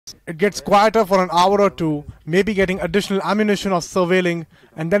starts. It gets quieter for an hour or two, maybe getting additional ammunition or surveilling,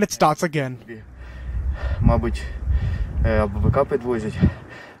 and then it starts again. Мабуть, ББК підвозять.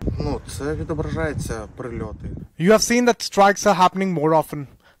 Це відображається прильоти. You have seen that strikes are happening more often.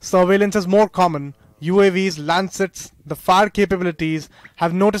 Surveillance is more common. UAVs, Lancets, the fire capabilities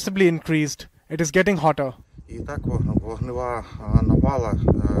have noticeably increased. It is getting hotter. І так вогнева навала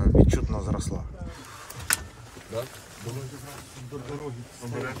відчутно зросла.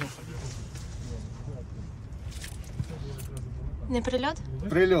 Не прильот?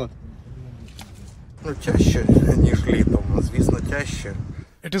 Прильот. Тяжче, ніж літом. Звісно, тяжче.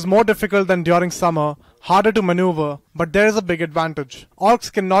 It is more difficult than during summer, harder to maneuver, but there is a big advantage.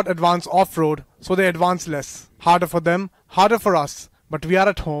 Orcs cannot advance off-road, so they advance less. Harder for them, harder for us, but we are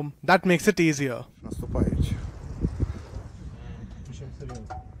at home. That makes it easier. Наступаючи.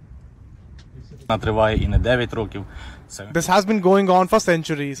 Триває і не 9 років. This has been going on for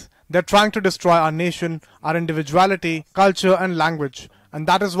centuries. They're trying to destroy our nation, our individuality, culture and language. And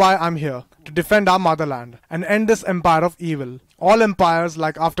that is why I'm here, to defend our motherland and end this empire of evil. All empires,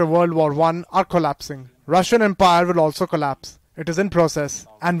 like after World War I, are collapsing. Russian Empire will also collapse. It is in process,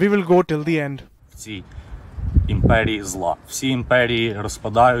 and we will go till the end. В цій імперії зла. Всі імперії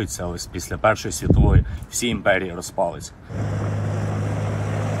розпадаються, ось після Першої світової всі імперії розпалися.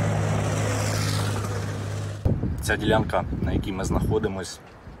 Ця ділянка, на якій ми знаходимось,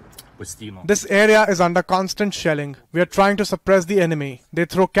 постійно. This area is under constant shelling. We are trying to suppress the enemy. They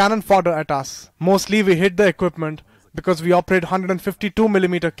throw cannon fodder at us. Mostly we hit the equipment because we operate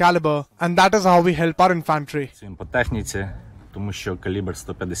 152mm caliber, and that is how we help our infantry. Цим по техніці, тому що калібр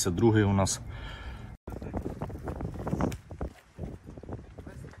 152 у нас.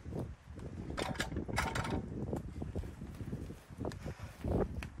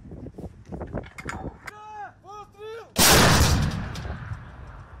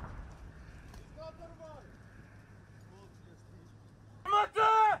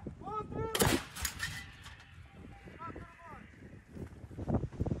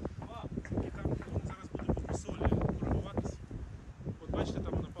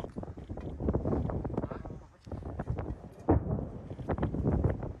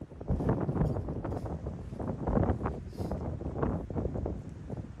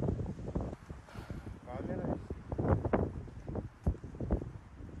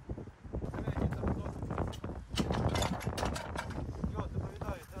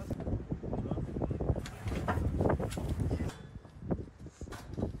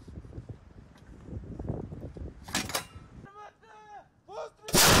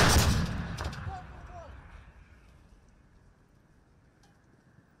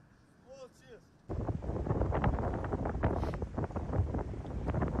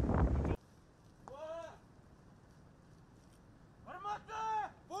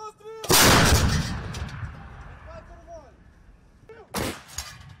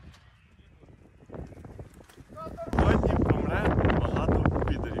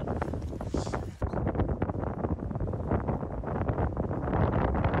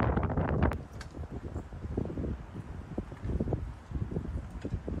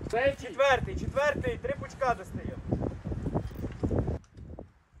 Це четвертий, 3 пучка достає.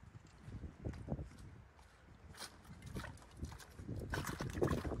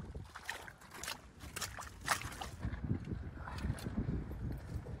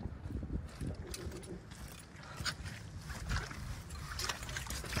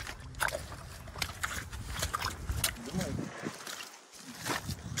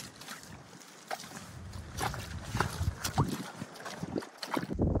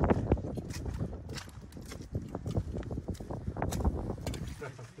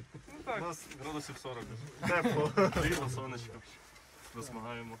 У нас градусів 40. Тепло. Світло, сонечко.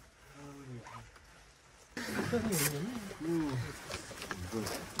 Розмагаємо.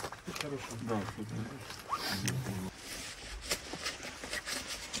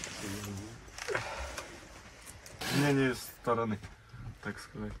 Ні, сторони, так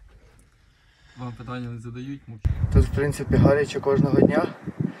сказати. Вам питання не задають? Тут, в принципі, гаряче кожного дня.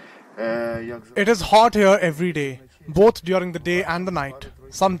 It is hot here every day, both during the day and the night.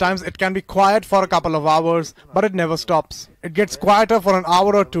 Sometimes it can be quiet for a couple of hours, but it never stops. It gets quieter for an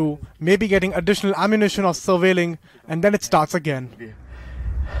hour or two, maybe getting additional ammunition or surveilling, and then it starts again.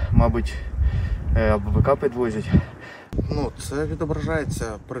 Мабуть, ББК підвозять. Це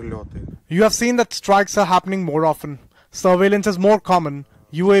відображається прильоти. You have seen that strikes are happening more often. Surveillance is more common.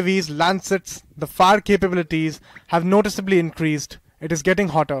 UAVs, Lancets, the fire capabilities have noticeably increased. It is getting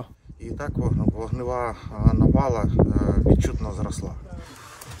hotter. І так вогнева навала відчутно зросла.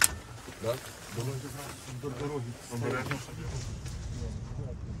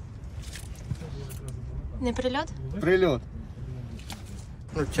 Не прильот? Прильот.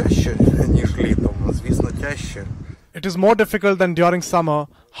 Ну, тяжче, ніж літом. Звісно, тяжче. It is more difficult than during summer,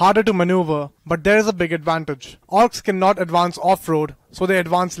 harder to maneuver, but there is a big advantage. Orcs cannot advance off-road, so they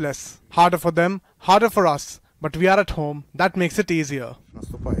advance less. Harder for them, harder for us, but we are at home. That makes it easier.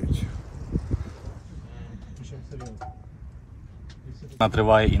 Наступаючи. Вона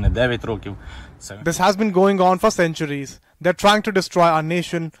триває і не 9 років. Це This has been going on for centuries. They're trying to destroy our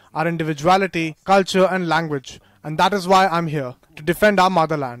nation, our individuality, culture, and language. And that is why I'm here, to defend our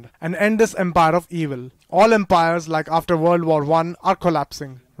motherland and end this empire of evil. All empires, like after World War I, are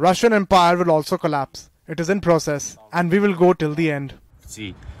collapsing. Russian Empire will also collapse. It is in process, and we will go till the end. в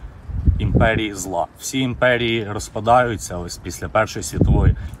цій імперії зла. Всі імперії розпадаються, ось після Першої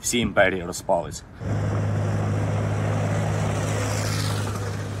світової всі імперії розпалися.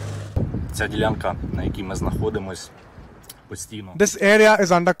 Ця ділянка, на якій ми знаходимось, постійно. This area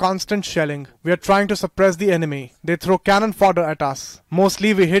is under constant shelling. We are trying to suppress the enemy. They throw cannon fodder at us.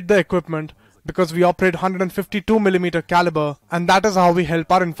 Mostly we hit the equipment because we operate 152mm caliber, and that is how we help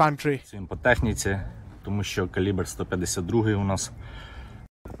our infantry. Працюємо по техніці, тому що калібр 152 у нас.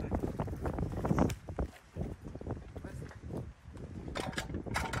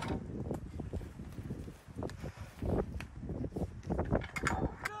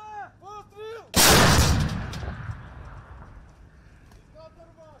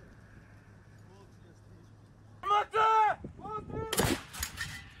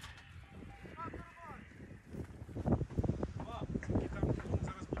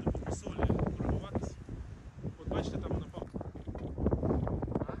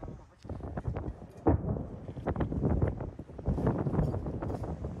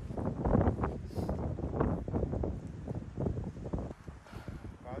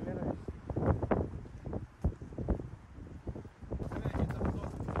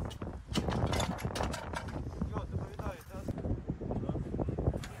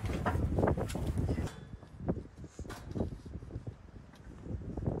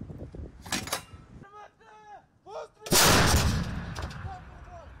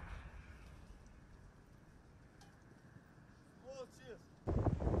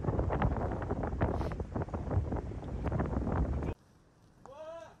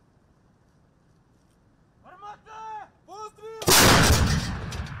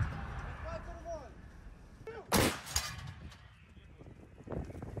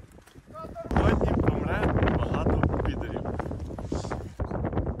 Сьогодні помре багато підерів.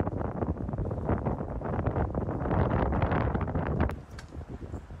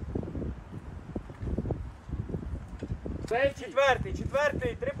 Цей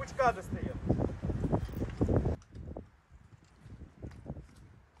четвертий, 3 пучка достає.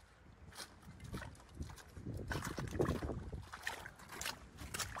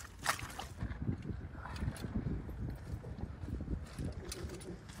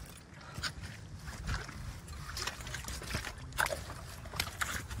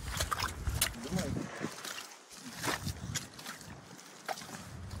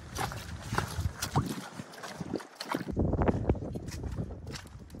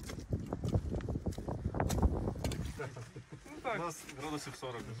 У нас градусів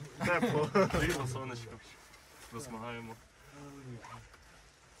 40. Тепло, світло, сонечко. Розмагаємо.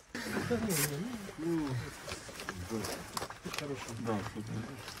 Да, супер.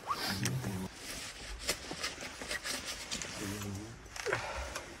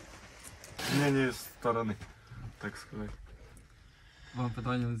 Ні, сторони, так сказати. Вам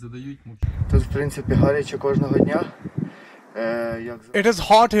питання не задають, Тут, в принципі, гаряче кожного дня. It is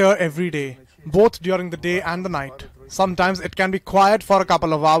hot here every day, both during the day and the night. Sometimes it can be quiet for a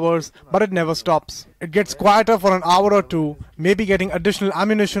couple of hours, but it never stops. It gets quieter for an hour or two, maybe getting additional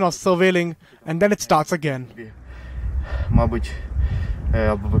ammunition or surveilling, and then it starts again. Мабуть,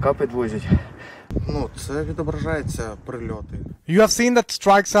 або БК підвозять. Ну, це відображається прильоти. You have seen that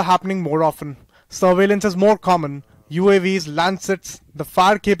strikes are happening more often. Surveillance is more common. UAVs, Lancets, the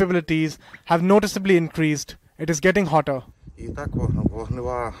fire capabilities have noticeably increased. It is getting hotter. І так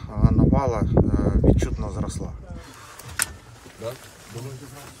вогнева навала відчутно зросла.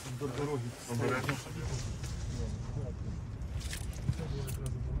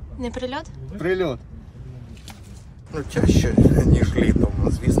 Не прильот? Прильот. Ну, тяжче, ніж літом.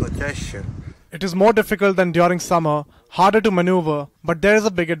 Звісно, тяжче. It is more difficult than during summer, harder to maneuver, but there is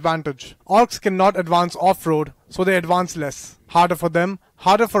a big advantage. Orcs cannot advance off-road, so they advance less. Harder for them,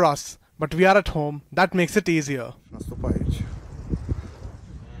 harder for us, but we are at home. That makes it easier. Наступаючи.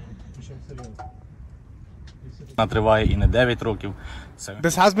 Вона триває і не 9 років. Це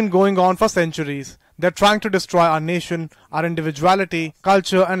This has been going on for centuries. They're trying to destroy our nation, our individuality,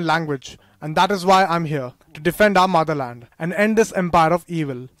 culture, and language. and that is why I'm here, to defend our motherland and end this empire of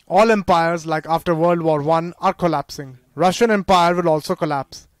evil. All empires, like after World War I, are collapsing. Russian Empire will also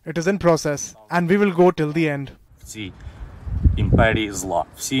collapse. It is in process, and we will go till the end. В цій імперії зла.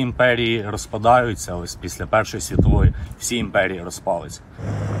 Всі імперії розпадаються, ось після Першої світової всі імперії розпалися.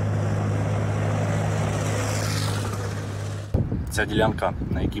 Ця ділянка,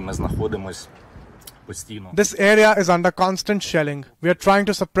 на якій ми знаходимось, постійно. This area is under constant shelling. We are trying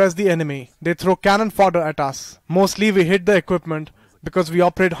to suppress the enemy. They throw cannon fodder at us. Mostly we hit the equipment because we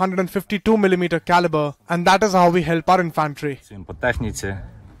operate 152mm caliber, and that is how we help our infantry. Працюємо по техніці,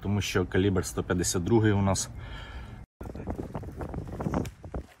 тому що калібр 152 у нас.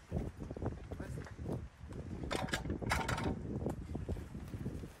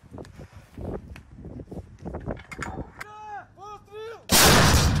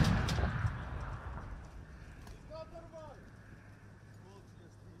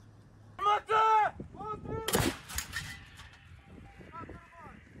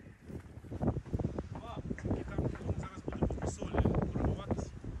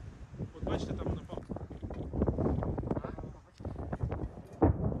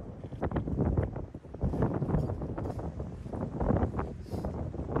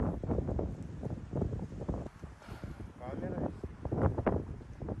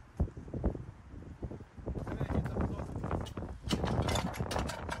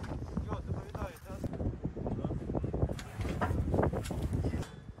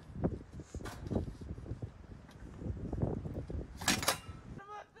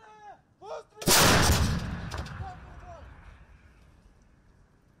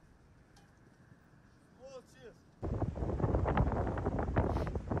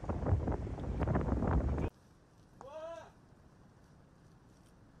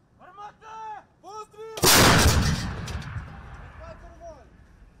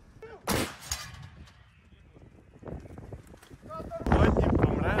 Сьогодні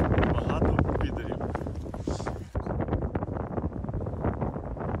помре багато підерів.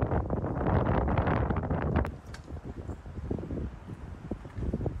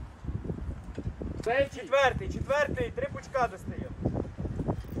 Цей четвертий, 3 пучка достає.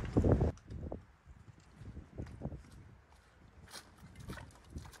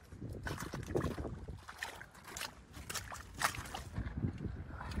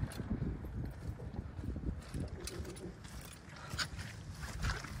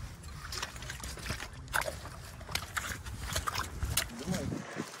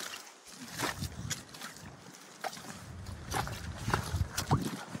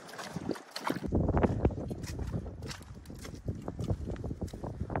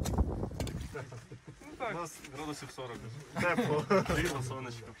 У нас градусів 40. Тепло, рівно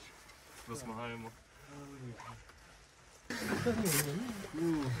сонечко. Розмагаємо.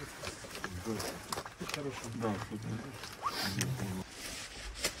 Да, супер.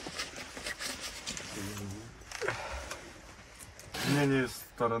 Мнение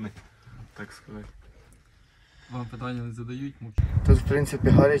сторони, так сказати. Вам питання не задають, Тут, в принципі,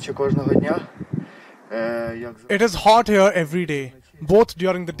 гаряче кожного дня. It is hot here every day, both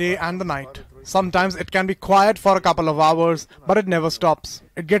during the day and the night. Sometimes it can be quiet for a couple of hours, but it never stops.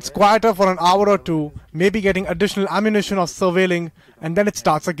 It gets quieter for an hour or two, maybe getting additional ammunition or surveilling, and then it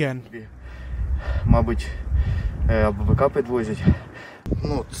starts again. Мабуть, або БК підвозять.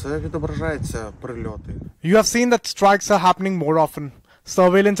 Ну, це відображається прильоти. You have seen that strikes are happening more often.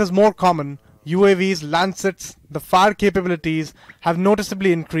 Surveillance is more common. UAVs, Lancets, the fire capabilities have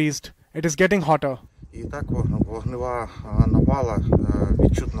noticeably increased. It is getting hotter. І так вогнева навала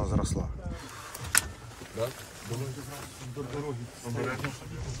відчутно зросла.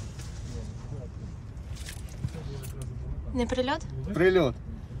 Не прильот? Прильот.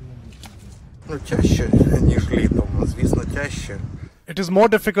 Ну, тяжче, ніж літом. Звісно, тяжче. It is more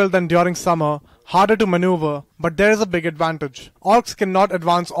difficult than during summer, harder to maneuver, but there is a big advantage. Orcs cannot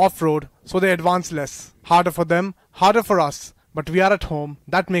advance off-road, so they advance less. Harder for them, harder for us, but we are at home.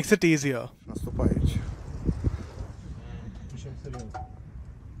 That makes it easier. Наступають.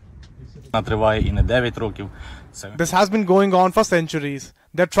 Вона триває і не 9 років. This has been going on for centuries.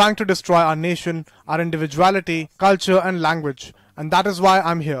 They're trying to destroy our nation, our individuality, culture and language. And that is why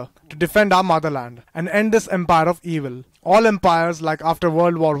I'm here, to defend our motherland and end this empire of evil. All empires, like after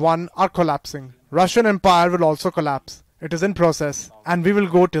World War I, are collapsing. Russian Empire will also collapse. It is in process, and we will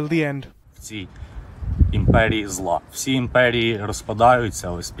go till the end. В цій імперії зла. Всі імперії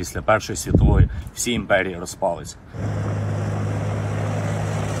розпадаються, ось після Першої світової всі імперії розпалися.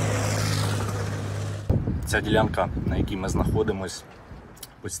 Ця ділянка, на якій ми знаходимось,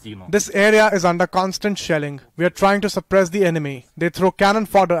 постійно. This area is under constant shelling. We are trying to suppress the enemy. They throw cannon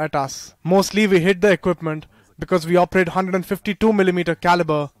fodder at us. Mostly we hit the equipment because we operate 152mm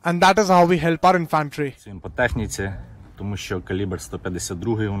caliber, and that is how we help our infantry. Цим по техніці, тому що калібр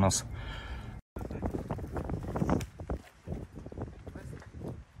 152 у нас.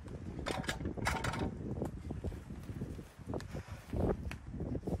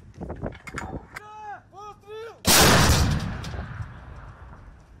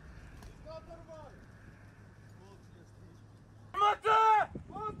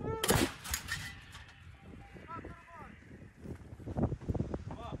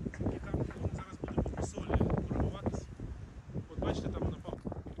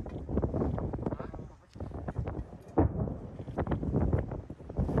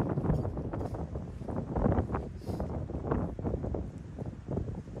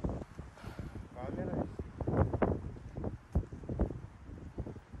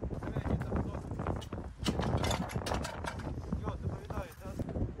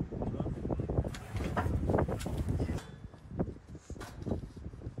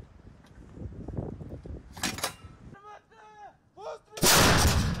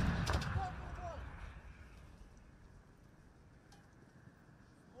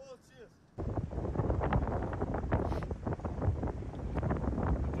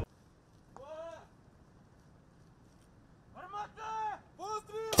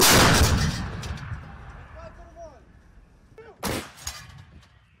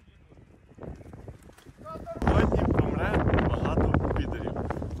 Сьогодні помре багато підерів.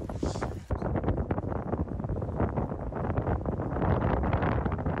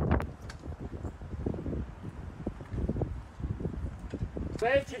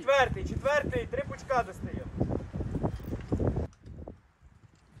 Цей четвертий, 3 пучка достає.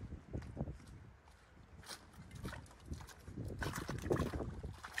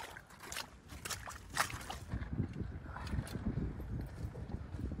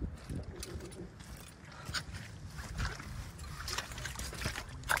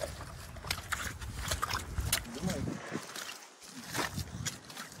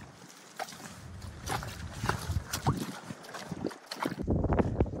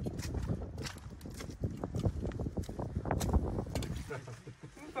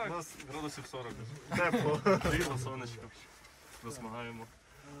 У нас градусів 40. Тепло, рівно сонечко. Розмагаємо.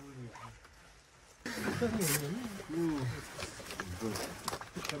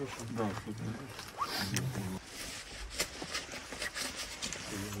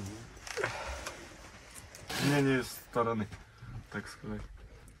 Ні, сторони, так сказати.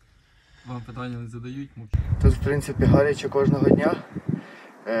 Вам питання не задають, Тут, в принципі, гаряче кожного дня.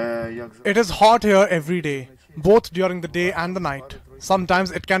 It is hot here every day, both during the day and the night. Sometimes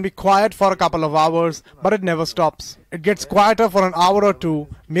it can be quiet for a couple of hours, but it never stops. It gets quieter for an hour or two,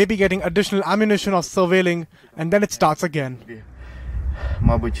 maybe getting additional ammunition or surveilling, and then it starts again.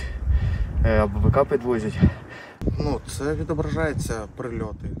 Мабуть, або БК підвозять. Ну, це відображається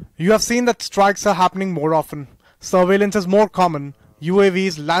прильоти. You have seen that strikes are happening more often. Surveillance is more common.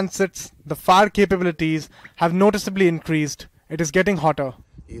 UAVs, Lancets, the fire capabilities have noticeably increased. It is getting hotter.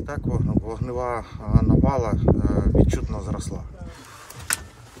 І так вогнева навала відчутно зросла.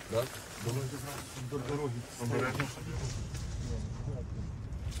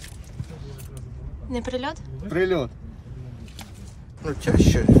 Не прильот? Прильот. Ну,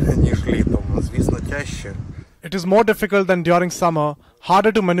 тяжче, ніж літом. Звісно, тяжче. It is more difficult than during summer,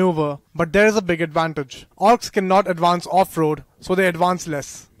 harder to maneuver, but there is a big advantage. Orcs cannot advance off-road, so they advance less.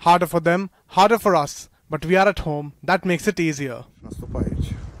 Harder for them, harder for us, but we are at home. That makes it easier.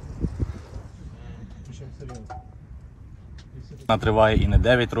 Наступаючи. Вона триває і не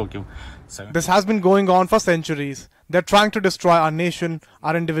 9 років. This has been going on for centuries. They're trying to destroy our nation,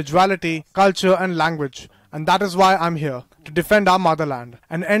 our individuality, culture and language. And that is why I'm here, to defend our motherland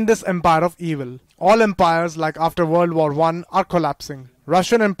and end this empire of evil. All empires, like after World War I, are collapsing.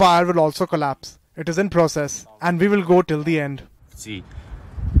 Russian Empire will also collapse. It is in process, and we will go till the end. В цій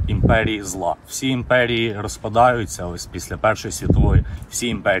імперії зла. Всі імперії розпадаються, ось після Першої світової всі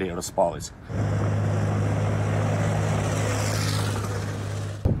імперії розпалися.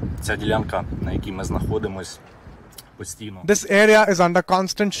 Ця ділянка, на якій ми знаходимось, постійно. This area is under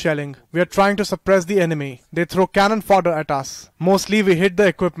constant shelling. We are trying to suppress the enemy. They throw cannon fodder at us. Mostly we hit the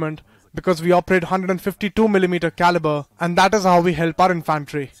equipment because we operate 152mm caliber, and that is how we help our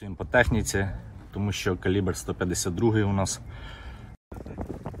infantry. Цим по техніці, тому що калібр 152 у нас.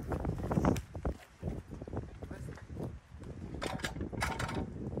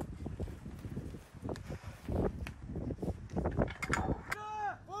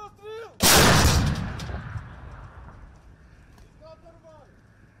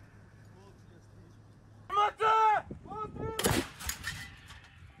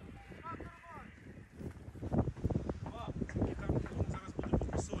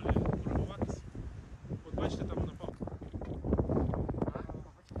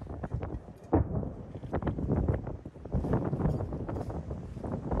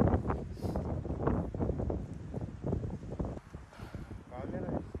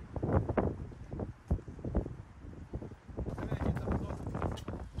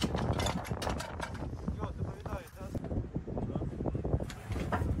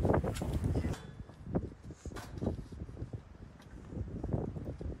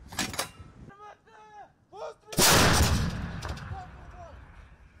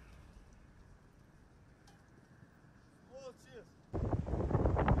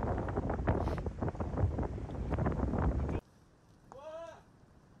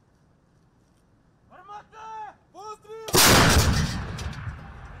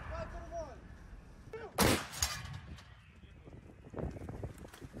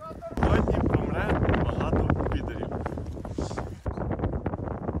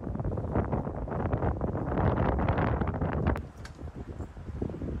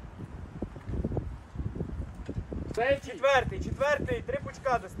 Четвертий, 3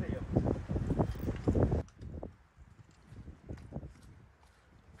 пучка достаємо.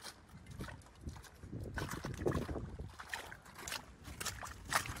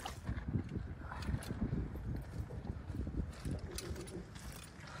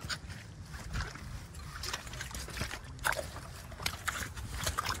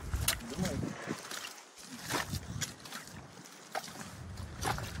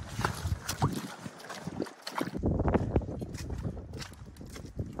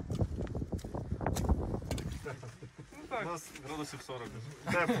 У нас градусів 40.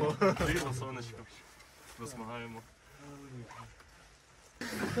 Тепло, світло, сонечко. Досмагаємо.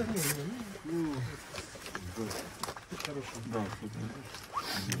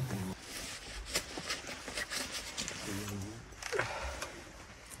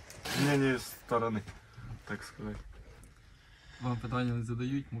 Мнение сторони, так сказати. Вам питання не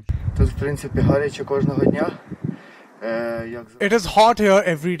задають, мовчіть. Тут, в принципі, гаряче кожного дня. It is hot here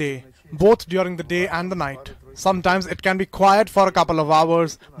every day, both during the day and the night. Sometimes it can be quiet for a couple of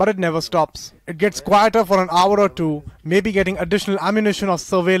hours, but it never stops. It gets quieter for an hour or two, maybe getting additional ammunition or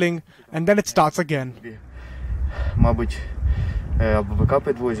surveilling, and then it starts again. Мабуть, або БК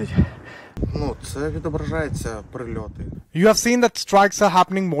підвозять. Ну, це відображається прильоти. You have seen that strikes are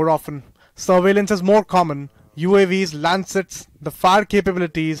happening more often. Surveillance is more common. UAVs, Lancets, the fire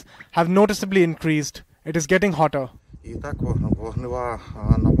capabilities have noticeably increased. It is getting hotter. І так вогнева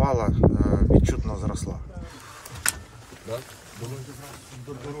навала відчутно зросла.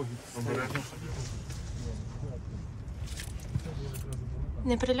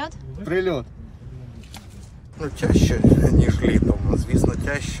 Не прильот? Прильот. Ну, тяжче, ніж літом. Звісно,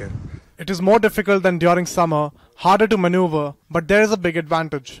 тяжче. It is more difficult than during summer, harder to maneuver, but there is a big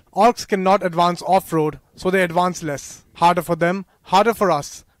advantage. Orcs cannot advance off-road, so they advance less. Harder for them, harder for us,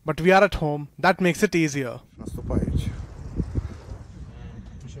 but we are at home. That makes it easier. Наступаючи.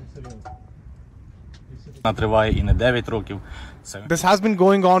 Вона триває і не 9 років. Це This has been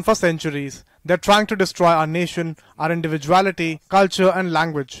going on for centuries. They're trying to destroy our nation, our individuality, culture, and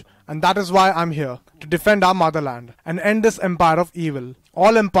language. And that is why I'm here, to defend our motherland and end this empire of evil.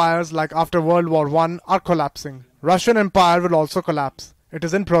 All empires, like after World War I, are collapsing. Russian Empire will also collapse. It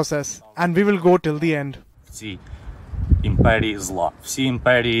is in process, and we will go till the end. в цій імперії зла. Всі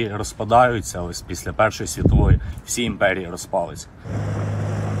імперії розпадаються, ось після Першої світової всі імперії розпалися.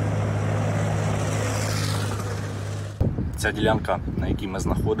 Ця ділянка, на якій ми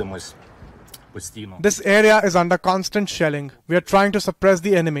знаходимось, постійно. This area is under constant shelling. We are trying to suppress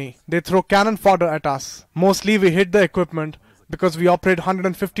the enemy. They throw cannon fodder at us. Mostly we hit the equipment because we operate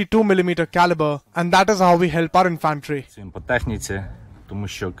 152mm caliber, and that is how we help our infantry. Цим по техніці, тому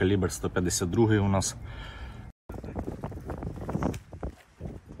що калібр 152 у нас.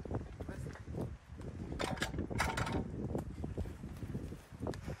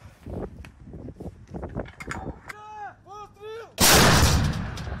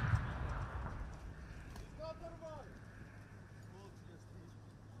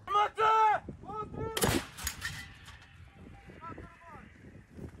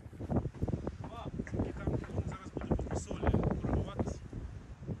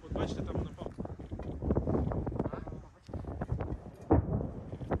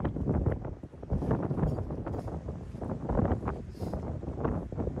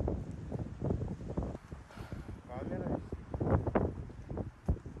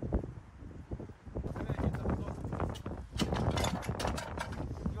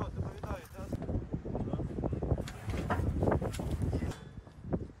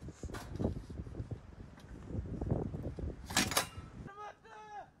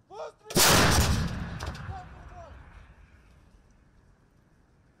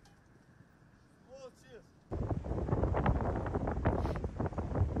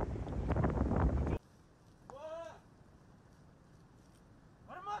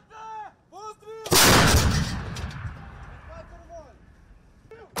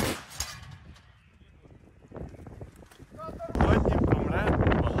 Сьогодні помре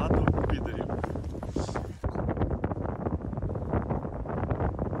багато підерів.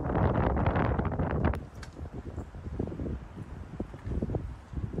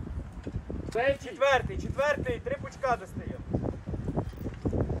 Цей четвертий, 3 пучка достаємо.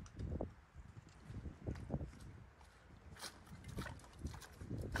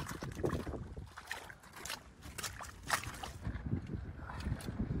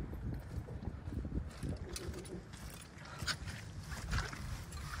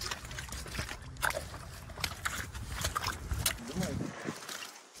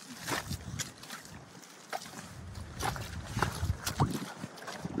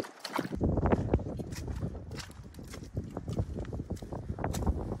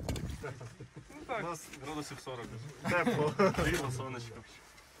 У нас градусів 40. Тепло, рівно сонечко.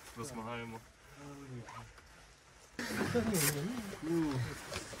 Засмагаємо.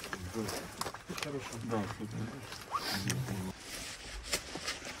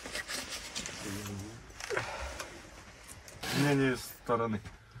 Мнение сторони,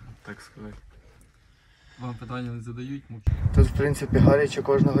 так сказати. Вам питання не задають, Тут, в принципі, гаряче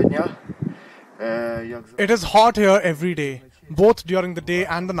кожного дня. It is hot here every day, both during the day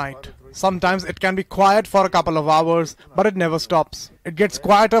and the night. Sometimes it can be quiet for a couple of hours, but it never stops. It gets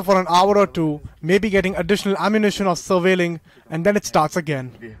quieter for an hour or two, maybe getting additional ammunition or surveilling, and then it starts again.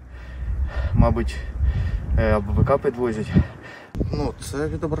 Мабуть, або БК підвозять. Ну, це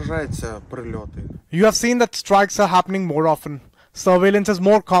відображається прильоти. You have seen that strikes are happening more often. Surveillance is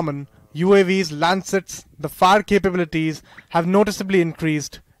more common. UAVs, Lancets, the fire capabilities have noticeably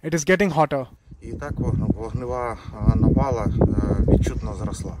increased. It is getting hotter. І так вогнева навала відчутно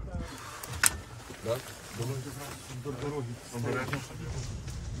зросла.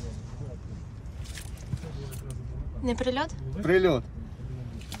 Не прильот? Прильот.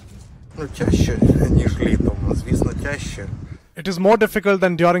 Ну, тяжче, ніж літом. Звісно, тяжче. It is more difficult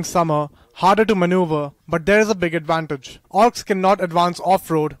than during summer, harder to maneuver, but there is a big advantage. Orcs cannot advance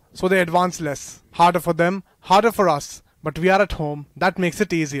off-road, so they advance less. Harder for them, harder for us, but we are at home. That makes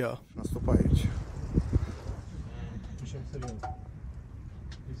it easier. Наступають.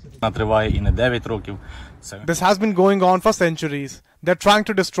 Вона триває і не 9 років. This has been going on for centuries. They're trying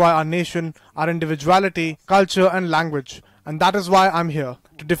to destroy our nation, our individuality, culture, and language. And that is why I'm here,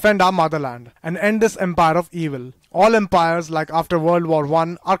 to defend our motherland and end this empire of evil. All empires, like after World War I,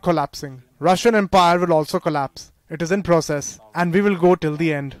 are collapsing. Russian Empire will also collapse. It is in process, and we will go till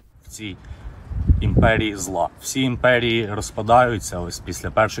the end. В цій імперії зла. Всі імперії розпадаються, ось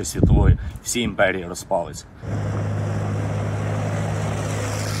після Першої світової всі імперії розпалися.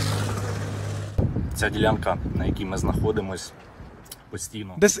 Ця ділянка, на якій ми знаходимось,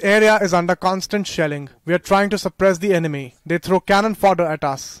 постійно. This area is under constant shelling. We are trying to suppress the enemy. They throw cannon fodder at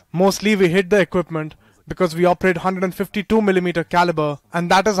us. Mostly we hit the equipment because we operate 152mm caliber,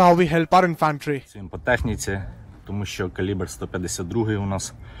 and that is how we help our infantry. Цим по техніці, тому що калібр 152 у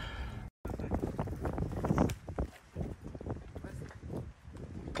нас.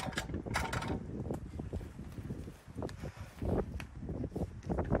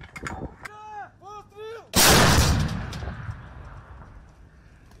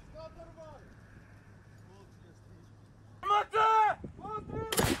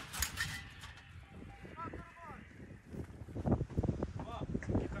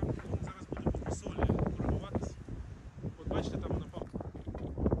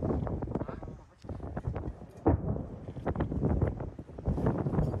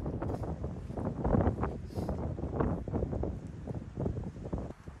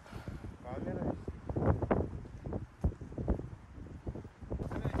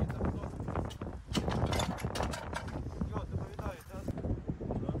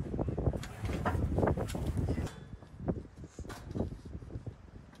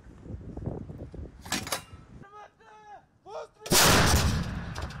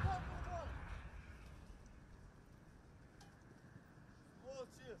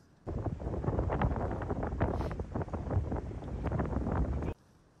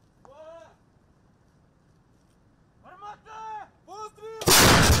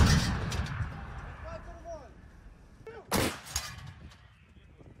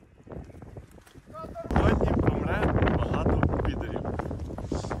 Сьогодні помре багато підерів.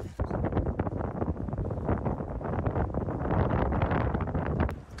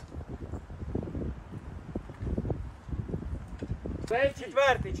 Цей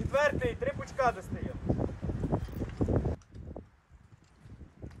четвертий, 3 пучка достає.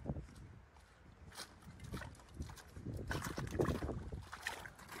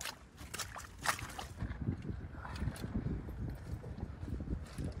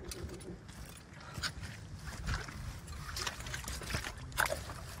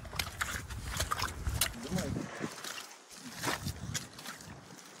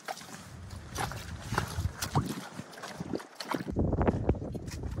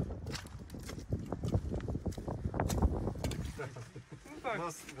 У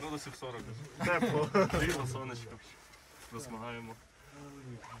нас градусів 40. Тепло, рівно сонечко. Засмагаємо.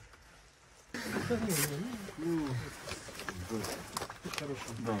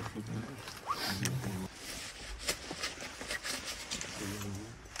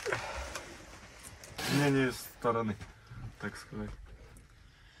 Мнение сторони, так сказати.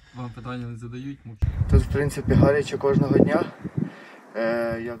 Вам питання не задають, Тут, в принципі, гаряче кожного дня.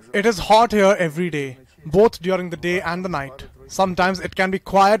 It is hot here every day, both during the day and the night. Sometimes it can be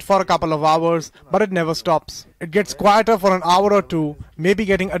quiet for a couple of hours, but it never stops. It gets quieter for an hour or two, maybe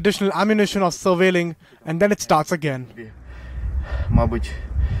getting additional ammunition or surveilling, and then it starts again. Мабуть,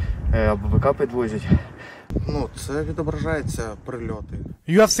 або БК підвозять. Ну, це відображається прильоти.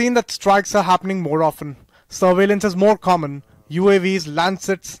 You have seen that strikes are happening more often. Surveillance is more common. UAVs,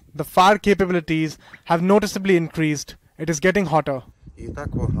 Lancets, the fire capabilities have noticeably increased. It is getting hotter. І так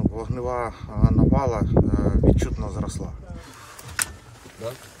вогнева навала відчутно зросла.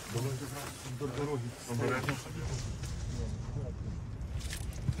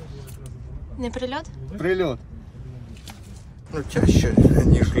 Не прильот? Прильот. Ну, тяжче,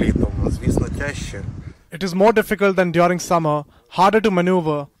 ніж літом. Звісно, тяжче. It is more difficult than during summer, harder to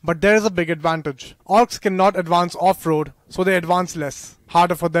maneuver, but there is a big advantage. Orcs cannot advance off-road, so they advance less.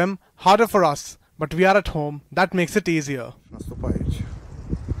 Harder for them, harder for us, but we are at home. That makes it easier. Наступаючи.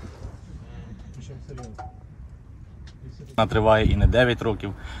 Вона триває і не 9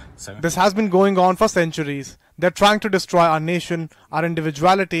 років. Це This has been going on for centuries. They're trying to destroy our nation, our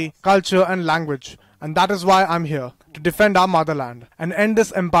individuality, culture, and language. And that is why I'm here, to defend our motherland and end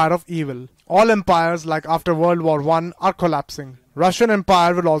this empire of evil. All empires, like after World War I, are collapsing. Russian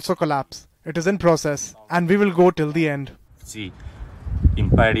Empire will also collapse. It is in process, and we will go till the end. в цій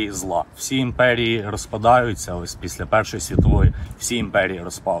імперії зла. Всі імперії розпадаються, ось після Першої світової всі імперії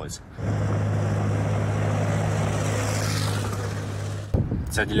розпалися.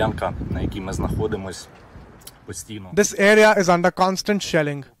 Ця ділянка, на якій ми знаходимось, постійно. This area is under constant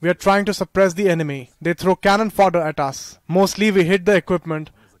shelling. We are trying to suppress the enemy. They throw cannon fodder at us. Mostly we hit the equipment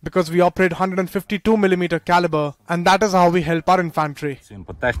because we operate 152mm caliber, and that is how we help our infantry. Працюємо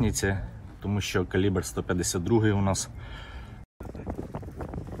по техніці, тому що калібр 152 у нас.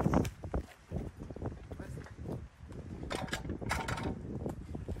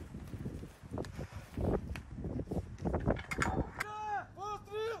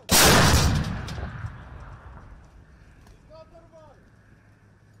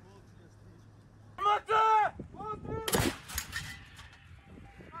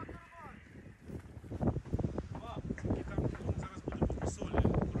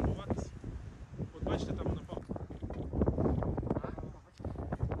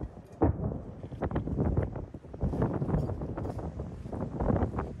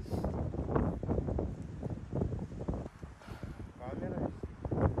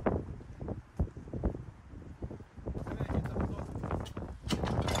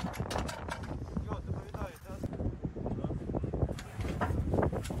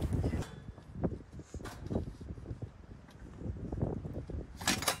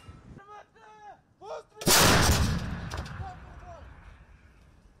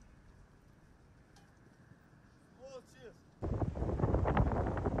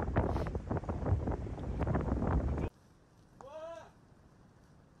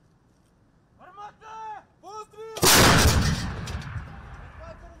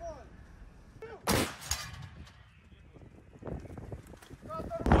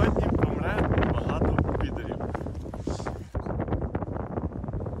 Сьогодні помре багато підерів.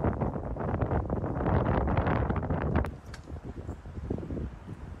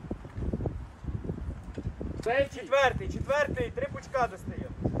 Четвертий, 3 пучка достає.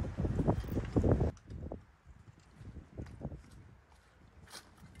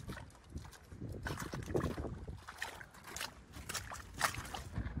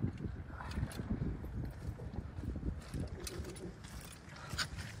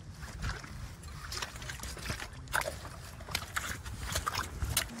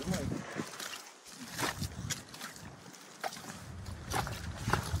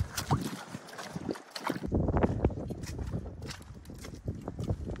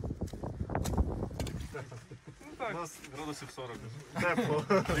 У нас градусів 40. Тепло,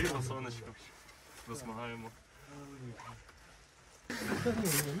 рівно сонечко. Досмагаємо.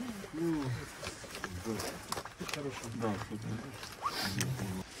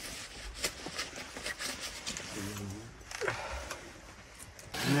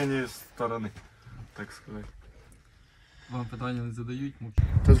 Змінює сторони, так сказати. Вам питання не задають,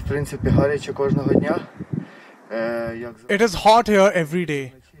 Тут, в принципі, гаряче кожного дня. It is hot here every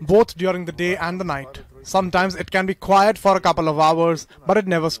day, both during the day and the night. Sometimes it can be quiet for a couple of hours, but it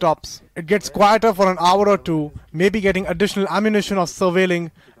never stops. It gets quieter for an hour or two, maybe getting additional ammunition or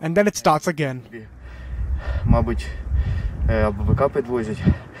surveilling, and then it starts again. Мабуть, або БК підвозять.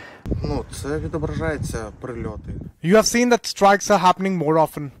 Ну, це відображається прильоти. You have seen that strikes are happening more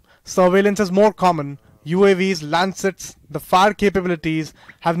often. Surveillance is more common. UAVs, Lancets, the fire capabilities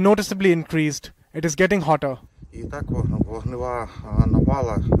have noticeably increased. It is getting hotter. І так вогнева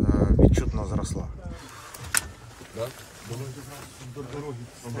навала відчутно зросла.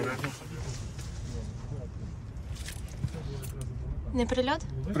 Не прильот?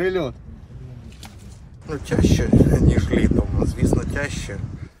 Прильот. Ну, тяжче, ніж літом. Звісно, тяжче.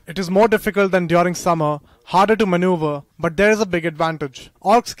 It is more difficult than during summer, harder to maneuver, but there is a big advantage.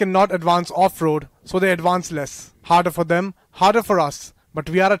 Orcs cannot advance off-road, so they advance less. Harder for them, harder for us, but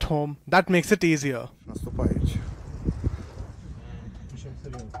we are at home, that makes it easier. Наступаючи.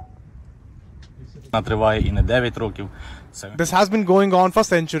 Вона триває і не 9 років. Це This has been going on for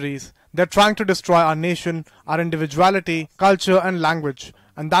centuries. They're trying to destroy our nation, our individuality, culture and language.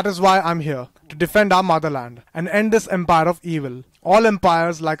 And that is why I'm here, to defend our motherland and end this empire of evil. All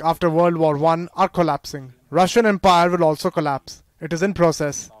empires, like after World War I, are collapsing. Russian Empire will also collapse. It is in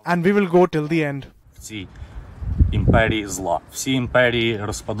process, and we will go till the end. в цій імперії зла. Всі імперії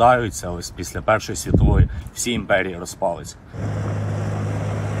розпадаються, ось після Першої світової всі імперії розпалися.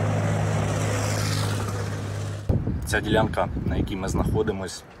 Ця ділянка, на якій ми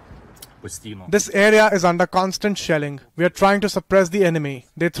знаходимось, постійно. This area is under constant shelling. We are trying to suppress the enemy.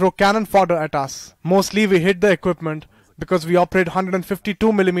 They throw cannon fodder at us. Mostly we hit the equipment because we operate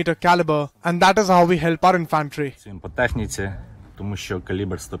 152mm caliber, and that is how we help our infantry. Цим по техніці, тому що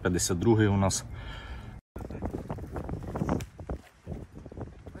калібр 152 у нас.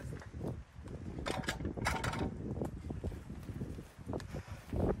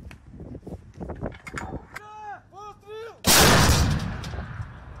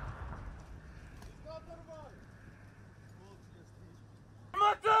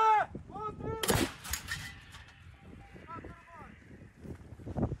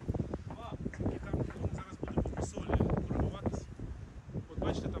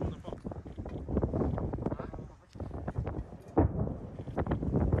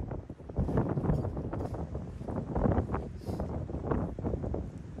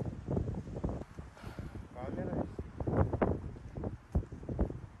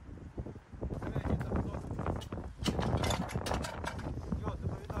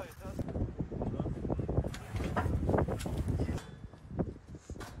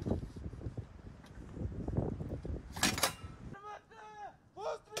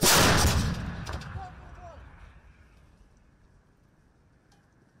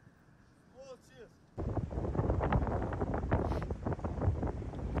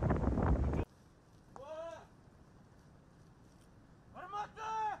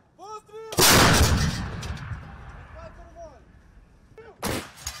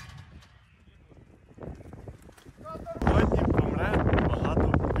 Сьогодні помре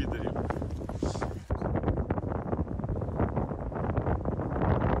багато підерів.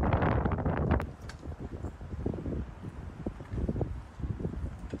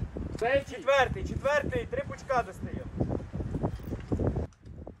 Цей четвертий, 3 пучка достає.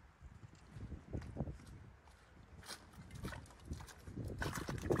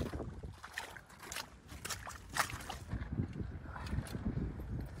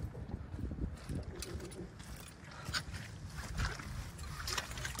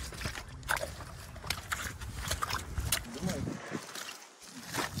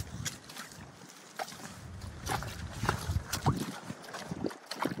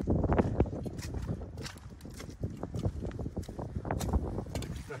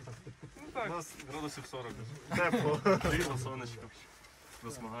 У нас градусів 40. Тепло, світло, сонечко.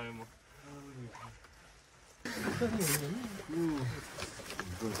 Розмагаємо.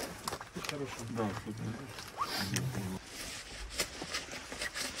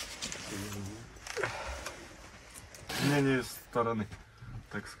 Ні, сторони,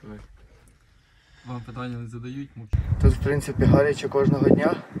 так сказати. Вам питання не задають, Тут, в принципі, гаряче кожного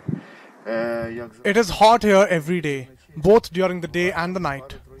дня. It is hot here every day, both during the day and the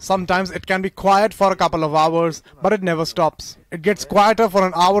night. Sometimes it can be quiet for a couple of hours, but it never stops. It gets quieter for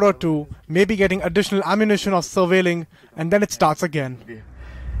an hour or two, maybe getting additional ammunition or surveilling, and then it starts again.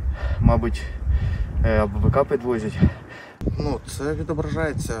 Мабуть, або БК підвозять. Ну, це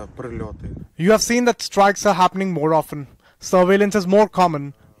відображається прильоти. You have seen that strikes are happening more often. Surveillance is more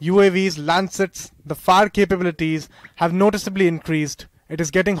common. UAVs, Lancets, the fire capabilities have noticeably increased. It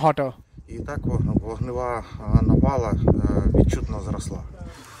is getting hotter. І так вогнева навала відчутно зросла.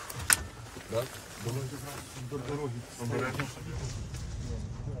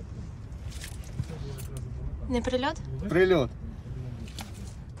 Не прильот? Прильот.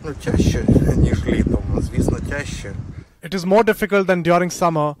 Ну, тяжче, ніж літом. Звісно, тяжче. It is more difficult than during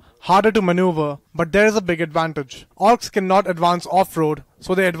summer, harder to maneuver, but there is a big advantage. Orcs cannot advance off-road,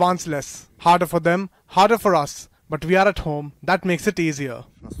 so they advance less. Harder for them, harder for us, but we are at home, that makes it easier.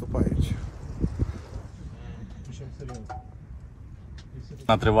 Наступаючи.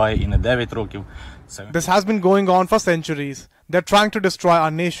 Вона триває і не 9 років. This has been going on for centuries. They're trying to destroy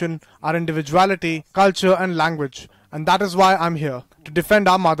our nation, our individuality, culture and language. And that is why I'm here, to defend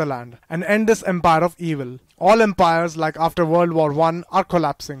our motherland and end this empire of evil. All empires, like after World War I, are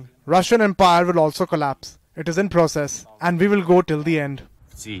collapsing. Russian Empire will also collapse. It is in process, and we will go till the end.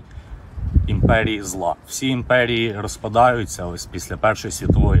 Цій імперії зла. Всі імперії розпадаються, ось після Першої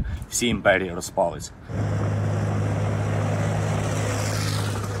світової всі імперії розпалися.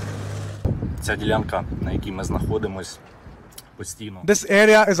 Ця ділянка, на якій ми знаходимось, постійно. This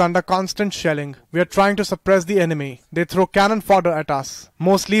area is under constant shelling. We are trying to suppress the enemy. They throw cannon fodder at us.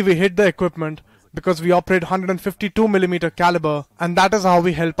 Mostly we hit the equipment because we operate 152mm caliber, and that is how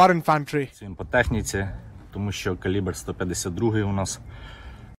we help our infantry. Працюємо по техніці, тому що калібр 152 у нас.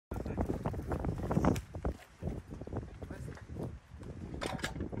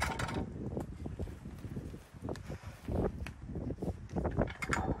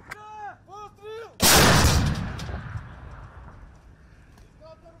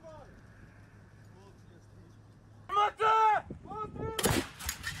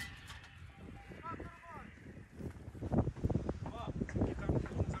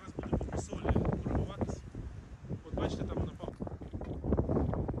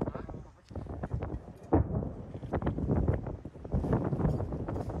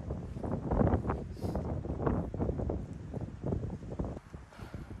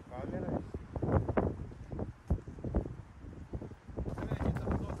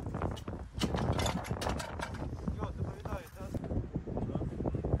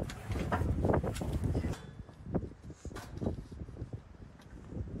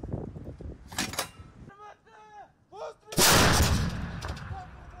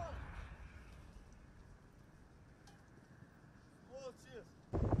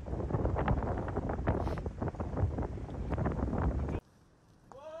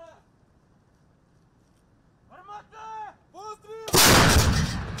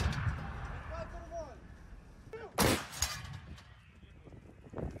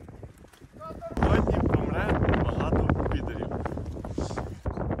 Сьогодні помре багато підерів.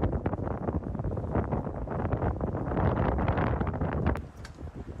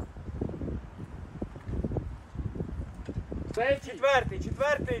 Цей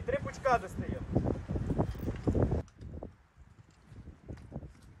четвертий, 3 пучка достає.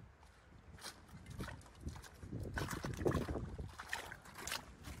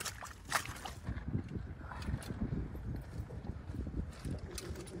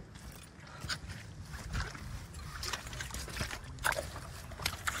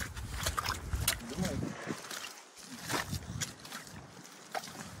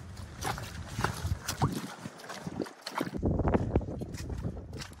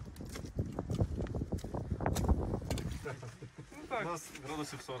 У нас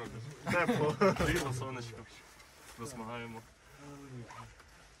градусів 40. Тепло, рівно сонечко. Розмагаємо.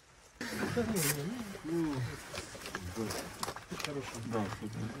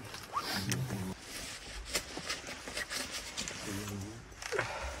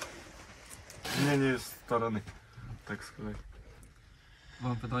 Зміні сторони, так сказати.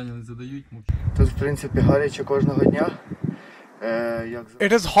 Вам питання не задають, Тут, в принципі, гаряче кожного дня.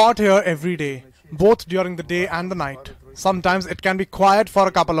 It is hot here every day, both during the day and the night. Sometimes it can be quiet for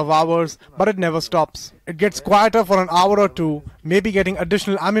a couple of hours, but it never stops. It gets quieter for an hour or two, maybe getting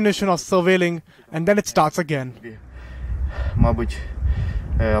additional ammunition or surveilling, and then it starts again. Мабуть,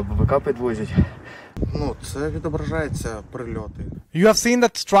 або БК підвозять. Ну, це відображається прильоти. You have seen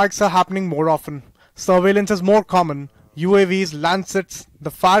that strikes are happening more often. Surveillance is more common. UAVs, Lancets,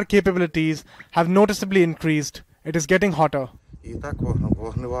 the fire capabilities have noticeably increased. It is getting hotter. І так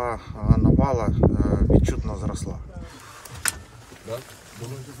вогнева навала відчутно зросла.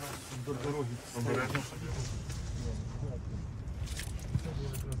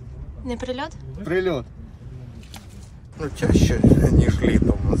 Не прильот? Прильот. Ну, тяжче, ніж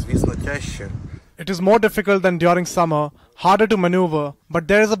літом, звісно, тяжче. It is more difficult than during summer, harder to maneuver, but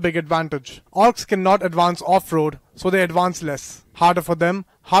there is a big advantage. Orcs cannot advance off-road, so they advance less. Harder for them,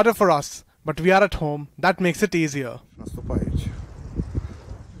 harder for us, but we are at home. That makes it easier. Наступають.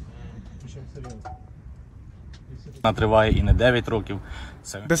 Вона триває і не 9 років.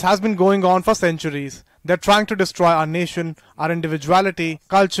 This has been going on for centuries. They're trying to destroy our nation, our individuality,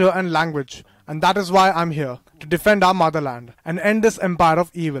 culture and language. And that is why I'm here, to defend our motherland and end this empire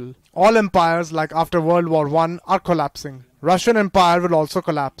of evil. All empires, like after World War I, are collapsing. Russian Empire will also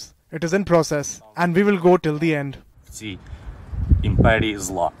collapse. It is in process, and we will go till the end. В цій імперії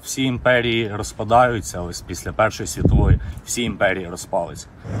зла. Всі імперії розпадаються, ось після Першої світової всі імперії розпалися.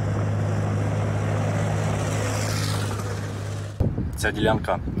 Ця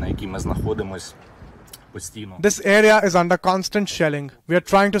ділянка, на якій ми знаходимось, постійно. This area is under constant shelling. We are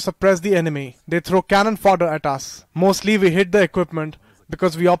trying to suppress the enemy. They throw cannon fodder at us. Mostly we hit the equipment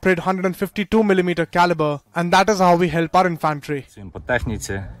because we operate 152mm caliber, and that is how we help our infantry. Цим по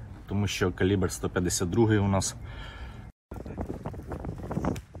техніці, тому що калібр 152 у нас.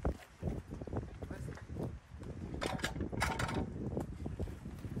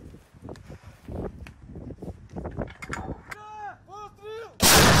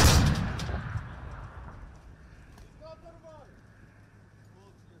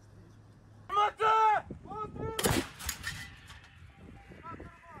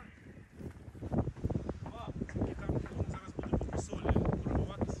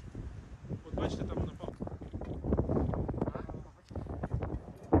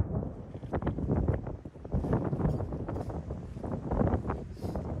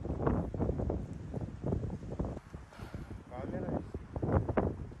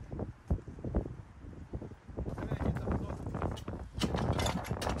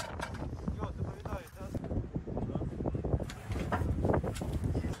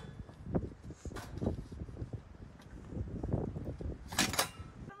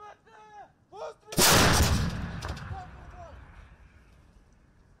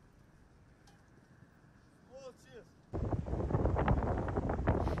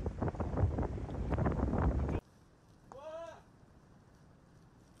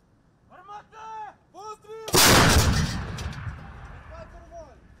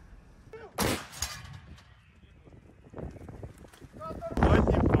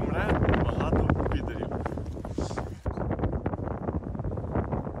 Сьогодні помре багато підерів.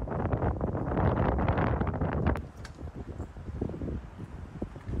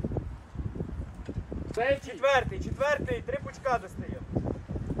 Цей четвертий, 3 пучка достає.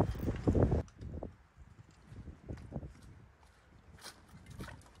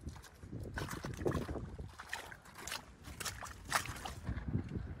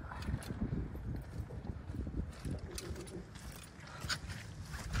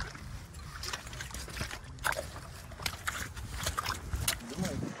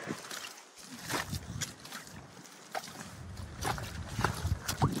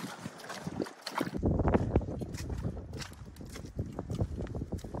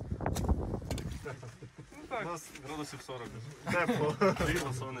 У нас градусів 40. Тепло,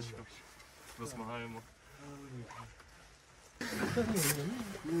 рівно сонечко. Досмагаємо.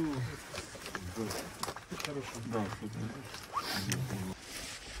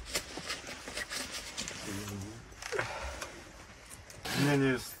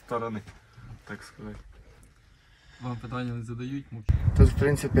 Змінює сторони, так сказати. Вам питання не задають, мовчіть. Тут, в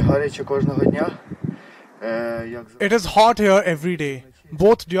принципі, гаряче кожного дня. It is hot here every day,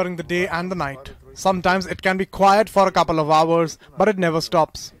 both during the day and the night. Sometimes it can be quiet for a couple of hours, but it never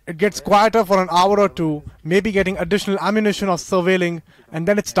stops. It gets quieter for an hour or two, maybe getting additional ammunition or surveilling, and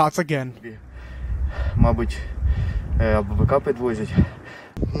then it starts again. Мабуть, або БК підвозять.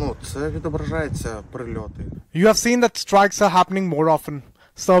 Ну, це відображається прильоти. You have seen that strikes are happening more often.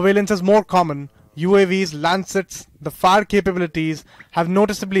 Surveillance is more common. UAVs, Lancets, the fire capabilities have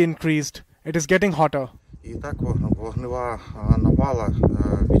noticeably increased. It is getting hotter. І так вогнева навала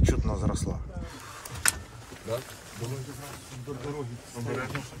відчутно зросла.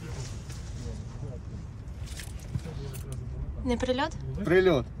 Не прильот?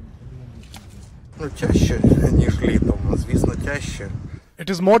 Прильот. Ну, тяжче, ніж літом, звісно, тяжче. It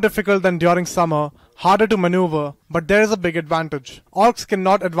is more difficult than during summer, harder to maneuver, but there is a big advantage. Orcs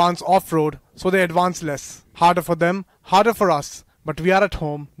cannot advance off-road, so they advance less. Harder for them, harder for us, but we are at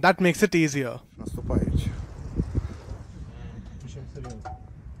home. That makes it easier. Наступають.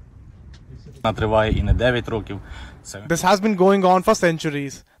 Вона триває і не 9 років. Це This has been going on for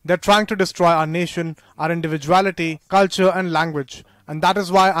centuries. They're trying to destroy our nation, our individuality, culture, and language. And that is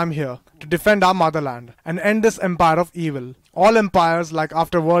why I'm here, to defend our motherland and end this empire of evil. All empires, like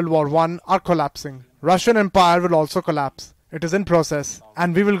after World War I, are collapsing. Russian Empire will also collapse. It is in process, and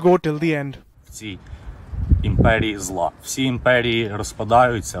we will go till the end. в цій імперії зла. Всі імперії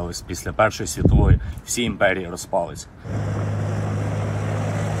розпадаються, ось після Першої світової всі імперії розпалися.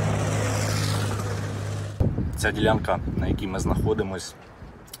 Ця ділянка, на якій ми знаходимось,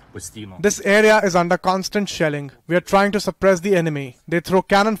 постійно. This area is under constant shelling. We are trying to suppress the enemy. They throw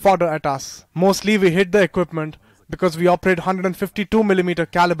cannon fodder at us. Mostly we hit the equipment because we operate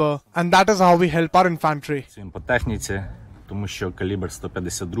 152mm caliber, and that is how we help our infantry. Цим по техніці, тому що калібр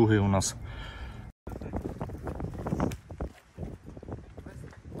 152 у нас.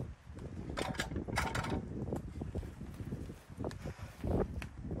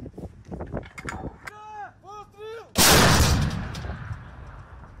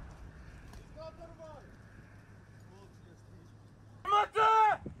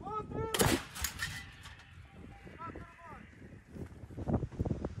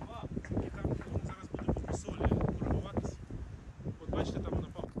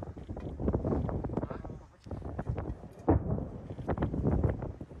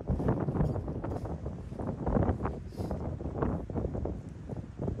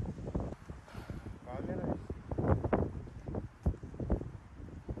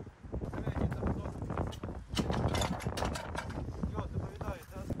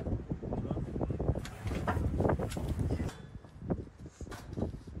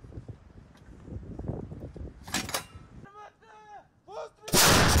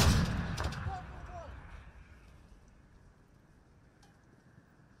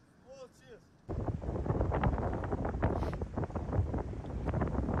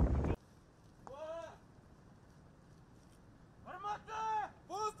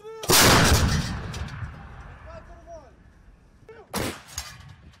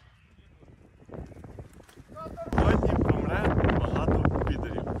 Сьогодні помре багато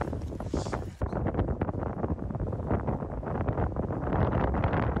підерів.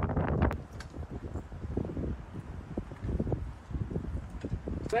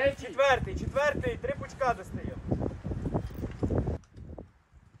 Цей четвертий, 3 пучка достає.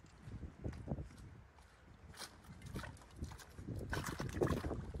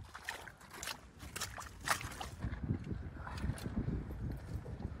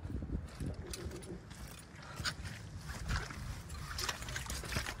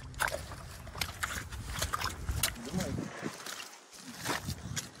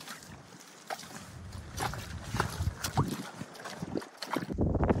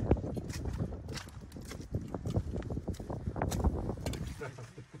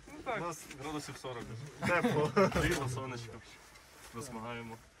 У нас градусів 40. Тепло, світло, сонечко.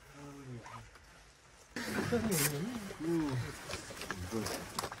 Розмагаємо.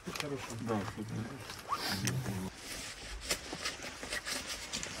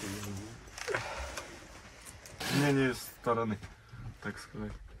 Ні, сторони, так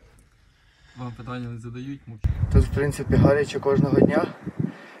сказати. Вам питання не задають, мовчіть. Тут, в принципі, гаряче кожного дня.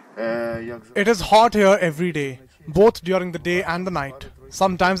 It is hot here every day, both during the day and the night.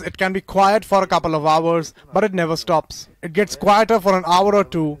 Sometimes it can be quiet for a couple of hours, but it never stops. It gets quieter for an hour or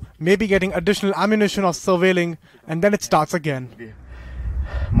two, maybe getting additional ammunition or surveilling, and then it starts again.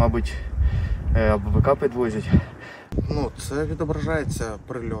 Мабуть, АБВК підвозять. Ну, це відображається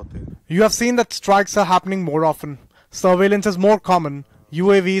прильоти. You have seen that strikes are happening more often. Surveillance is more common.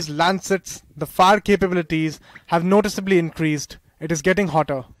 UAVs, Lancets, the fire capabilities have noticeably increased. It is getting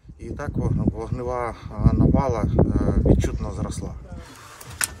hotter. І так вогнева навала відчутно зросла.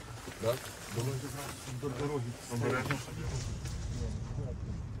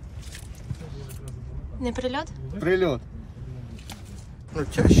 Не прильот? Прильот. Ну,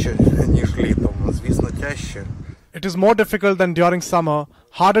 тяжче, ніж літом. Звісно, тяжче. It is more difficult than during summer,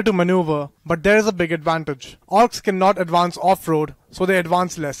 harder to maneuver, but there is a big advantage. Orcs cannot advance off-road, so they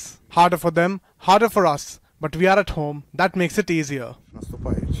advance less. Harder for them, harder for us, but we are at home. That makes it easier.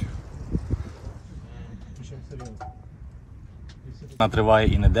 Наступаючи. Вона триває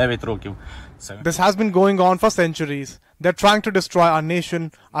і не 9 років. This has been going on for centuries. They're trying to destroy our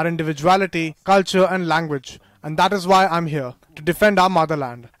nation, our individuality, culture and language. And that is why I'm here, to defend our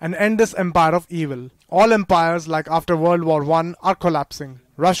motherland and end this empire of evil. All empires, like after World War I, are collapsing.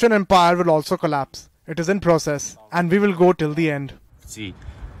 Russian Empire will also collapse. It is in process, and we will go till the end. В цій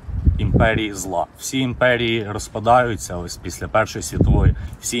імперії зла. Всі імперії розпадаються, ось після Першої світової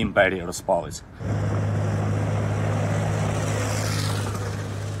всі імперії розпалися.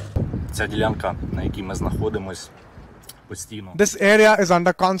 Ця ділянка, на якій ми знаходимось, постійно. This area is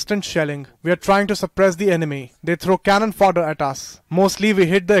under constant shelling. We are trying to suppress the enemy. They throw cannon fodder at us. Mostly we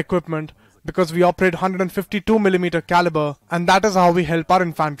hit the equipment because we operate 152mm caliber, and that is how we help our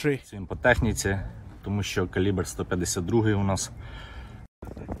infantry. Працюємо по техніці, тому що калібр 152 у нас.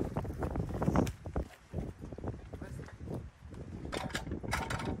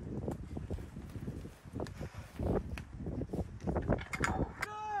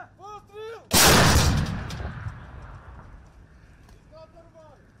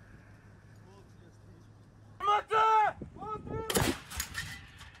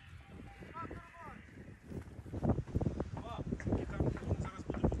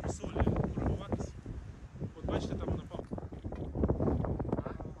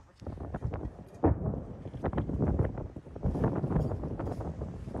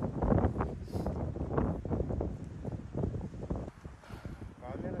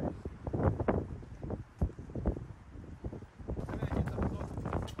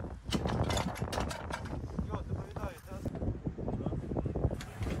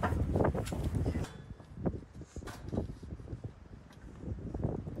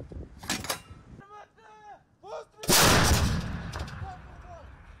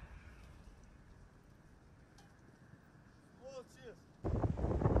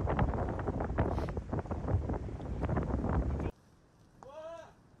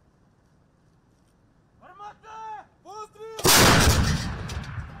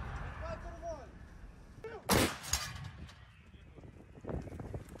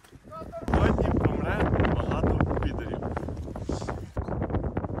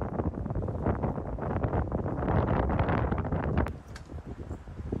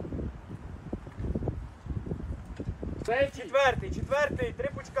 Цей четвертий, 3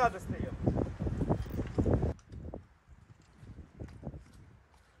 пучка достаємо.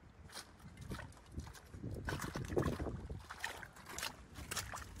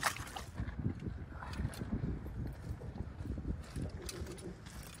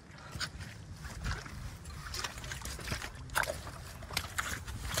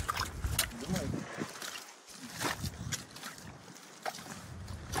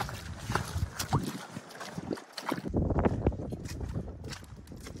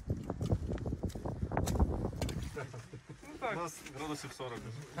 У нас градусів 40.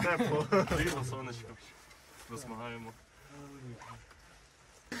 Тепло, рівно сонечко. Досмагаємо.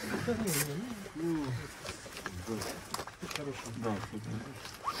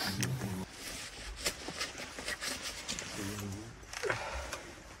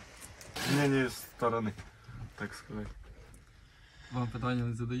 Зміні сторони, так сказати. Вам питання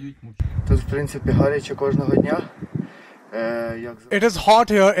не задають, мовчіть. Тут, в принципі, гаряче кожного дня. It is hot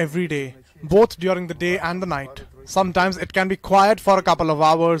here every day, both during the day and the night. Sometimes it can be quiet for a couple of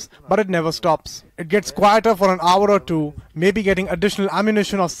hours, but it never stops. It gets quieter for an hour or two, maybe getting additional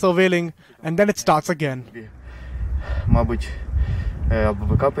ammunition or surveilling, and then it starts again. Мабуть, або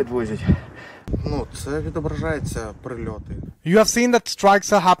БК підвозять. Ну, це відображається прильоти. You have seen that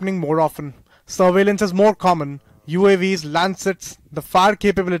strikes are happening more often. Surveillance is more common. UAVs, Lancets, the fire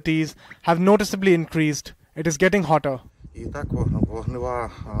capabilities have noticeably increased. It is getting hotter. І так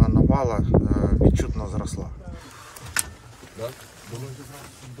вогнева навала відчутно зросла.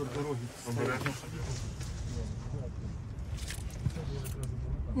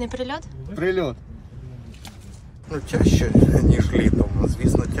 Не прильот? Прильот. Ну, тяжче, ніж літом.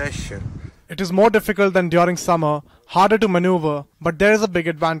 Звісно, тяжче. It is more difficult than during summer, harder to maneuver, but there is a big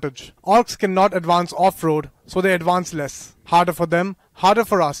advantage. Orcs cannot advance off-road, so they advance less. Harder for them, harder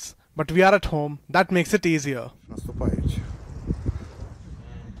for us, but we are at home. That makes it easier. Наступають.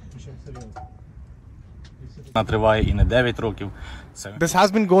 Вона триває і не 9 років. Це This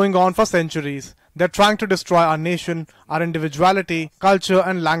has been going on for centuries. They're trying to destroy our nation, our individuality, culture,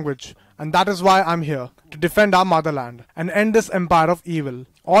 and language. And that is why I'm here, to defend our motherland and end this empire of evil.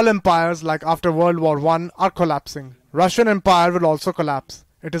 All empires, like after World War I, are collapsing. Russian Empire will also collapse.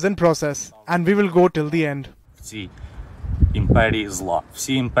 It is in process, and we will go till the end. в цій імперії зла.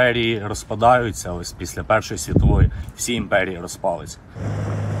 Всі імперії розпадаються, ось після Першої світової всі імперії розпалися.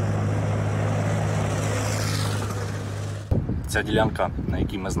 Ця ділянка, на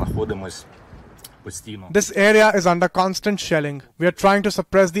якій ми знаходимось, постійно. This area is under constant shelling. We are trying to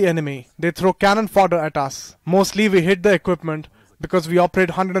suppress the enemy. They throw cannon fodder at us. Mostly we hit the equipment because we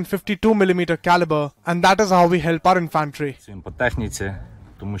operate 152mm caliber, and that is how we help our infantry. Цим по техніці,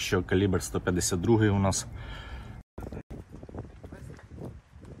 тому що калібр 152 у нас.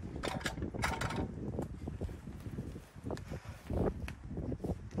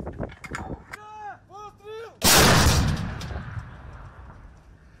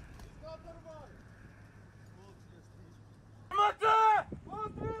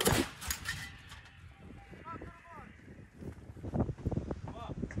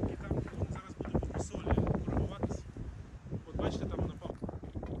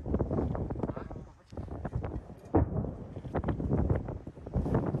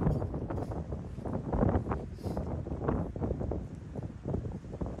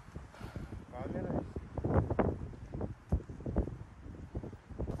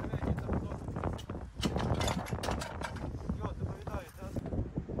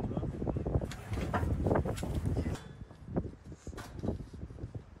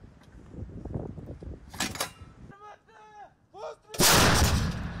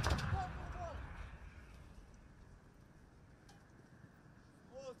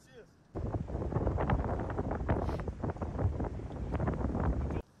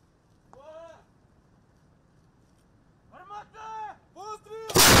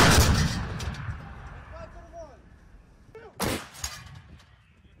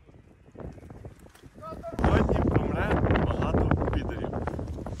 Сьогодні помре багато підерів.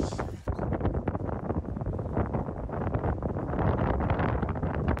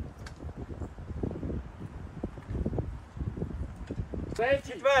 Цей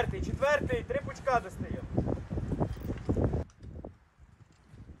четвертий, 3 пучка достаємо.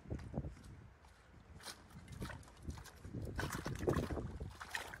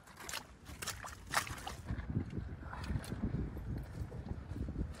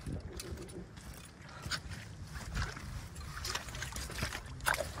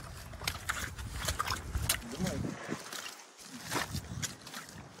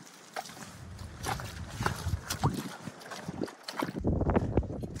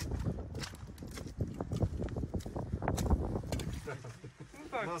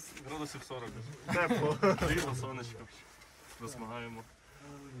 нас градусів 40. Тепло, рівно сонечко. Досмагаємо.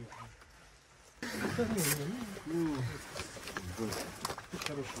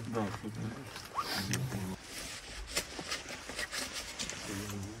 Да, супер.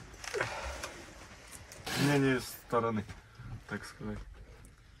 Мнение сторони, так сказати.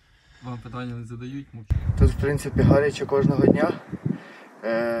 Вам питання не задають, Тут, в принципі, гаряче кожного дня.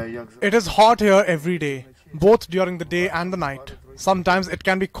 It is hot here every day, both during the day and the night. Sometimes it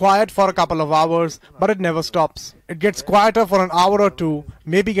can be quiet for a couple of hours, but it never stops. It gets quieter for an hour or two,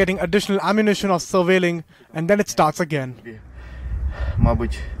 maybe getting additional ammunition or surveilling, and then it starts again.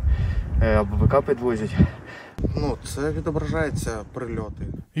 Мабуть, або БК підвозять. Ну, це відображається прильоти.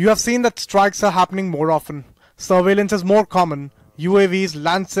 You have seen that strikes are happening more often. Surveillance is more common. UAVs,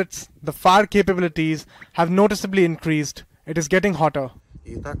 Lancets, the fire capabilities have noticeably increased. It is getting hotter.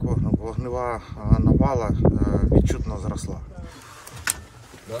 І так вогнева навала відчутно зросла.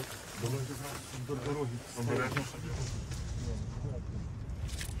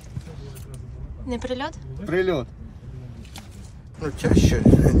 Не прильот? Прильот. Ну, тяжче,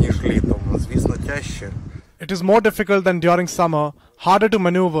 ніж літом. Звісно, тяжче. It is more difficult than during summer, harder to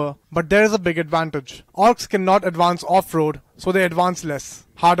maneuver, but there is a big advantage. Orcs cannot advance off-road, so they advance less.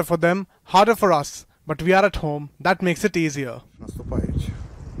 Harder for them, harder for us, but we are at home. That makes it easier. Наступають.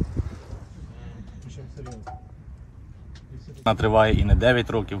 Вона триває і не 9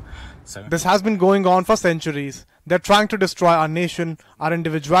 років. Це This has been going on for centuries. They're trying to destroy our nation, our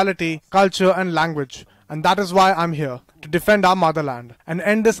individuality, culture, and language. And that is why I'm here, to defend our motherland and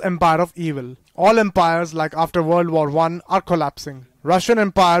end this empire of evil. All empires, like after World War I, are collapsing. Russian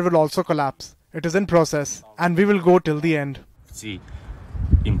Empire will also collapse. It is in process, and we will go till the end. в цій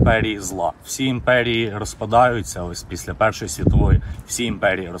імперії зла. Всі імперії розпадаються, ось після Першої світової всі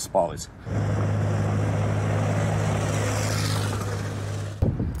імперії розпалися.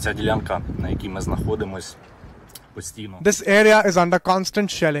 Ця ділянка, на якій ми знаходимось, постійно. This area is under constant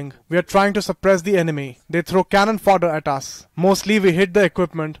shelling. We are trying to suppress the enemy. They throw cannon fodder at us. Mostly we hit the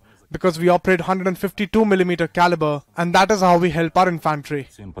equipment because we operate 152mm caliber, and that is how we help our infantry.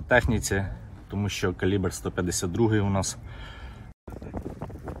 Цим по техніці, тому що калібр 152 у нас.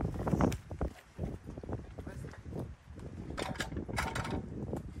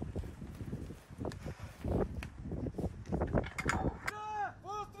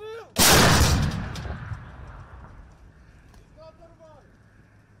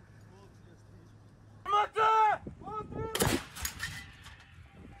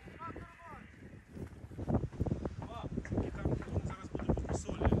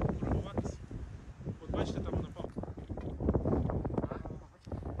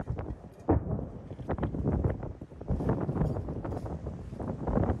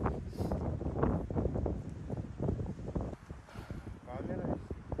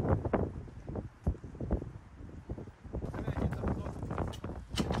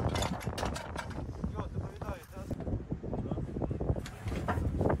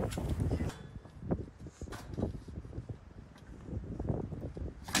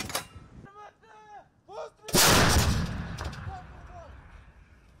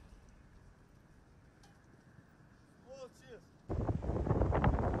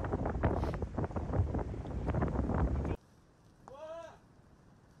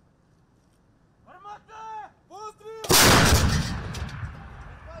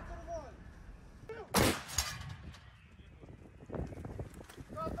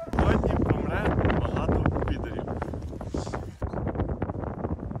 Сьогодні помре багато підерів.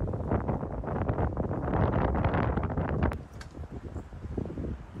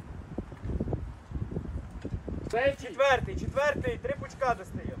 Цей четвертий, 3 пучка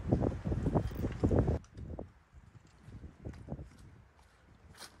достає.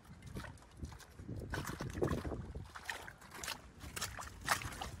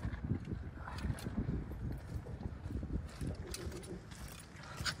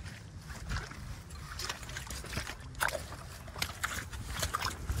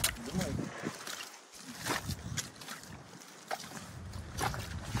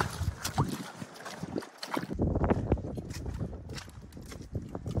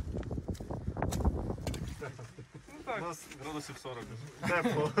 У нас градусів 40.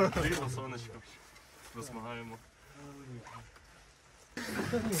 Тепло, рівно сонечко. Досмагаємо.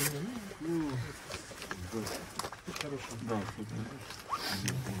 Да, супер.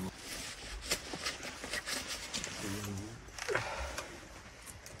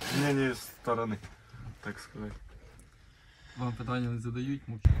 Мнение сторони, так сказати. Вам питання не задають,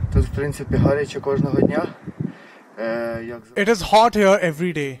 Тут, в принципі, гаряче кожного дня. It is hot here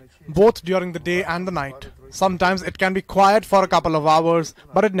every day, both during the day and the night. Sometimes it can be quiet for a couple of hours,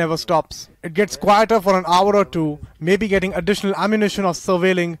 but it never stops. It gets quieter for an hour or two, maybe getting additional ammunition or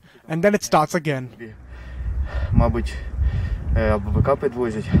surveilling, and then it starts again. Мабуть, або БК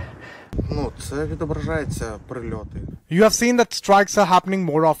підвозять. Ну, це відображається прильоти. You have seen that strikes are happening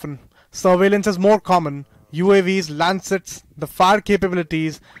more often. Surveillance is more common. UAVs, Lancets, the fire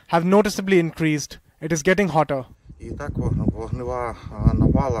capabilities have noticeably increased. It is getting hotter. І так вогнева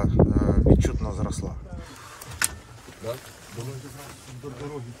навала відчутно зросла.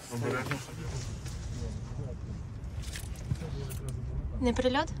 Не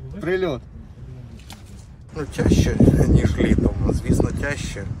прильот? Прильот. Ну, тяжче, ніж літом. Звісно,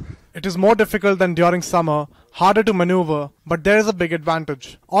 тяжче. It is more difficult than during summer, harder to maneuver, but there is a big advantage.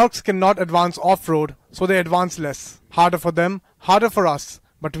 Orcs cannot advance off-road, so they advance less. Harder for them, harder for us,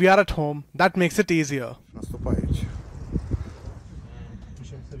 but we are at home. That makes it easier. Наступаючи.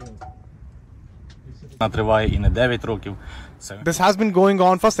 Вона триває і не 9 років. Це This has been going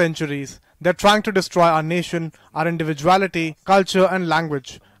on for centuries. They're trying to destroy our nation, our individuality, culture, and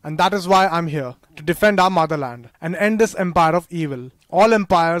language. And that is why I'm here, to defend our motherland and end this empire of evil. All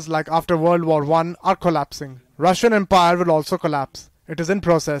empires, like after World War I, are collapsing. Russian Empire will also collapse. It is in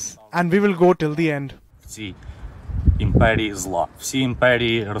process, and we will go till the end. в цій імперії зла. Всі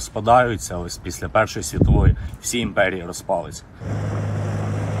імперії розпадаються, ось після Першої світової всі імперії розпалися.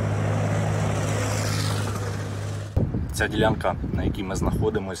 Ця ділянка, на якій ми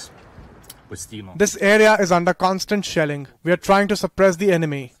знаходимось, постійно. This area is under constant shelling. We are trying to suppress the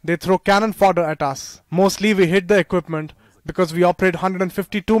enemy. They throw cannon fodder at us. Mostly we hit the equipment because we operate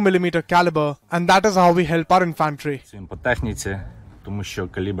 152mm caliber, and that is how we help our infantry. Працюємо по техніці, тому що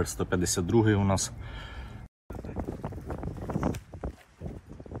калібр 152 у нас.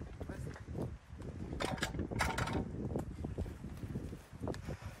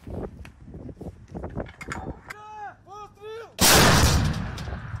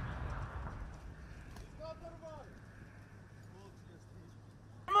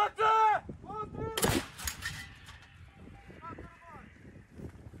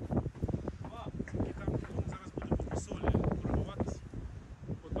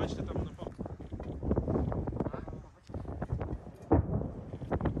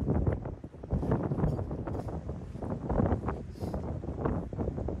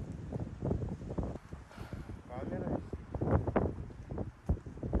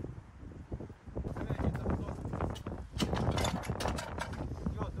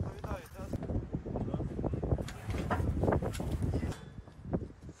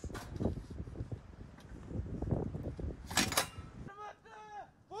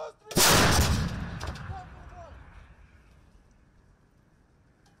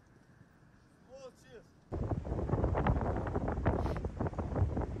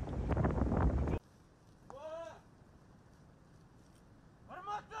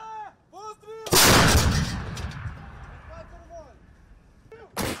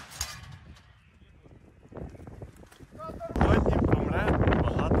 Сьогодні помре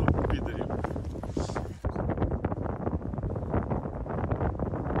багато підерів.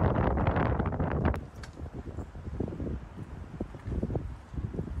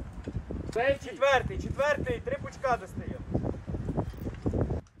 Цей четвертий, 3 пучка достає.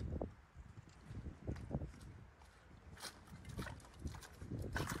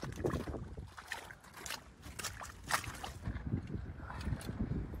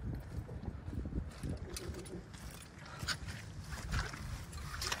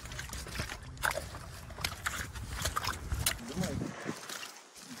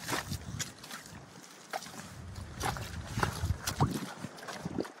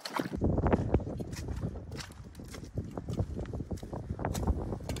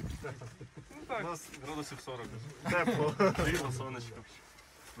 У нас градусів 40. Тепло, рівно, сонечко.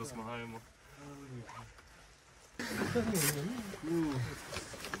 Розмагаємо.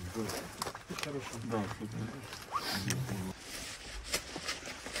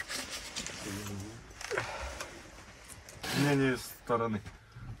 Ні, сторони,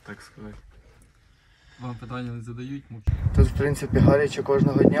 так сказати. Вам питання не задають, Тут, в принципі, гаряче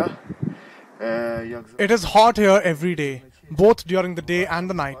кожного дня. It is hot here every day, both during the day and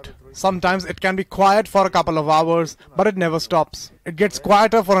the night. Sometimes it can be quiet for a couple of hours, but it never stops. It gets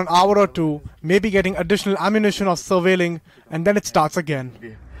quieter for an hour or two, maybe getting additional ammunition or surveilling, and then it starts again.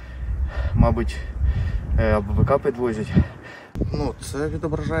 Мабуть, або БК підвозять. Ну, це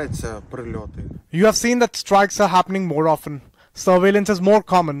відображається прильоти. You have seen that strikes are happening more often. Surveillance is more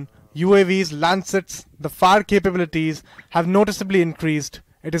common. UAVs, Lancets, the fire capabilities have noticeably increased.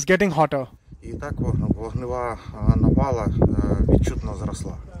 It is getting hotter. І так вогнева навала відчутно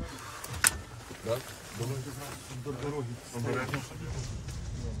зросла.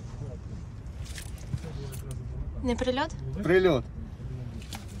 Не прильот? Прильот.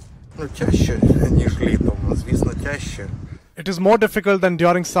 Ну, тяжче, ніж літом. Звісно, тяжче. It is more difficult than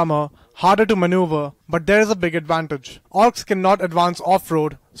during summer, harder to maneuver, but there is a big advantage. Orcs cannot advance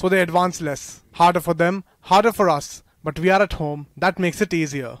off-road, so they advance less. Harder for them, harder for us, but we are at home, that makes it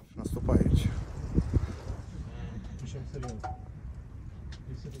easier. Наступають.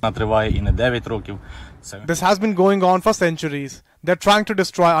 Вона триває і не 9 років. Це This has been going on for centuries. They're trying to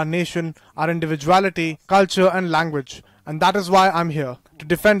destroy our nation, our individuality, culture and language. And that is why I'm here, to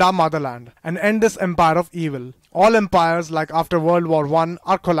defend our motherland and end this empire of evil. All empires, like after World War I,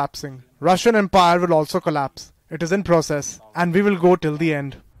 are collapsing. Russian Empire will also collapse. It is in process, and we will go till the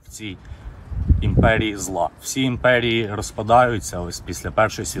end. в цій імперії зла. Всі імперії розпадаються, ось після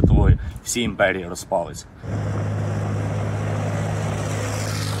Першої світової всі імперії розпалися.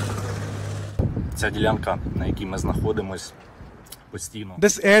 Ця ділянка, на якій ми знаходимось, постійно.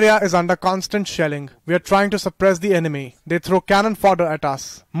 This area is under constant shelling. We are trying to suppress the enemy. They throw cannon fodder at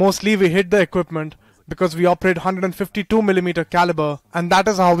us. Mostly we hit the equipment because we operate 152mm caliber, and that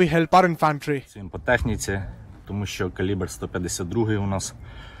is how we help our infantry. Цим по техніці, тому що калібр 152 у нас.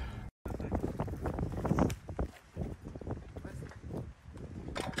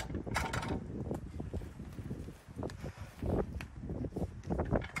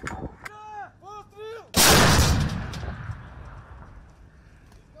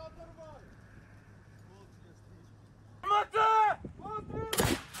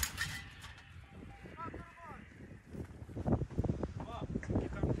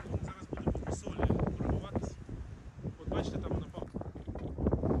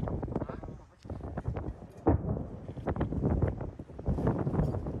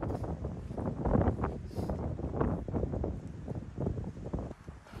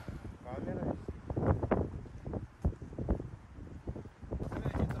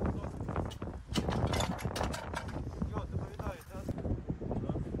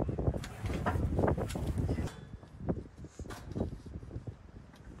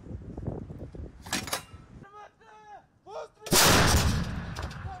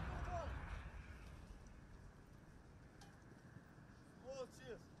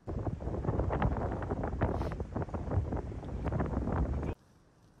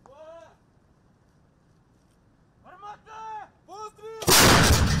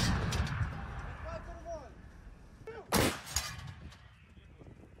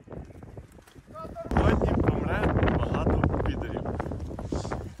 Сьогодні помре багато підерів.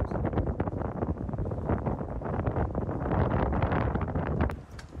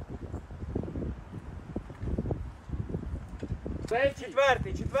 Цей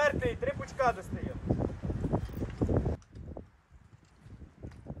четвертий, 3 пучка достає.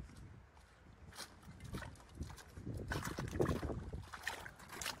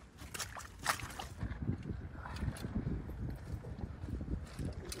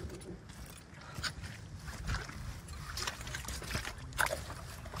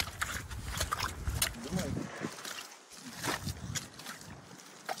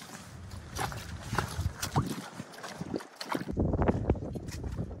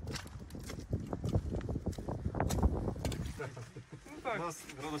 У нас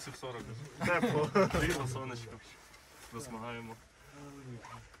градусів 40. Тепло, рівно сонечко. Досмагаємо.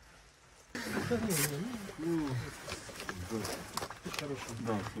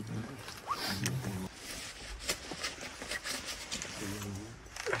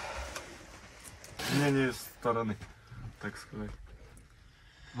 Ні, сторони, так сказати.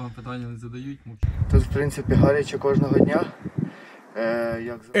 Вам питання не задають, Тут, в принципі, гаряче кожного дня.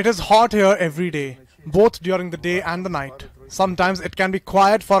 It is hot here every day, both during the day and the night. Sometimes it can be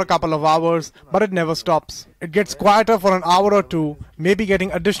quiet for a couple of hours, but it never stops. It gets quieter for an hour or two, maybe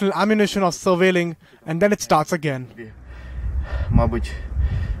getting additional ammunition or surveilling, and then it starts again. Мабуть,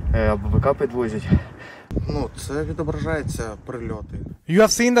 або БК підвозять. Ну, це відображається прильоти. You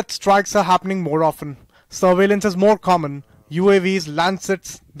have seen that strikes are happening more often. Surveillance is more common. UAVs,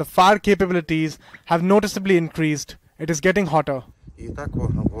 Lancets, the fire capabilities have noticeably increased. It is getting hotter. І так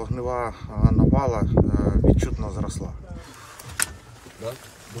вогнева навала відчутно зросла.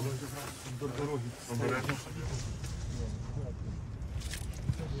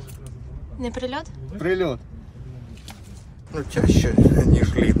 Не прильот? Прильот. Ну, тяжче,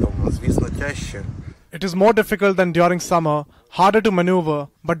 ніж літом. Звісно, тяжче. It is more difficult than during summer, harder to maneuver,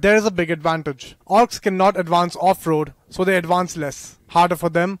 but there is a big advantage. Orcs cannot advance off-road, so they advance less. Harder for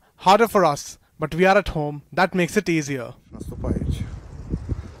them, harder for us, but we are at home, that makes it easier. Наступають.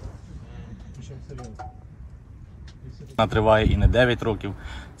 Вона триває і не 9 років.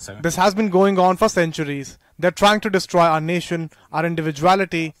 This has been going on for centuries. They're trying to destroy our nation, our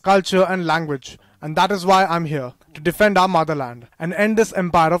individuality, culture and language. And that is why I'm here, to defend our motherland and end this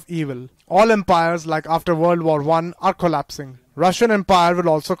empire of evil. All empires, like after World War I, are collapsing. Russian Empire will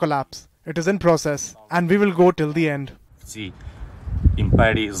also collapse. It is in process, and we will go till the end. Цій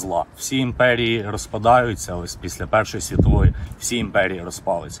імперії зла. Всі імперії розпадаються, ось після Першої світової всі імперії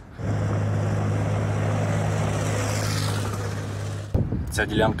розпалися. Ця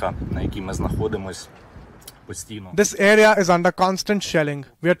ділянка, на якій ми знаходимось, постійно. This area is under constant shelling.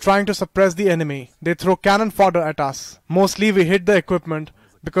 We are trying to suppress the enemy. They throw cannon fodder at us. Mostly we hit the equipment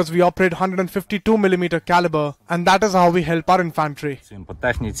because we operate 152mm caliber, and that is how we help our infantry. Працюємо по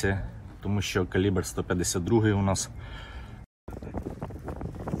техніці, тому що калібр 152 у нас.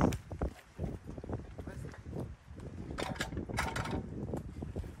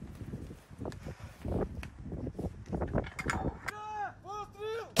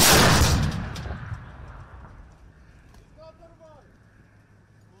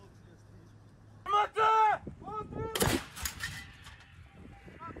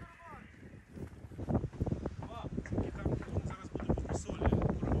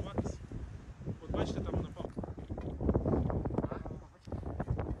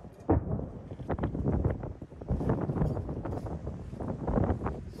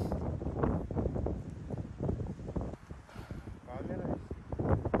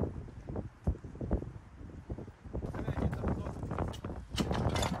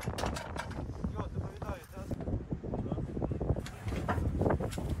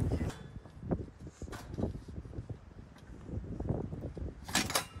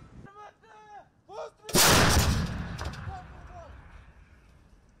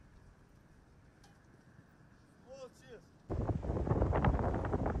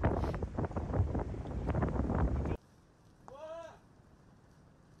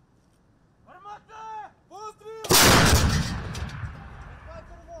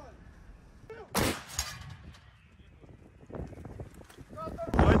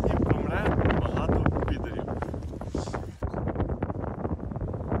 Сьогодні помре багато підерів.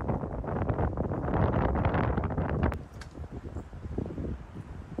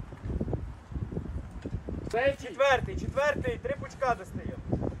 Цей четвертий, 3 пучка достає.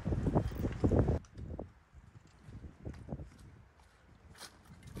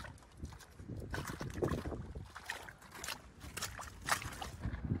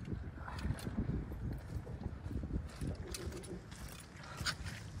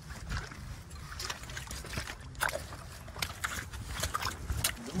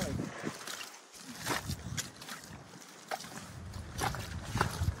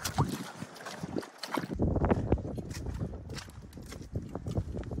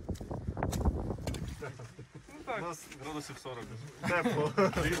 У нас градусів 40. Тепло,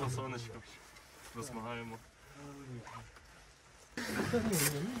 рівно сонечко. Розмагаємо.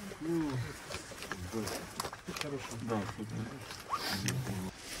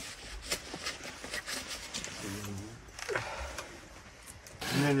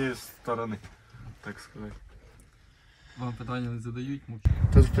 Ні, сторони, так сказати. Вам питання не задають,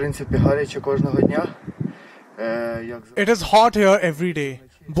 Тут, в принципі, гаряче кожного дня. It is hot here every day,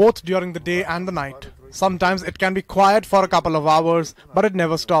 both during the day and the night. Sometimes it can be quiet for a couple of hours, but it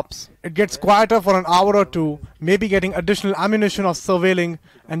never stops. It gets quieter for an hour or two, maybe getting additional ammunition or surveilling,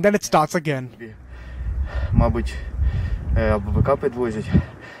 and then it starts again. Мабуть, або БК підвозять.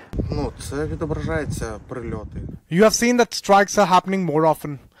 Ну, це відображається прильоти. You have seen that strikes are happening more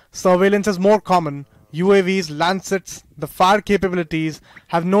often. Surveillance is more common. UAVs, Lancets, the fire capabilities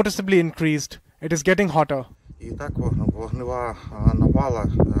have noticeably increased. It is getting hotter. І так вогнева навала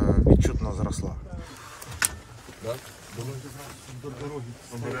відчутно зросла.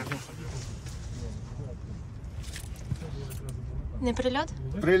 Не прильот?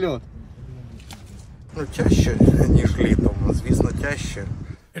 Прильот. Ну, тяжче, ніж літом. Звісно, тяжче.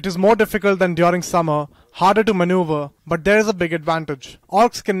 It is more difficult than during summer, harder to maneuver, but there is a big advantage.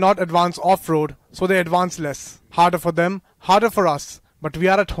 Orcs cannot advance off-road, so they advance less. Harder for them, harder for us, but we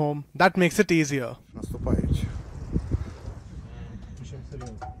are at home. That makes it easier. Наступають.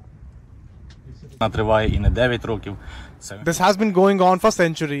 Вона триває і не 9 років. This has been going on for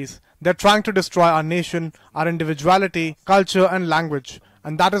centuries. They're trying to destroy our nation, our individuality, culture and language.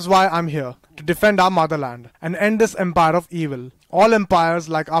 And that is why I'm here, to defend our motherland and end this empire of evil. All empires,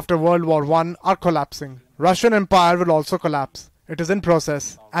 like after World War I, are collapsing. Russian Empire will also collapse. It is in process,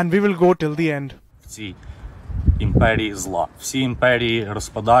 and we will go till the end. Цій імперії зла. Всі імперії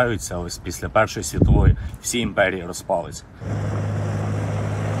розпадаються, ось після Першої світової всі імперії розпалися.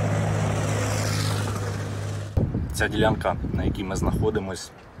 Ця ділянка, на якій ми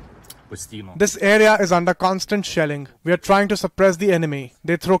знаходимось, постійно. This area is under constant shelling. We are trying to suppress the enemy.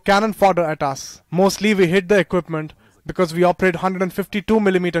 They throw cannon fodder at us. Mostly we hit the equipment because we operate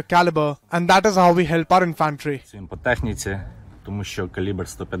 152mm caliber, and that is how we help our infantry. Цим по техніці, тому що калібр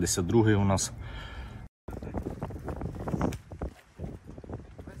 152 у нас.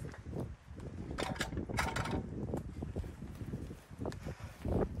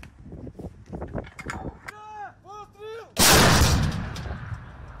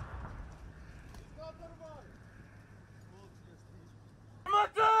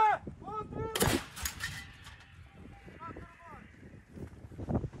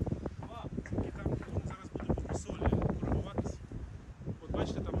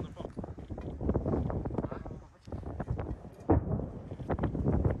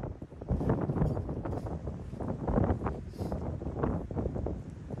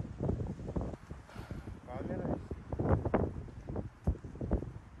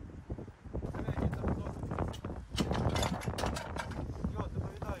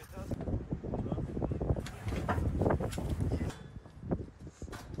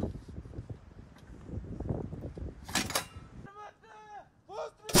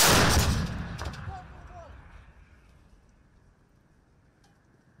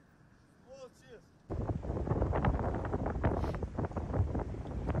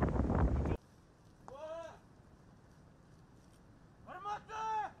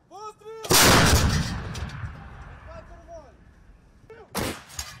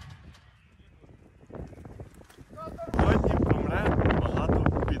 Сьогодні помре багато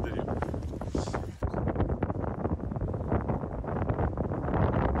підерів.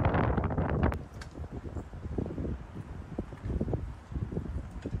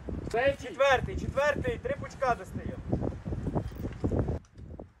 Цей четвертий, 3 пучка достає.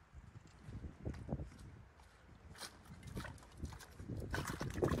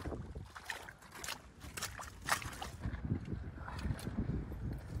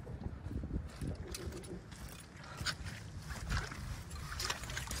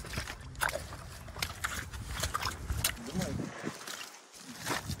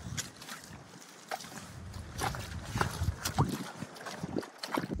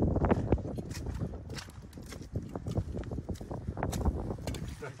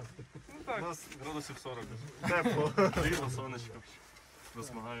 У нас градусів 40. Тепло, рівно сонечко.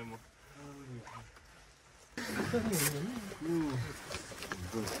 Розмагаємо.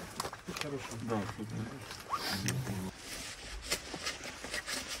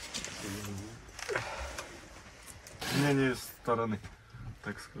 Ні, сторони,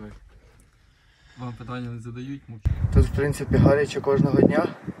 так сказати. Вам питання не задають, Тут, в принципі, гаряче кожного дня.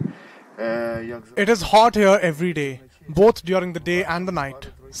 It is hot here every day, both during the day and the night.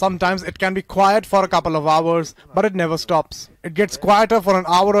 Sometimes it can be quiet for a couple of hours, but it never stops. It gets quieter for an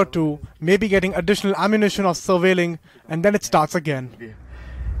hour or two, maybe getting additional ammunition or surveilling, and then it starts again.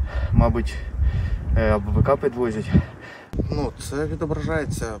 Мабуть, або БК підвозять. Ну, це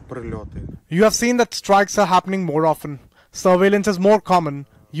відображається прильоти. You have seen that strikes are happening more often. Surveillance is more common.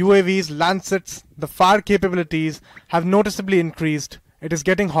 UAVs, Lancets, the fire capabilities have noticeably increased. It is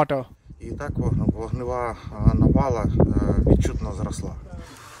getting hotter. І так вогнева навала відчутно зросла.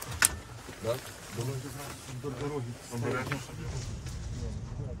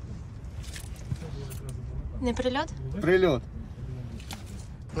 Не прильот? Прильот.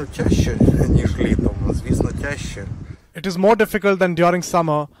 Ну, тяжче, ніж літом. Звісно, тяжче. It is more difficult than during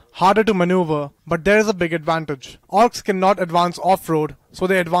summer, harder to maneuver, but there is a big advantage. Orcs cannot advance off-road, so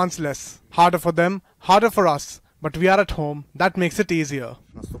they advance less. Harder for them, harder for us, but we are at home. That makes it easier.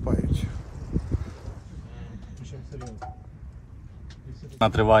 Наступають.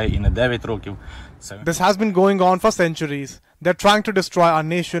 Вона триває і не 9 років. This has been going on for centuries. They're trying to destroy our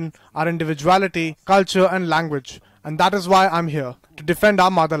nation, our individuality, culture and language. And that is why I'm here, to defend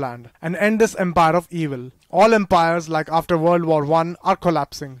our motherland and end this empire of evil. All empires, like after World War I, are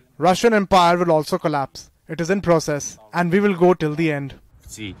collapsing. Russian Empire will also collapse. It is in process, and we will go till the end. В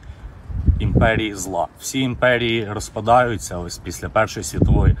цій імперії зла. Всі імперії розпадаються, ось після Першої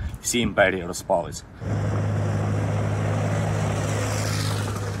світової всі імперії розпалися.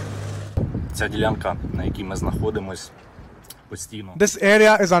 Ця ділянка, на якій ми знаходимось, постійно. This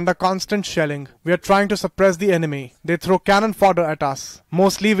area is under constant shelling. We are trying to suppress the enemy. They throw cannon fodder at us.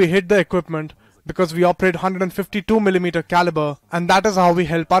 Mostly we hit the equipment because we operate 152mm caliber, and that is how we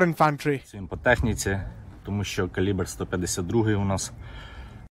help our infantry. Цим по техніці, тому що калібр 152 у нас.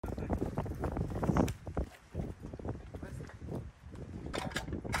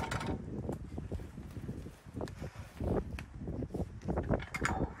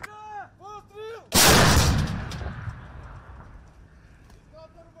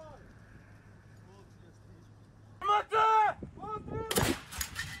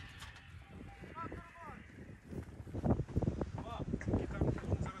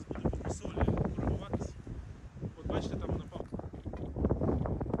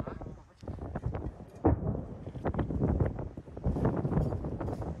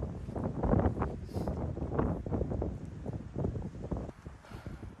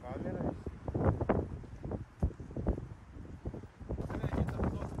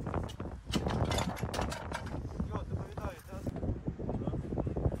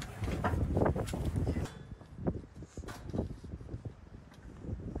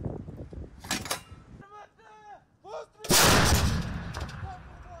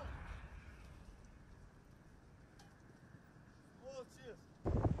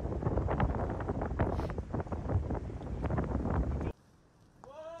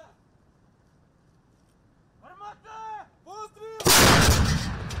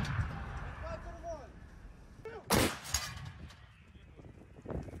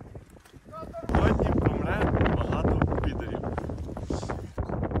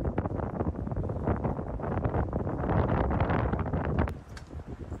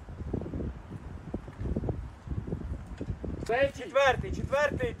 Цей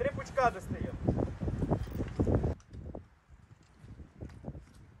четвертий, три пучка достає.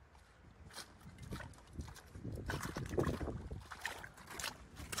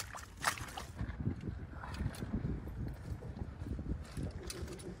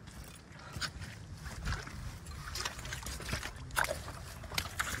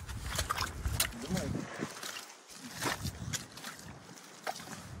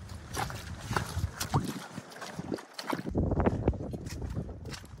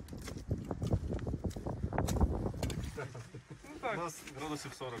 У нас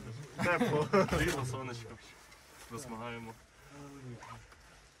градусів 40. Тепло, рівно сонечко. Досмагаємо.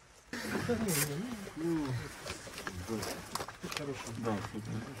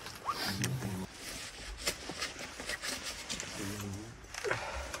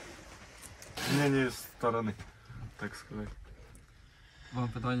 Ні, сторони, так сказати. Вам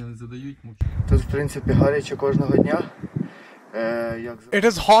питання не задають, мовчать. Тут, в принципі, гаряче кожного дня. It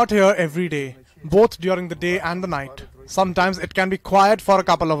is hot here every day, both during the day and the night. Sometimes it can be quiet for a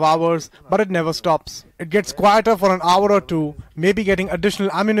couple of hours, but it never stops. It gets quieter for an hour or two, maybe getting additional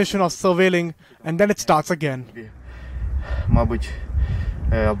ammunition or surveilling, and then it starts again. Мабуть,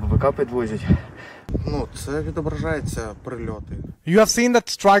 або БК підвозять. Ну, це відображається прильоти. You have seen that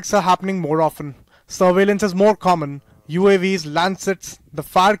strikes are happening more often. Surveillance is more common. UAVs, Lancets, the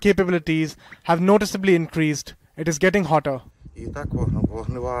fire capabilities have noticeably increased. It is getting hotter. І так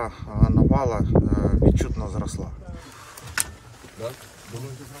вогнева навала відчутно зросла.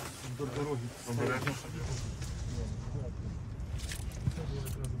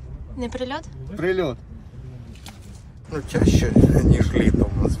 Не прильот? Прильот. Ну, тяжче, ніж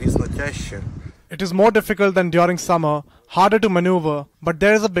літом. Звісно, тяжче. It is more difficult than during summer, harder to maneuver, but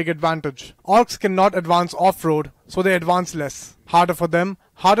there is a big advantage. Orcs cannot advance off-road, so they advance less. Harder for them,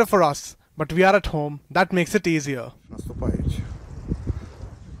 harder for us, but we are at home. That makes it easier. Наступають.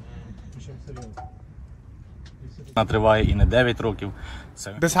 Вона триває і не 9 років.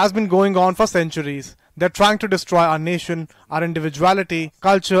 Це This has been going on for centuries. They're trying to destroy our nation, our individuality,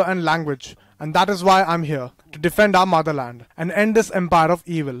 culture, and language. And that is why I'm here, to defend our motherland and end this empire of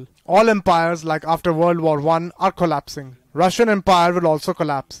evil. All empires, like after World War I, are collapsing. Russian Empire will also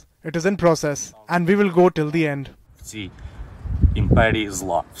collapse. It is in process, and we will go till the end. в цій імперії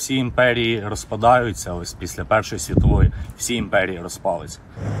зла. Всі імперії розпадаються, ось після Першої світової всі імперії розпалися.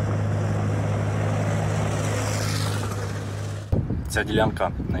 Ця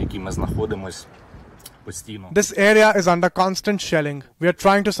ділянка, на якій ми знаходимось, постійно. This area is under constant shelling. We are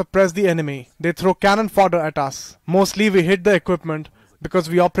trying to suppress the enemy. They throw cannon fodder at us. Mostly we hit the equipment because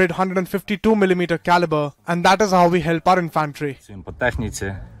we operate 152mm caliber, and that is how we help our infantry. Працюємо по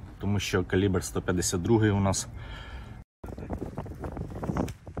техніці, тому що калібр 152 у нас.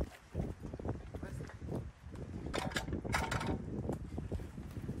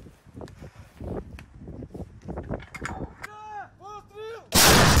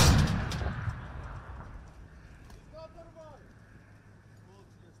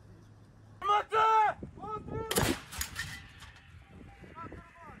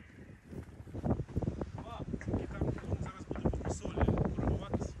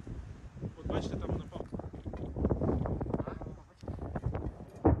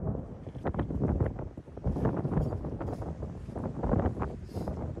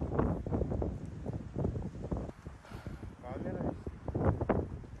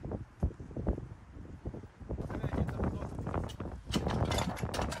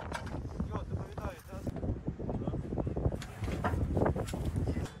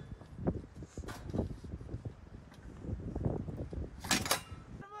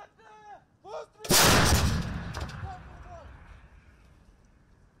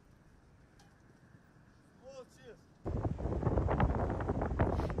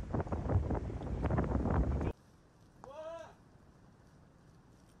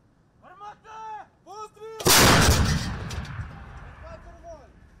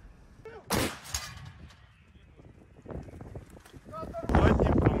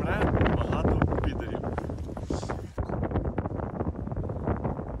 Сьогодні помре багато підерів.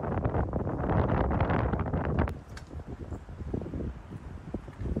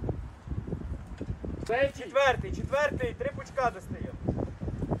 Цей четвертий, три пучка достає.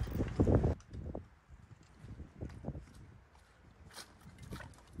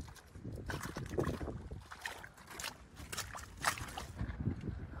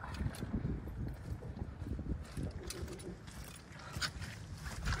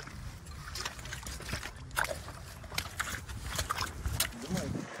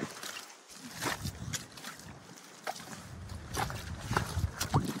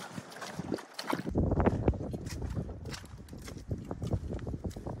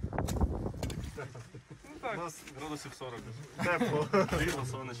 У нас градусів 40. Тепло, рівно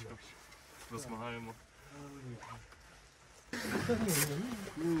сонечко. Засмагаємо.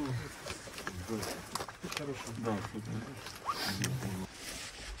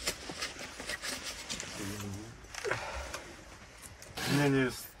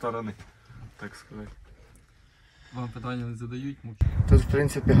 Зміні сторони, так сказати. Вам питання не задають, мовчать. Тут, в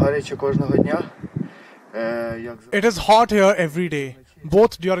принципі, гаряче кожного дня. It is hot here every day,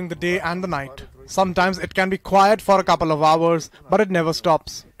 both during the day and the night. Sometimes it can be quiet for a couple of hours, but it never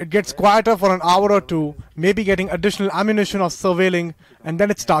stops. It gets quieter for an hour or two, maybe getting additional ammunition or surveilling, and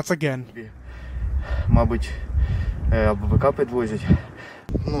then it starts again. Мабуть, або БК підвозять.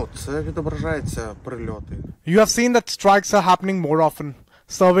 Ну, це відображається прильоти. You have seen that strikes are happening more often.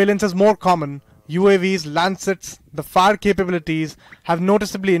 Surveillance is more common. UAVs, Lancets, the fire capabilities have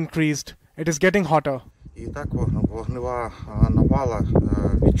noticeably increased. It is getting hotter. І так вогнева навала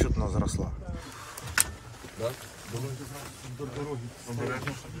відчутно зросла.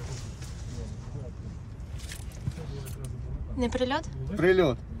 Не прильот?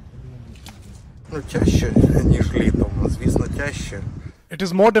 Прильот. Ну, тяжче, ніж літом. Звісно, тяжче. It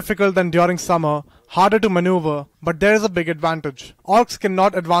is more difficult than during summer, harder to maneuver, but there is a big advantage. Orcs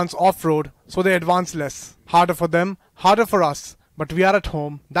cannot advance off-road, so they advance less. Harder for them, harder for us, but we are at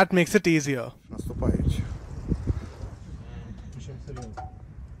home. That makes it easier. Наступаючи.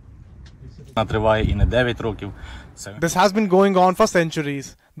 Вона триває і не 9 років. Це This has been going on for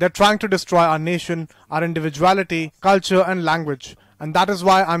centuries. They're trying to destroy our nation, our individuality, culture, and language. And that is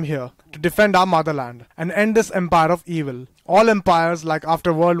why I'm here, to defend our motherland and end this empire of evil. All empires, like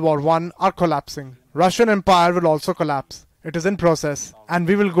after World War I, are collapsing. Russian Empire will also collapse. It is in process, and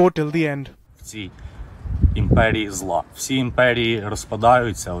we will go till the end. в цій імперії зла. Всі імперії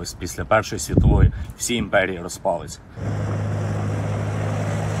розпадаються, ось після Першої світової всі імперії розпалися.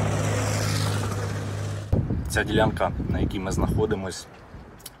 Ця ділянка, на якій ми знаходимось,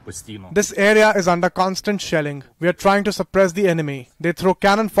 постійно. This area is under constant shelling. We are trying to suppress the enemy. They throw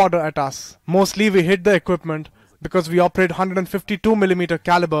cannon fodder at us. Mostly we hit the equipment because we operate 152mm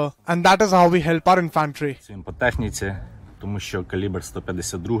caliber, and that is how we help our infantry. Цим по техніці, тому що калібр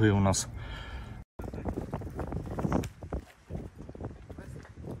 152 у нас.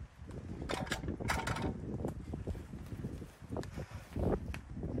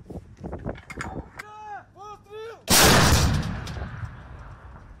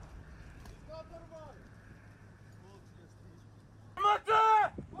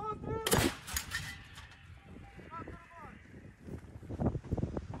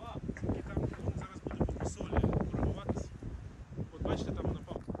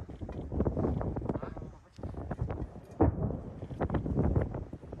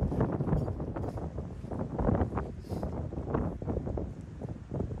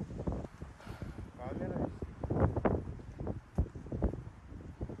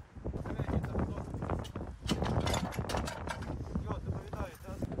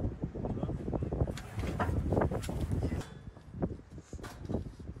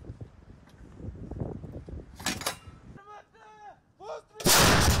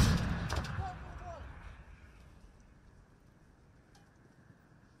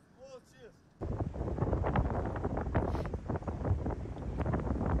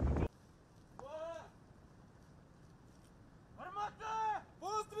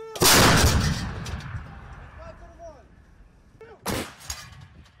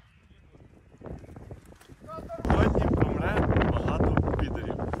 Сьогодні помре багато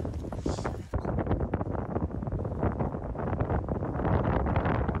підерів.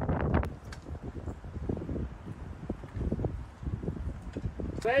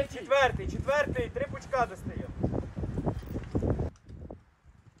 Четвертий, 3 пучка достаємо.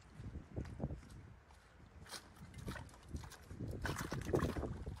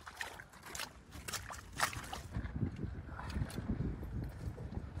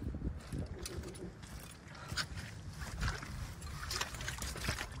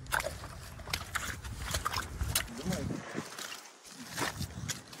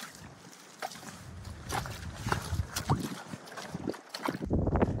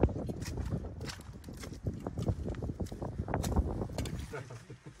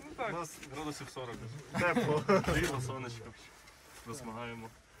 У нас градусів 40. Тепло, рівно сонечко. Засмагаємо.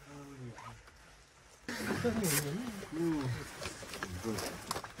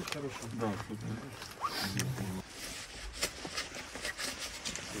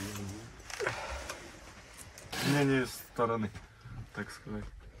 Зміні сторони, так сказати.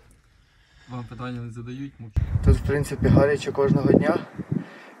 Вам питання не задають, мовчать. Тут, в принципі, гаряче кожного дня.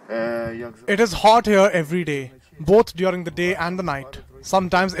 It is hot here every day, both during the day and the night.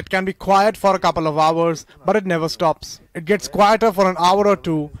 Sometimes it can be quiet for a couple of hours, but it never stops. It gets quieter for an hour or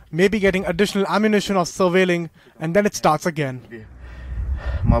two, maybe getting additional ammunition or surveilling, and then it starts again.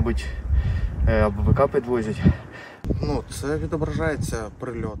 Мабуть, або БК підвозять. Ну, це відображається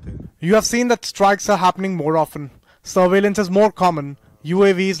прильоти. You have seen that strikes are happening more often. Surveillance is more common.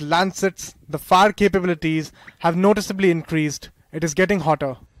 UAVs, Lancets, the fire capabilities have noticeably increased. It is getting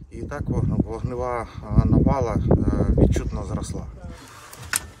hotter. І так вогнева навала відчутно зросла.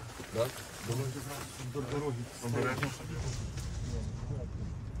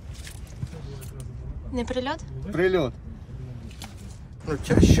 Не прильот? Прильот. Ну,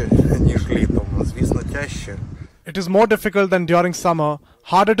 тяжче, ніж літом. Звісно, тяжче. It is more difficult than during summer,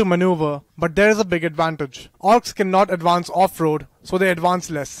 harder to maneuver, but there is a big advantage. Orcs cannot advance off-road, so they advance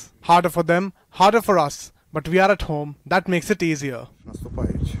less. Harder for them, harder for us, but we are at home. That makes it easier.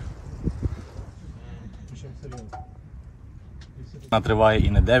 Наступають. Вона триває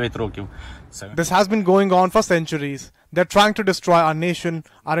і не 9 років. This has been going on for centuries. They're trying to destroy our nation,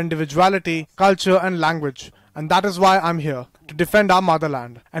 our individuality, culture, and language. And that is why I'm here, to defend our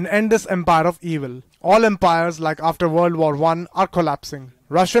motherland and end this empire of evil. All empires, like after World War I, are collapsing.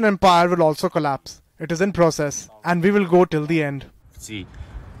 Russian Empire will also collapse. It is in process, and we will go till the end. В цій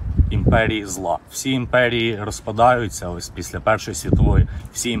імперії зла. Всі імперії розпадаються, ось після Першої світової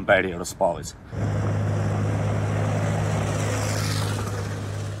всі імперії розпалися.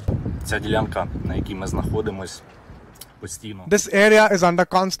 Ця ділянка, на якій ми знаходимось, постійно. This area is under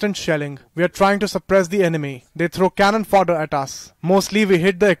constant shelling. We are trying to suppress the enemy. They throw cannon fodder at us. Mostly we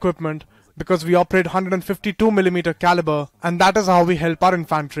hit the equipment because we operate 152mm caliber, and that is how we help our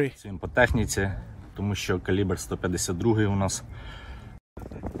infantry. Цим по техніці, тому що калібр 152 у нас.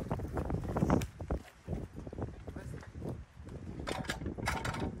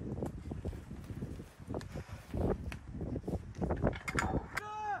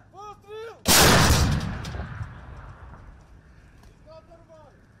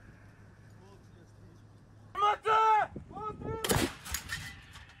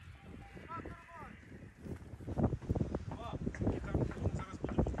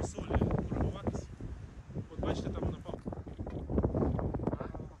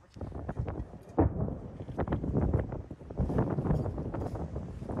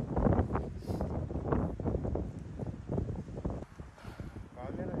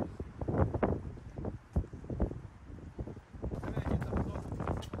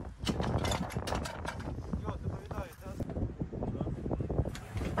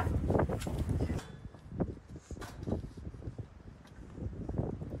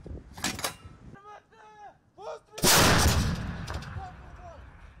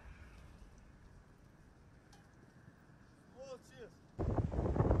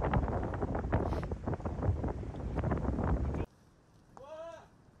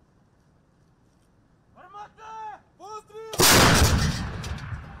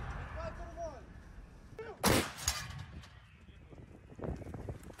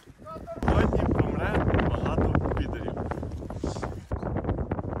 Сьогодні помре багато підерів.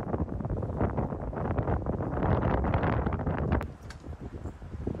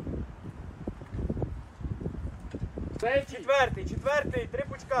 Цей четвертий, 3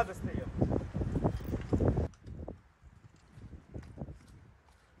 пучка достає.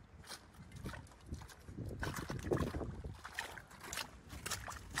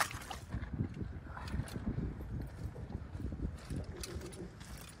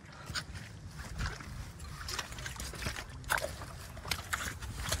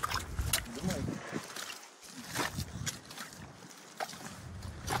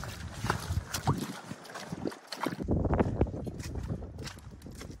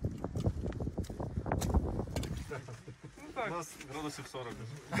 У нас градусів 40.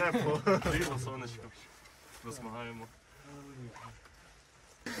 Тепло, світло, сонечко. Розмагаємо.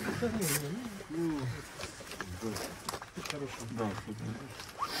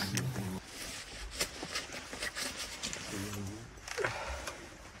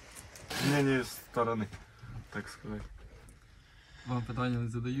 Ні, сторони, так сказати. Вам питання не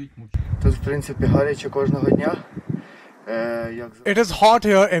задають, Тут, в принципі, гаряче кожного дня. It is hot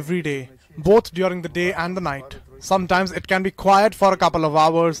here every day, both during the day and the night. Sometimes it can be quiet for a couple of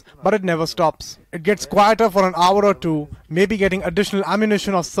hours, but it never stops. It gets quieter for an hour or two, maybe getting additional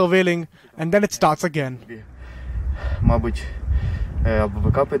ammunition or surveilling, and then it starts again. Мабуть, або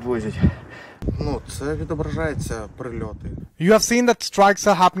БК підвозять. Ну, це відображається прильоти. You have seen that strikes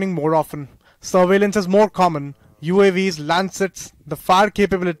are happening more often. Surveillance is more common. UAVs, Lancets, the fire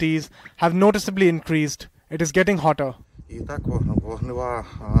capabilities have noticeably increased. It is getting hotter. І так вогнева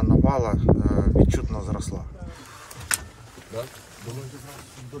навала відчутно зросла.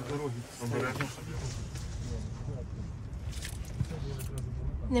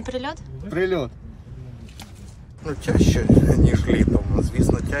 Не прильот? Прильот. Ну, тяжче, ніж літом.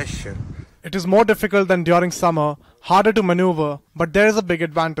 Звісно, тяжче. It is more difficult than during summer, harder to maneuver, but there is a big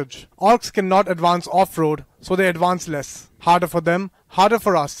advantage. Orcs cannot advance off-road, so they advance less. Harder for them, harder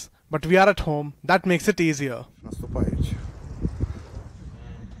for us, but we are at home, that makes it easier. Наступають.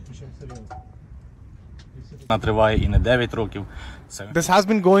 Вона триває і не 9 років. Це This has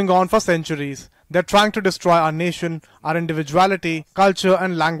been going on for centuries. They're trying to destroy our nation, our individuality, culture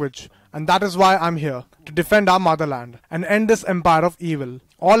and language. And that is why I'm here, to defend our motherland and end this empire of evil.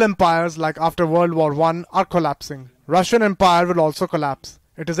 All empires, like after World War I, are collapsing. Russian Empire will also collapse.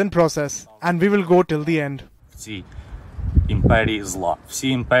 It is in process, and we will go till the end. в цій імперії зла. Всі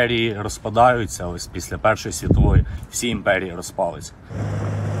імперії розпадаються, ось після Першої світової всі імперії розпалися.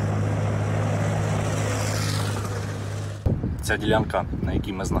 Ця ділянка, на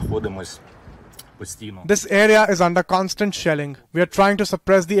якій ми знаходимось, постійно. This area is under constant shelling. We are trying to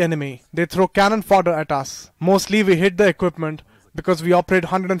suppress the enemy. They throw cannon fodder at us. Mostly we hit the equipment because we operate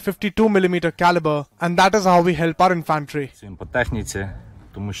 152mm caliber, and that is how we help our infantry. Працюємо по техніці,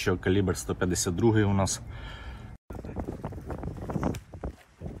 тому що калібр 152 у нас.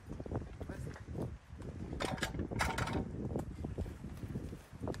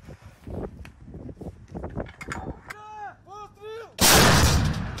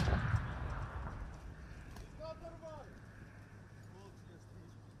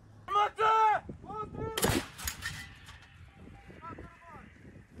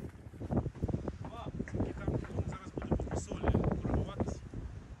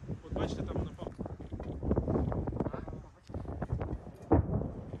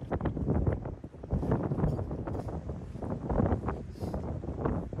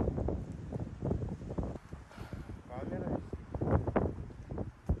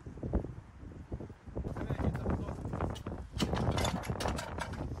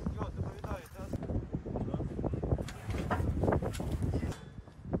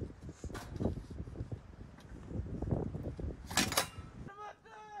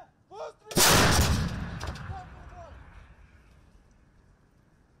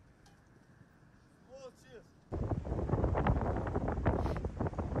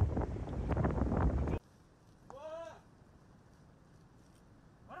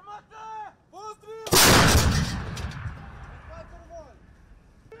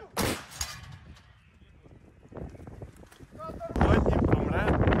 Сьогодні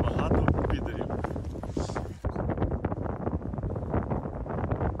помре багато підерів.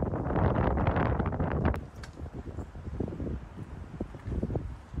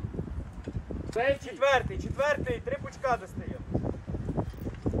 Цей четвертий, 3 пучка достає.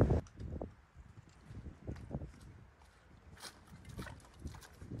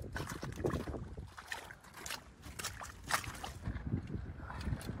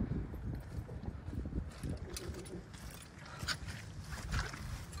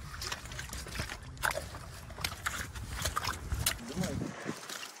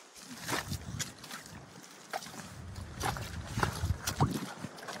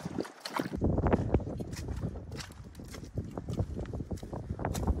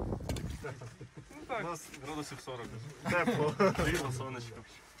 У нас градусів 40. Тепло, рівно сонечко.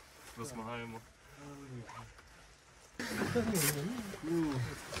 Розмагаємо.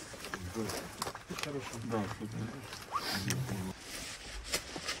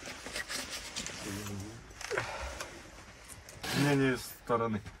 Ні,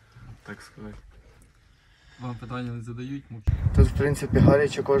 сторони, так сказати. Вам питання не задають, Тут, в принципі,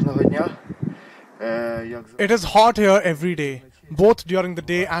 гаряче кожного дня. It is hot here every day, both during the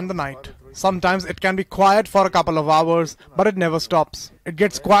day and the night. Sometimes it can be quiet for a couple of hours, but it never stops. It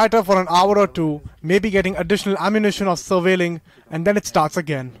gets quieter for an hour or two, maybe getting additional ammunition or surveilling, and then it starts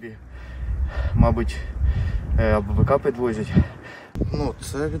again. Мабуть, або БК підвозять. Ну,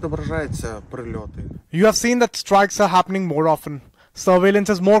 це відображається прильоти. You have seen that strikes are happening more often. Surveillance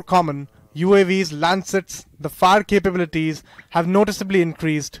is more common. UAVs, Lancets, the fire capabilities have noticeably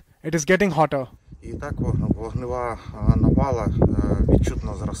increased. It is getting hotter. І так вогнева навала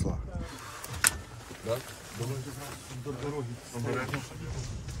відчутно зросла.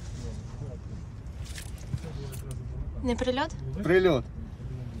 Не прильот? Прильот.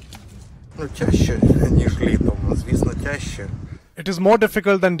 Ну, тяжче, ніж літом. Звісно, тяжче. It is more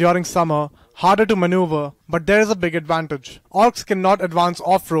difficult than during summer, harder to maneuver, but there is a big advantage. Orcs cannot advance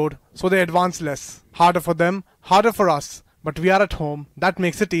off-road, so they advance less. Harder for them, harder for us, but we are at home, that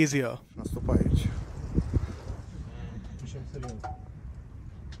makes it easier. Наступають.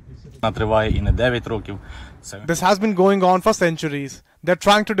 Вона триває і не 9 років. This has been going on for centuries. They're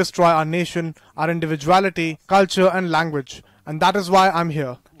trying to destroy our nation, our individuality, culture and language. And that is why I'm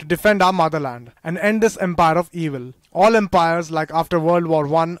here, to defend our motherland and end this empire of evil. All empires, like after World War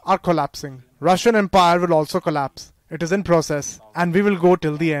I, are collapsing. Russian Empire will also collapse. It is in process, and we will go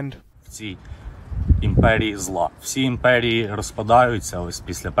till the end. Ці імперії зла. Всі імперії розпадаються, ось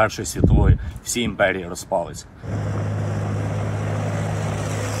після Першої світової всі імперії розпалися.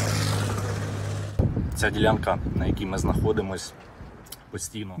 Ця ділянка, на якій ми знаходимось,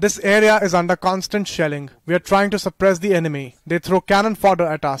 постійно. This area is under constant shelling. We are trying to suppress the enemy. They throw cannon fodder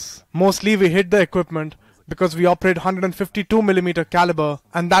at us. Mostly we hit the equipment because we operate 152mm caliber,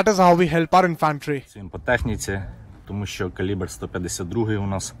 and that is how we help our infantry. Цим по техніці, тому що калібр 152 у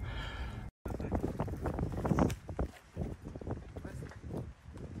нас.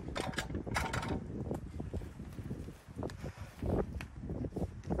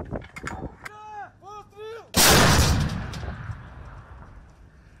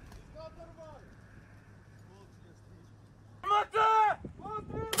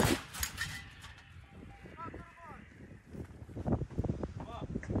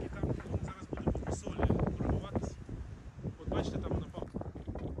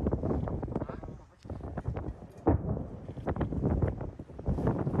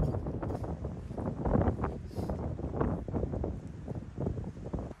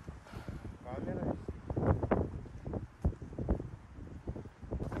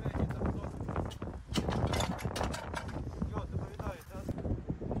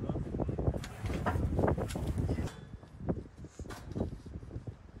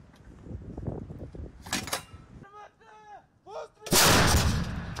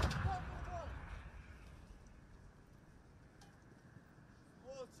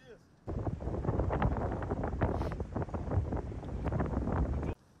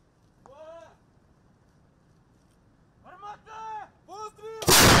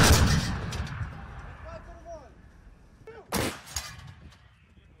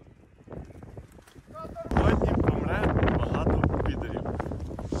 Сьогодні помре багато підерів.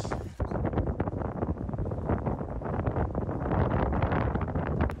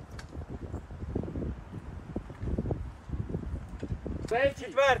 Цей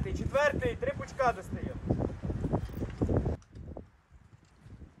четвертий, 3 пучка достає.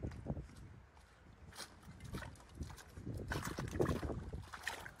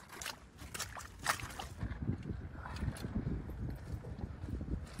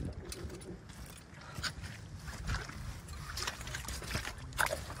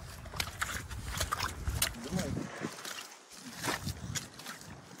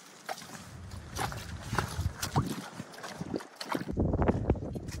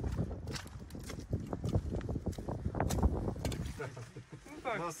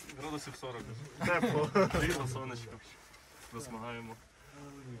 У нас градусів 40. Тепло, світло, сонечко. Досмагаємо.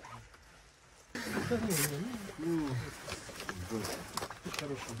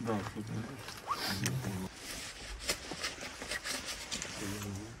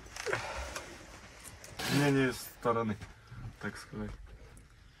 Ні, сторони, так сказати.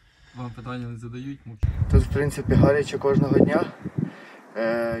 Вам питання не задають, Тут, в принципі, гаряче кожного дня.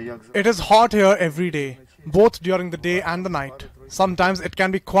 It is hot here every day, both during the day and the night. Sometimes it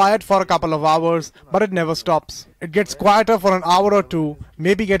can be quiet for a couple of hours, but it never stops. It gets quieter for an hour or two,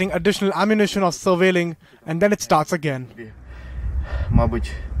 maybe getting additional ammunition or surveilling, and then it starts again.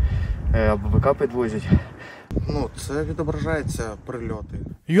 Мабуть, або БК підвозять. Ну, це відображається прильоти.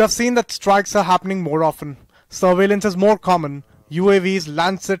 You have seen that strikes are happening more often. Surveillance is more common. UAVs,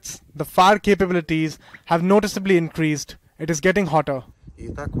 Lancets, the fire capabilities have noticeably increased. It is getting hotter. І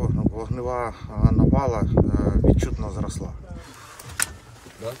так вогнева навала відчутно зросла.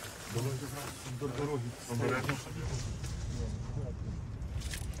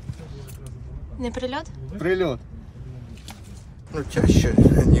 Не прильот? Прильот. Ну, тяжче,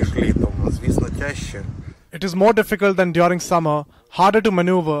 ніж літом. Звісно, тяжче. It is more difficult than during summer, harder to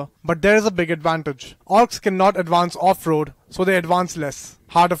maneuver, but there is a big advantage. Orcs cannot advance off-road, so they advance less.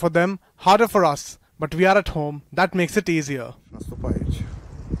 Harder for them, harder for us, but we are at home. That makes it easier. Наступають.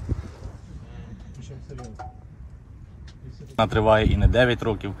 Вона триває і не 9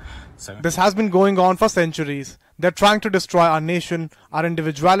 років. This has been going on for centuries. They're trying to destroy our nation, our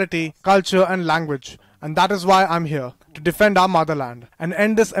individuality, culture and language. And that is why I'm here, to defend our motherland and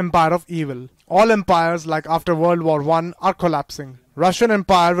end this empire of evil. All empires, like after World War I, are collapsing. Russian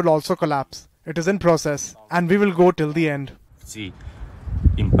Empire will also collapse. It is in process, and we will go till the end. Ці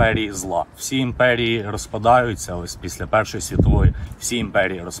імперії зла. Всі імперії розпадаються, ось після Першої світової всі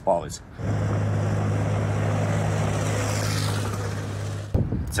імперії розпалися.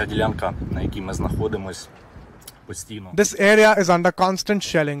 Ця ділянка, на якій ми знаходимось, постійно. This area is under constant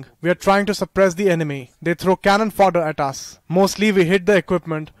shelling. We are trying to suppress the enemy. They throw cannon fodder at us. Mostly we hit the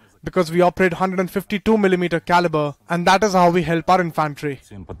equipment because we operate 152mm caliber, and that is how we help our infantry.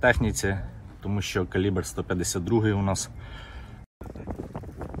 Працюємо по техніці, тому що калібр 152 у нас.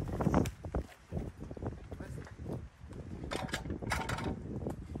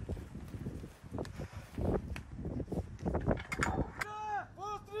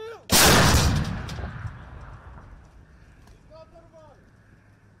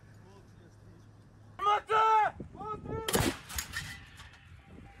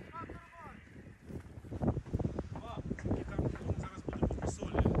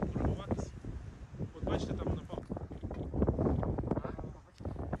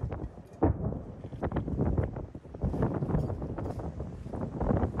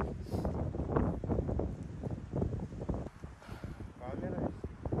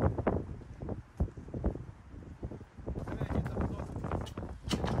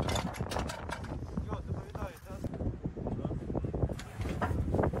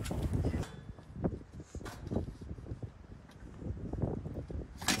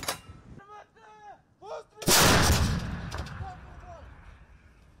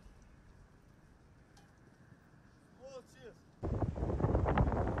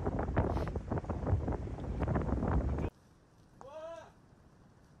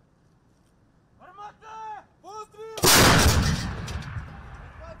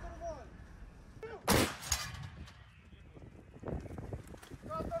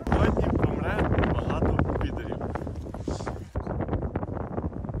 Сьогодні помре багато підерів.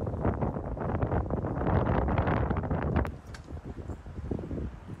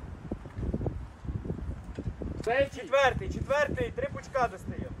 Цей четвертий, 3 пучка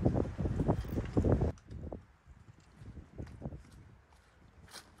достає.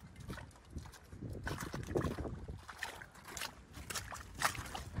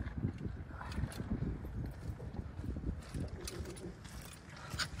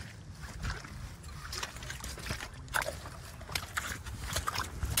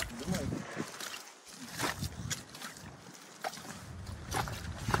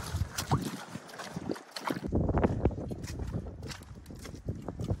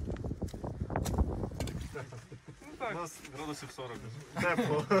 У нас градусів 40.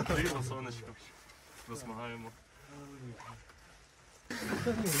 Тепло, рівно, сонечко. Розмагаємо.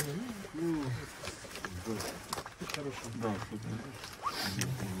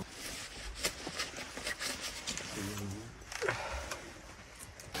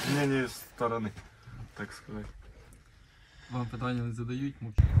 Зміні сторони, так сказати. Вам питання не задають,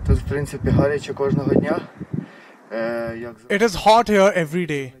 Тут, в принципі, гаряче кожного дня. It is hot here every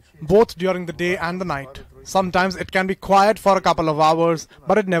day, both during the day and the night. Sometimes it can be quiet for a couple of hours,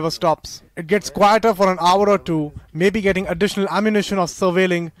 but it never stops. It gets quieter for an hour or two, maybe getting additional ammunition or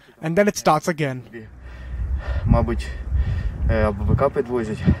surveilling, and then it starts again. Мабуть, або БК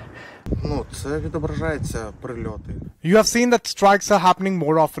підвозять. Ну, це відображається прильоти. You have seen that strikes are happening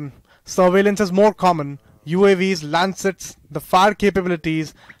more often. Surveillance is more common. UAVs, Lancets, the fire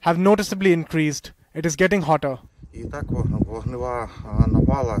capabilities have noticeably increased. It is getting hotter. І так вогнева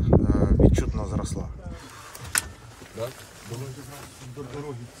навала відчутно зросла.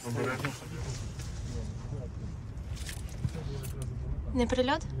 Не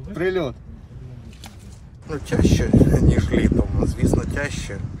прильот? Прильот. Ну, тяжче, ніж літом. Звісно,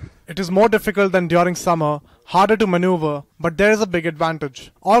 тяжче. It is more difficult than during summer, harder to maneuver, but there is a big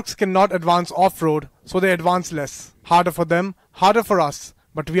advantage. Orcs cannot advance off-road, so they advance less. Harder for them, harder for us,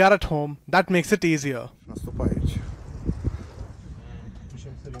 but we are at home. That makes it easier. Наступають.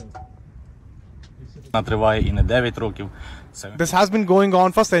 Вона триває і не 9 років. This has been going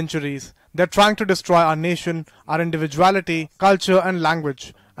on for centuries. They're trying to destroy our nation, our individuality, culture, and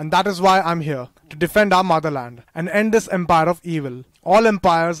language. And that is why I'm here, to defend our motherland and end this empire of evil. All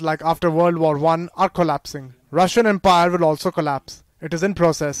empires, like after World War I, are collapsing. Russian Empire will also collapse. It is in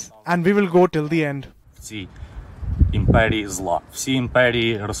process, and we will go till the end. В цій імперії зла. Всі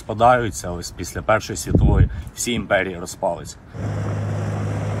імперії розпадаються, ось після Першої світової всі імперії розпалися.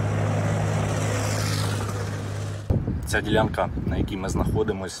 Ця ділянка, на якій ми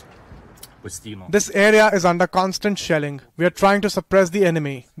знаходимось, постійно. This area is under constant shelling. We are trying to suppress the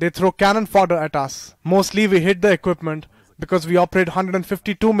enemy. They throw cannon fodder at us. Mostly we hit the equipment because we operate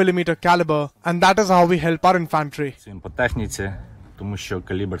 152mm caliber, and that is how we help our infantry. Працюємо по техніці, тому що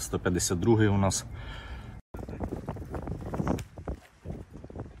калібр 152 у нас.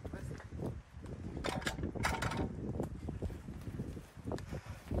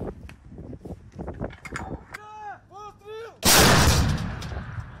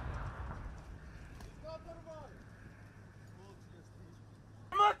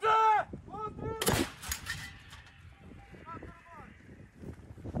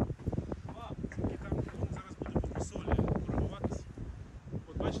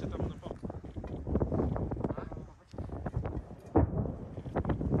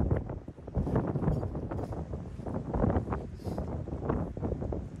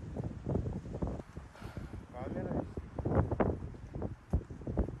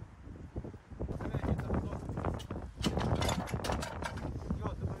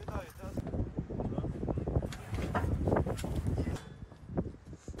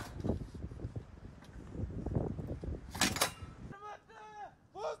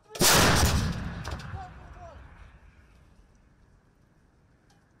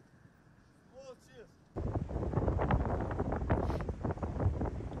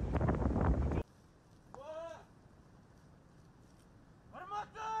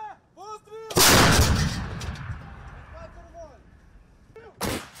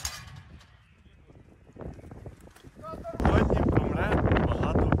 Сьогодні помре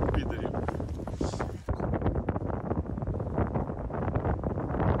багато підерів.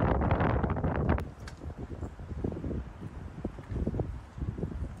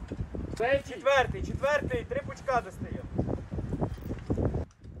 Цей четвертий, 3 пучка достає.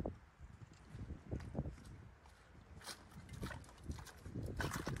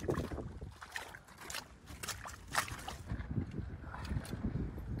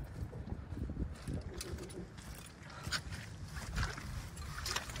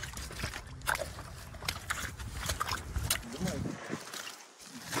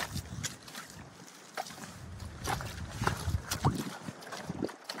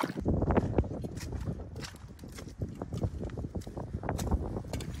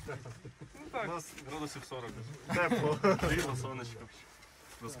 У нас градусів 40. Тепло, рівно сонечко.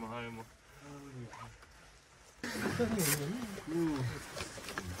 Розмагаємо.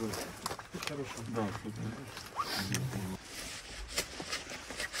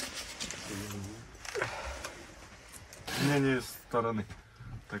 Ні, сторони,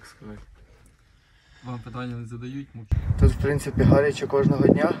 так сказати. Вам питання не задають, мовчать. Тут, в принципі, гаряче кожного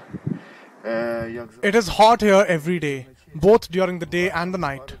дня. It is hot here every day, both during the day and the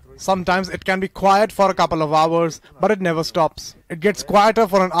night. Sometimes it can be quiet for a couple of hours, but it never stops. It gets quieter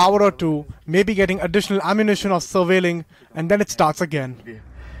for an hour or two, maybe getting additional ammunition or surveilling, and then it starts again.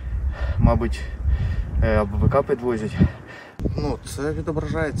 Мабуть, або БК підвозять. Ну, це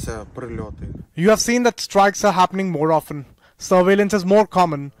відображається прильоти. You have seen that strikes are happening more often. Surveillance is more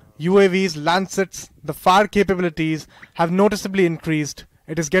common. UAVs, Lancets, the fire capabilities have noticeably increased.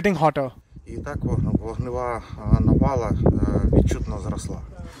 It is getting hotter. І так вогнева навала відчутно зросла.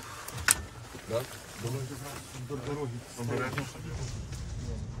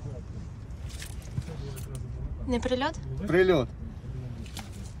 Не прильот? Прильот.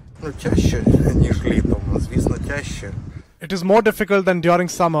 Ну, тяжче, ніж літом. Звісно, тяжче. It is more difficult than during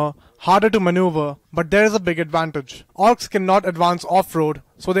summer, harder to maneuver, but there is a big advantage. Orcs cannot advance off-road,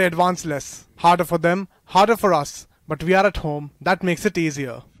 so they advance less. Harder for them, harder for us, but we are at home. That makes it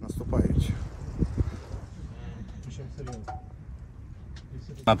easier. Наступають.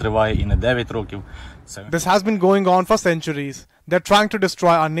 Вона триває і не 9 років. Це This has been going on for centuries. They're trying to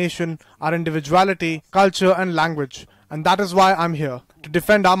destroy our nation, our individuality, culture, and language. And that is why I'm here, to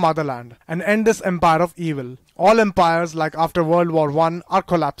defend our motherland and end this empire of evil. All empires, like after World War I, are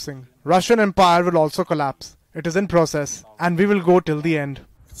collapsing. Russian Empire will also collapse. It is in process, and we will go till the end.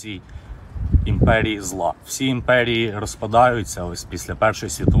 в цій імперії зла. Всі імперії розпадаються, ось після Першої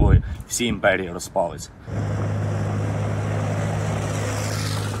світової всі імперії розпалися.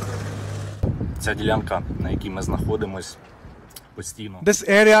 Ця ділянка, на якій ми знаходимось, постійно. This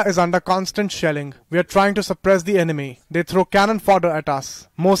area is under constant shelling. We are trying to suppress the enemy. They throw cannon fodder at us.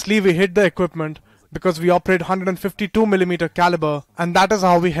 Mostly we hit the equipment because we operate 152mm caliber, and that is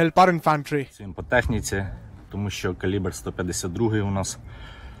how we help our infantry. Працюємо по техніці, тому що калібр 152 у нас.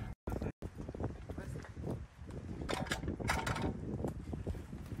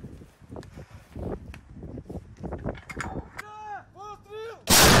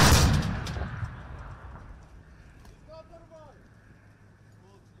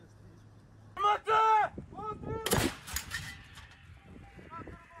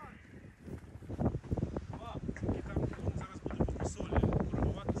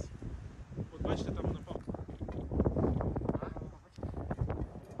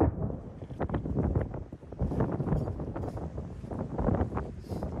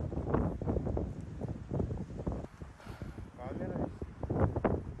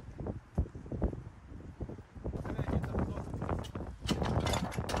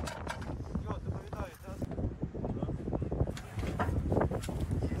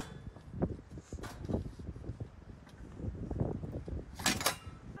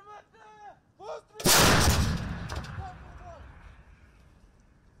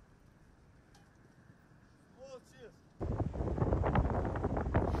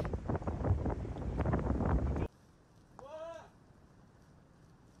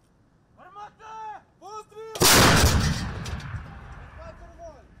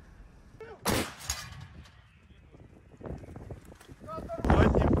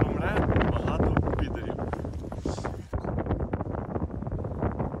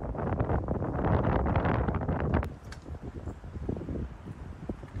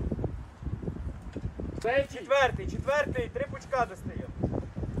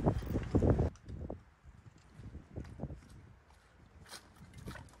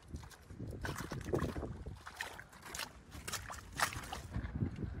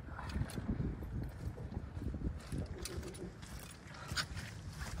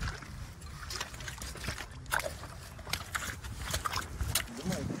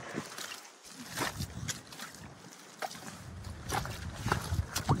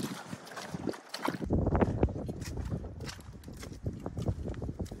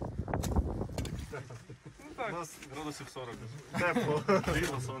 У нас градусів 40. Тепло,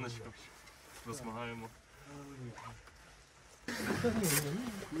 рівно, сонечко. Засмагаємо.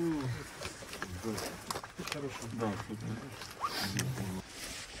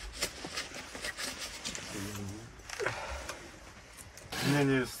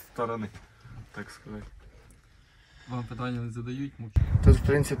 Мнение сторони, так сказати. Вам питання не задають, Тут, в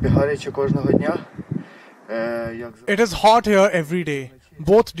принципі, гаряче кожного дня. It is hot here every day,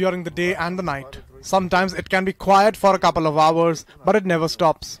 both during the day and the night. Sometimes it can be quiet for a couple of hours, but it never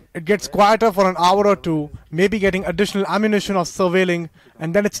stops. It gets quieter for an hour or two, maybe getting additional ammunition or surveilling,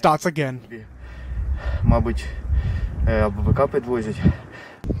 and then it starts again. Мабуть, або БК підвозять.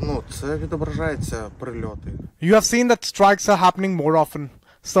 Ну, це відображається прильоти. You have seen that strikes are happening more often.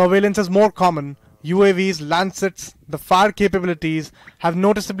 Surveillance is more common. UAVs, Lancets, the fire capabilities have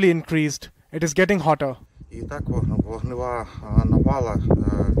noticeably increased. It is getting hotter. І так вогнева навала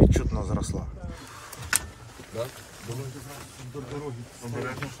відчутно зросла.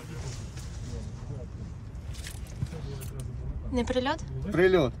 Не прильот?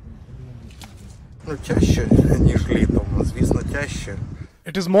 Прильот. Ну, тяжче, ніж літом. Звісно, тяжче.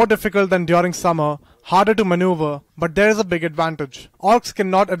 It is more difficult than during summer, harder to maneuver, but there is a big advantage. Orcs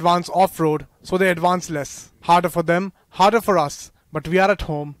cannot advance off-road, so they advance less. Harder for them, harder for us, but we are at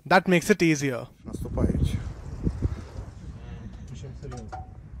home. That makes it easier. Наступаючи.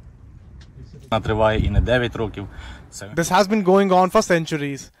 Вона триває і не 9 років. Це This has been going on for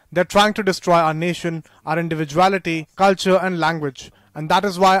centuries. They're trying to destroy our nation, our individuality, culture, and language. And that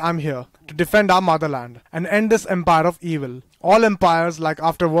is why I'm here, to defend our motherland and end this empire of evil. All empires, like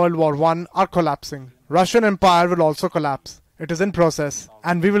after World War I, are collapsing. Russian Empire will also collapse. It is in process,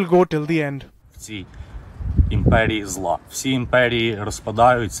 and we will go till the end. в цій імперії зла. Всі імперії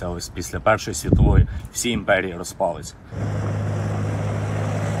розпадаються, ось після Першої світової всі імперії розпалися.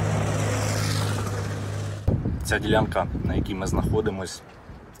 Ця ділянка, на якій ми знаходимось,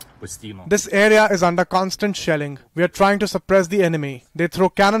 постійно. This area is under constant shelling. We are trying to suppress the enemy. They throw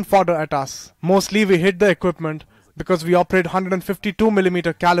cannon fodder at us. Mostly we hit the equipment because we operate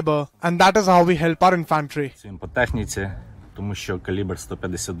 152mm caliber, and that is how we help our infantry. Цим по техніці, тому що калібр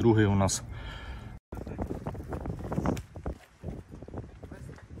 152 у нас.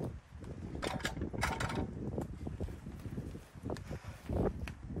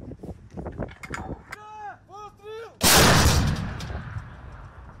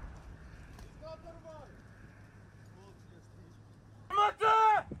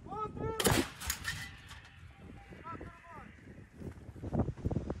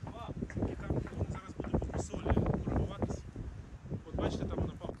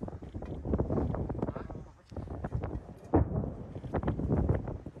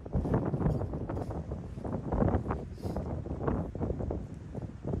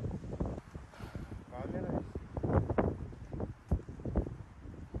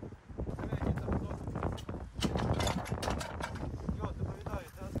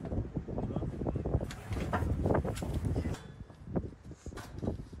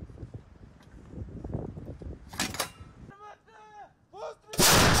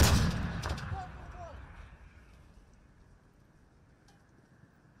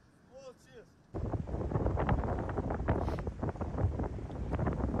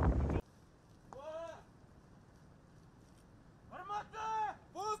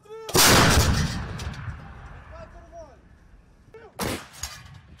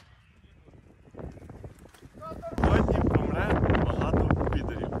 Сьогодні помре багато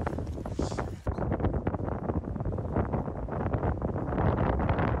підерів.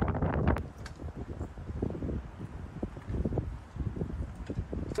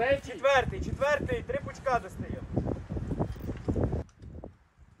 Цей четвертий, 3 пучка достає.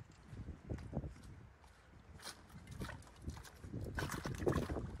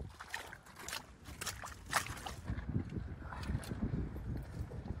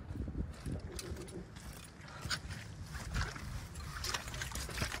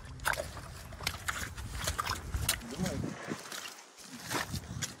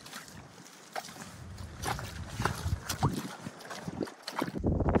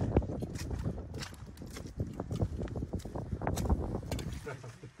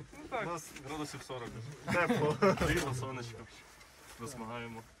 У нас градусів 40. Тепло, рівно, сонечко.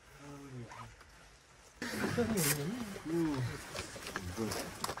 Засмагаємо.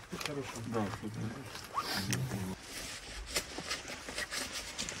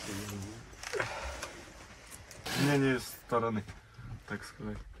 Мнение сторони, так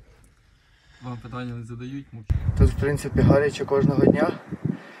сказати. Вам питання не задають, Тут, в принципі, гаряче кожного дня.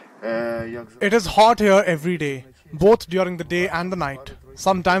 It is hot here every day, both during the day and the night.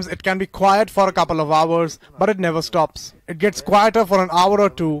 Sometimes it can be quiet for a couple of hours, but it never stops. It gets quieter for an hour or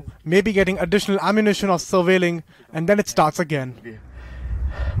two, maybe getting additional ammunition or surveilling, and then it starts again.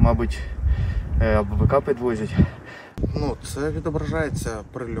 Мабуть, або БК підвозять. Ну, це відображається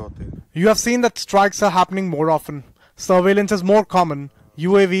прильоти. You have seen that strikes are happening more often. Surveillance is more common.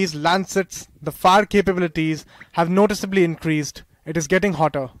 UAVs, Lancets, the fire capabilities have noticeably increased. It is getting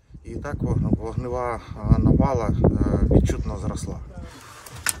hotter. І так вогнева навала відчутно зросла.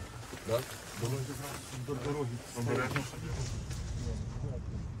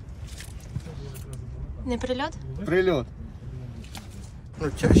 Не прильот? Прильот. Ну,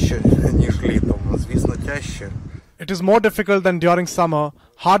 тяжче, ніж літом. Звісно, тяжче. It is more difficult than during summer,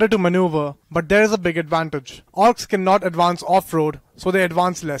 harder to maneuver, but there is a big advantage. Orcs cannot advance off-road, so they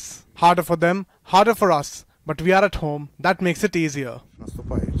advance less. Harder for them, harder for us, but we are at home. That makes it easier.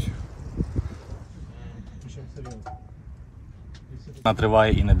 Наступають. Вона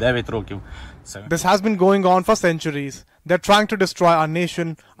триває і не 9 років. Це This has been going on for centuries. They're trying to destroy our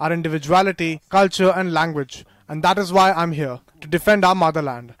nation, our individuality, culture and language. And that is why I'm here, to defend our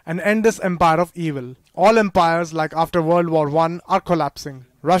motherland and end this empire of evil. All empires, like after World War I, are collapsing.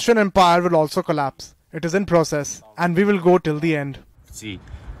 Russian Empire will also collapse. It is in process, and we will go till the end. в цій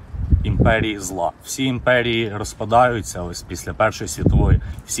імперії зла. Всі імперії розпадаються, ось після Першої світової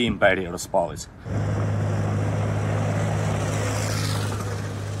всі імперії розпалися.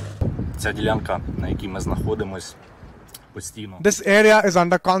 Ця ділянка, на якій ми знаходимось, постійно. This area is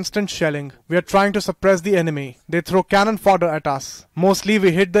under constant shelling. We are trying to suppress the enemy. They throw cannon fodder at us. Mostly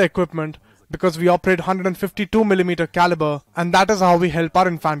we hit the equipment because we operate 152mm caliber, and that is how we help our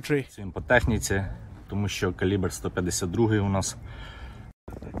infantry. Цим по техніці, тому що калібр 152 у нас.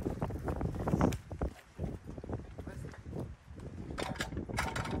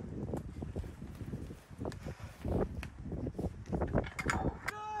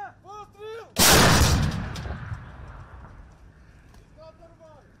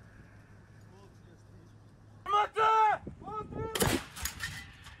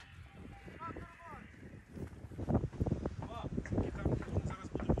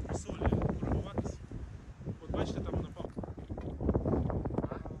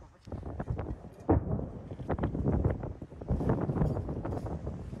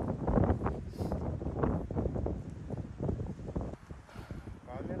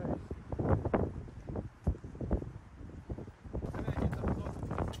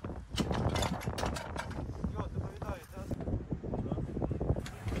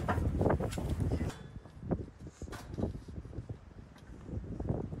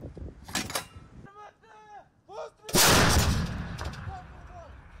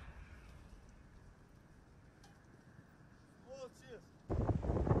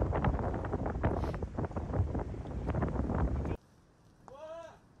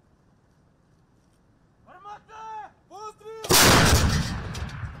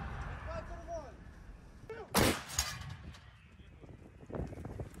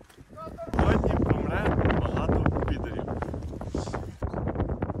 Сьогодні помре багато підерів.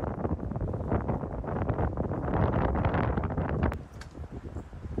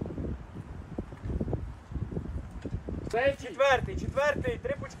 Цей четвертий,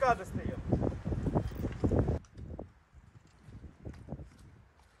 3 пучка достає.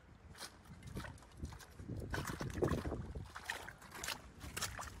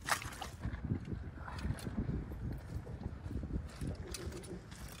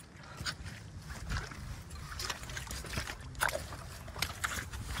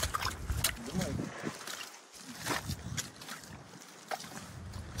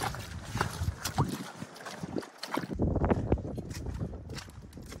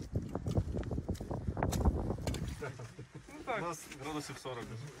 У нас градусів 40.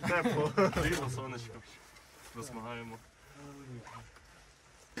 Тепло, рівно сонечко. Розмагаємо.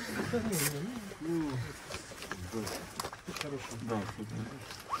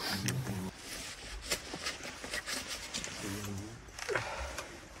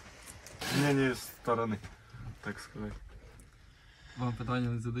 Ні, сторони, так сказати. Вам питання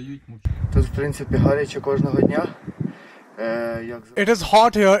не задають, Тут, в принципі, гаряче кожного дня. It is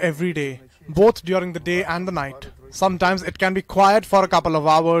hot here every day, both during the day and the night. Sometimes it can be quiet for a couple of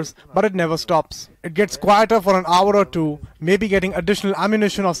hours, but it never stops. It gets quieter for an hour or two, maybe getting additional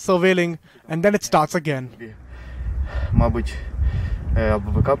ammunition or surveilling, and then it starts again. Мабуть,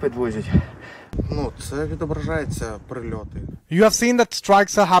 або БК підвозять. Ну, це відображається прильоти. You have seen that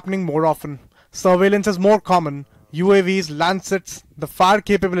strikes are happening more often. Surveillance is more common. UAVs, Lancets, the fire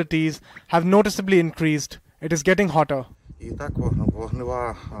capabilities have noticeably increased. It is getting hotter. І так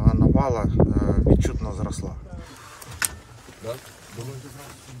вогнева навала відчутно зросла.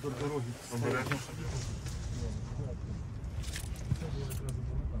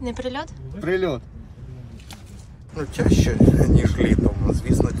 Не прильот? Прильот. Ну, тяжче, ніж літом.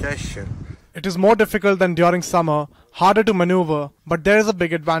 Звісно, тяжче. It is more difficult than during summer, harder to maneuver, but there is a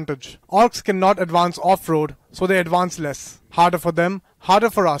big advantage. Orcs cannot advance off-road, so they advance less. Harder for them, harder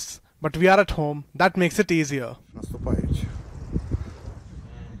for us, but we are at home, that makes it easier. Наступають.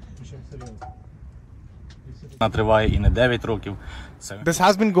 Вона триває і не 9 років. Це This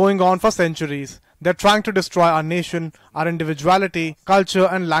has been going on for centuries. They're trying to destroy our nation, our individuality, culture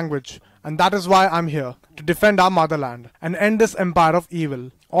and language. And that is why I'm here, to defend our motherland and end this empire of evil.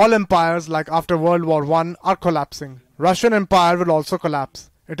 All empires, like after World War I, are collapsing. Russian Empire will also collapse.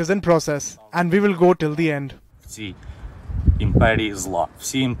 It is in process, and we will go till the end. в цій імперії зла.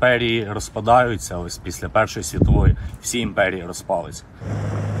 Всі імперії розпадаються, ось після Першої світової всі імперії розпалися.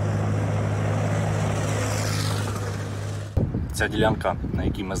 Ця ділянка, на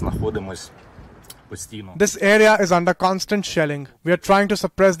якій ми знаходимось, постійно. This area is under constant shelling. We are trying to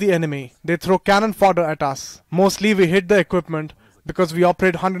suppress the enemy. They throw cannon fodder at us. Mostly we hit the equipment because we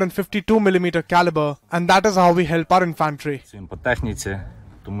operate 152mm caliber, and that is how we help our infantry. Працюємо по техніці,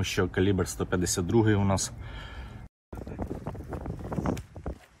 тому що калібр 152 у нас.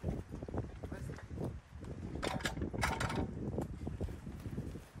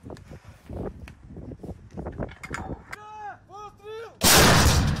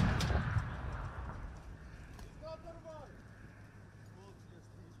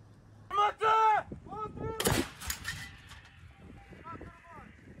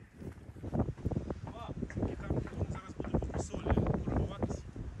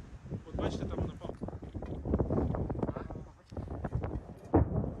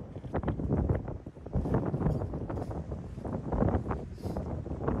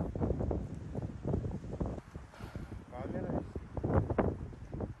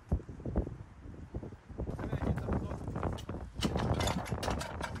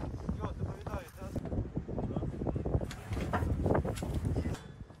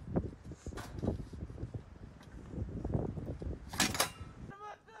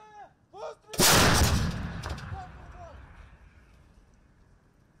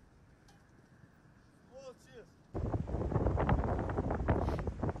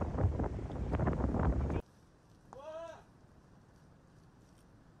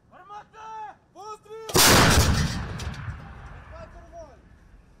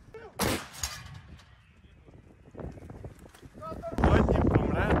 Сьогодні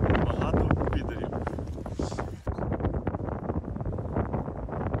помре багато підерів.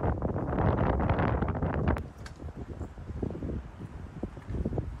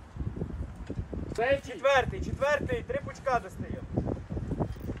 Цей четвертий, 3 пучка достає.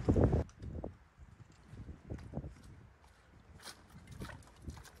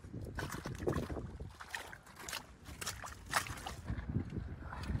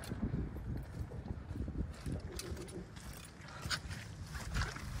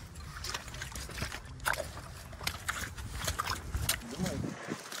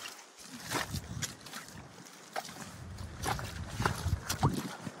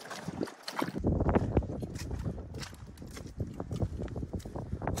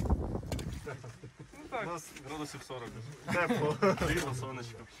 У нас градусів 40. Тепло, рівно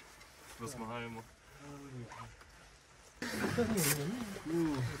сонечко. Досмагаємо.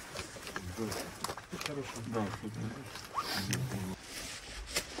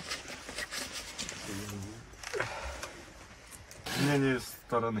 Ні,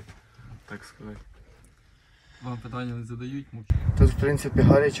 сторони, так сказати. Вам питання не задають, мовчать. Тут, в принципі,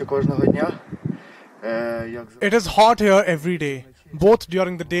 гаряче кожного дня. It is hot here every day, both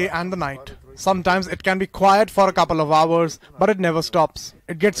during the day and the night. Sometimes it can be quiet for a couple of hours, but it never stops.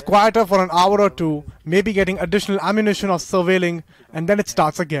 It gets quieter for an hour or two, maybe getting additional ammunition or surveilling, and then it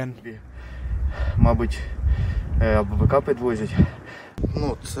starts again. Мабуть, або БК підвозять.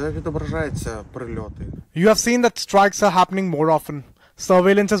 Ну, це відображається прильоти. You have seen that strikes are happening more often.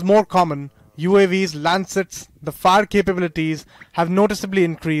 Surveillance is more common. UAVs, Lancets, the fire capabilities have noticeably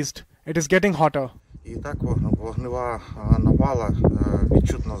increased. It is getting hotter. І так вогнева навала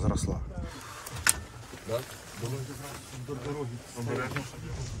відчутно зросла.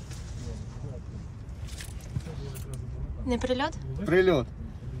 Не прильот? Прильот.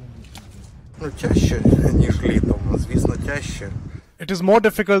 Ну, тяжче, ніж літом. Звісно, тяжче. It is more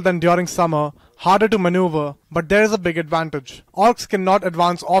difficult than during summer, harder to maneuver, but there is a big advantage. Orcs cannot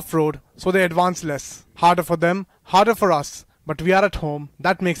advance off-road, so they advance less. Harder for them, harder for us, but we are at home,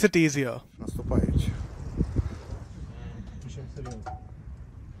 that makes it easier. Наступають.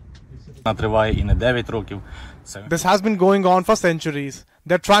 Вона триває і не 9 років. This has been going on for centuries.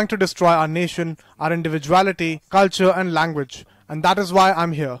 They're trying to destroy our nation, our individuality, culture and language. And that is why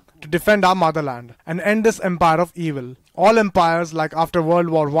I'm here, to defend our motherland and end this empire of evil. All empires, like after World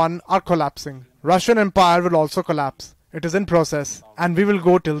War I, are collapsing. Russian Empire will also collapse. It is in process, and we will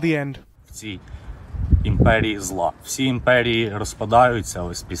go till the end. Ці імперії зла. Всі імперії розпадаються,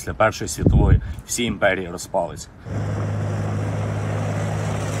 ось після Першої світової всі імперії розпалися.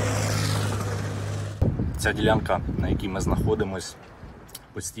 Ця ділянка, на якій ми знаходимось,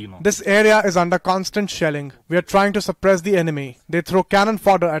 постійно. This area is under constant shelling. We are trying to suppress the enemy. They throw cannon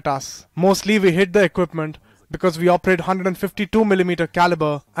fodder at us. Mostly we hit the equipment because we operate 152mm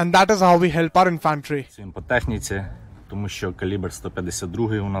caliber, and that is how we help our infantry. Цим по техніці, тому що калібр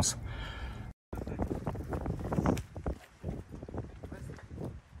 152 у нас.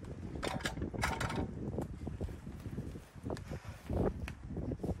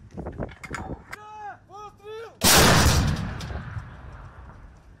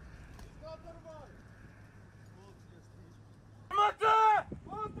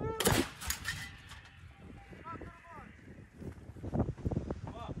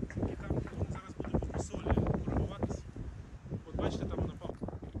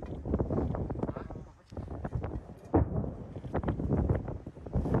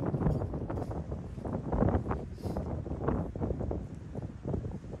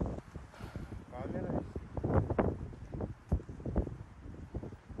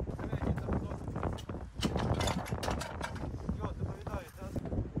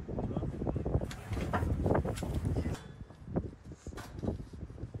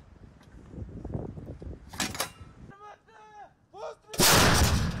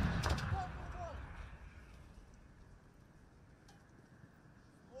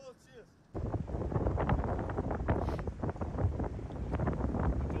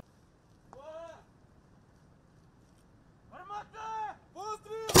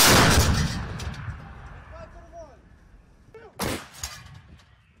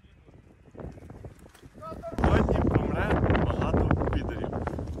 Сьогодні помре багато підерів.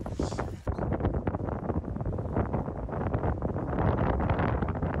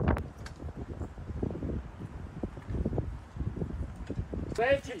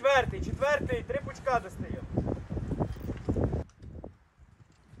 Цей четвертий, 3 пучка достає.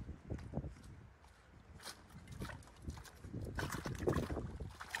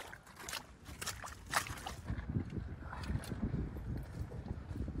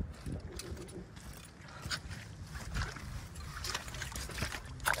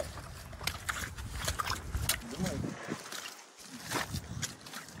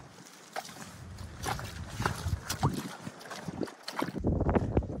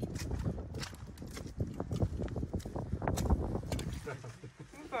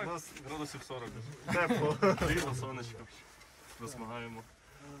 У нас градусів 40. Тепло, рівно сонечко. Засмагаємо.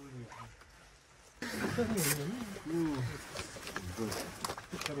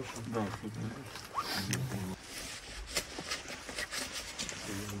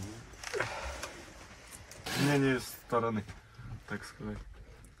 Ні, сторони, так сказати.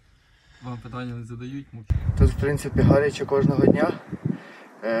 Вам питання не задають, мовчіть. Тут, в принципі, гаряче кожного дня.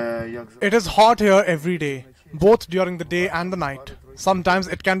 It is hot here every day, both during the day and the night. Sometimes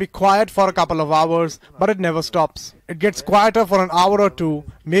it can be quiet for a couple of hours, but it never stops. It gets quieter for an hour or two,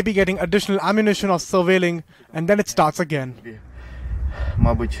 maybe getting additional ammunition or surveilling, and then it starts again.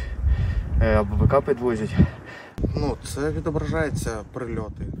 Мабуть, або БК підвозять. Ну, це відображається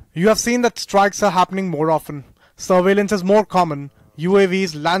прильоти. You have seen that strikes are happening more often. Surveillance is more common.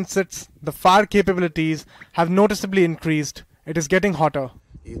 UAVs, Lancets, the fire capabilities have noticeably increased. It is getting hotter.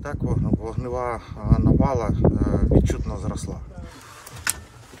 І так вогнева навала відчутно зросла.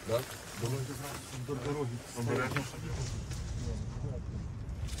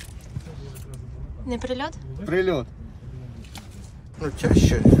 Не прильот? Прильот. Ну,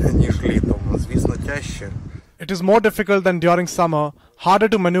 тяжче, ніж літом. Звісно, тяжче. It is more difficult than during summer, harder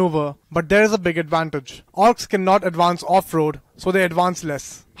to maneuver, but there is a big advantage. Orcs cannot advance off-road, so they advance less.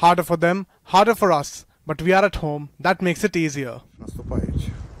 Harder for them, harder for us, but we are at home. That makes it easier.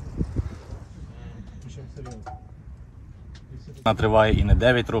 Наступаючи. Вона триває і не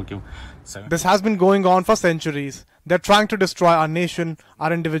 9 років. Це This has been going on for centuries. They're trying to destroy our nation,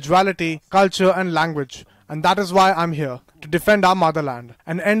 our individuality, culture and language. And that is why I'm here, to defend our motherland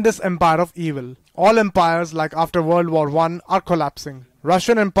and end this empire of evil. All empires, like after World War I, are collapsing.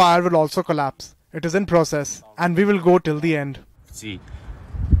 Russian Empire will also collapse. It is in process, and we will go till the end. в цій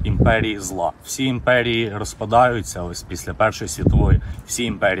імперії зла. Всі імперії розпадаються, ось після Першої світової всі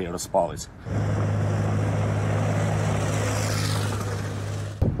імперії розпалися.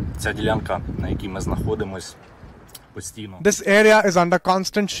 Ця ділянка, на якій ми знаходимось, постійно. This area is under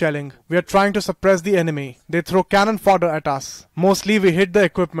constant shelling. We are trying to suppress the enemy. They throw cannon fodder at us. Mostly we hit the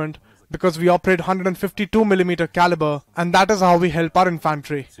equipment because we operate 152mm caliber, and that is how we help our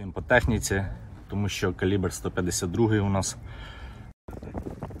infantry. Цим по техніці, тому що калібр 152 у нас.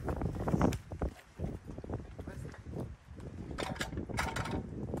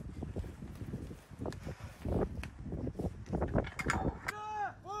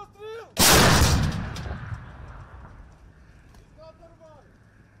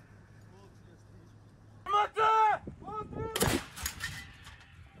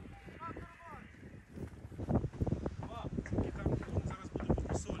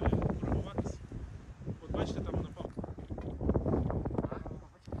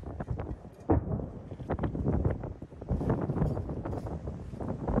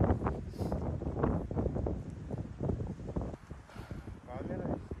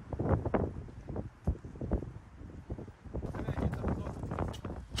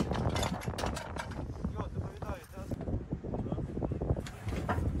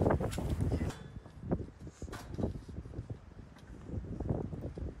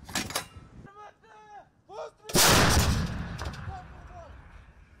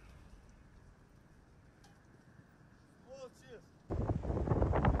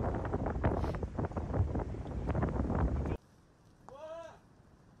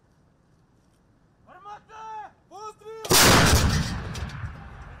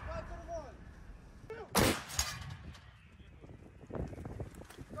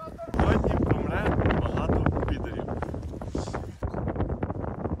 Сьогодні помре багато підерів.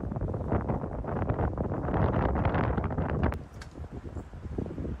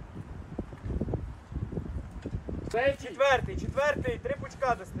 Цей четвертий, 3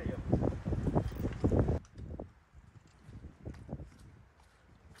 пучка достає.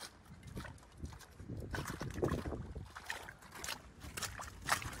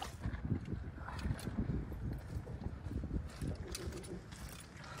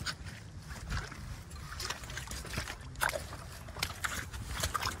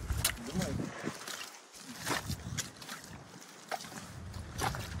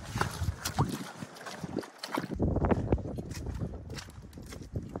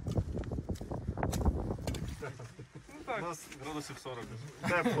 У нас градусів 40.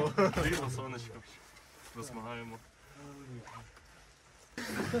 Тепло, рівно сонечко. Розмагаємо.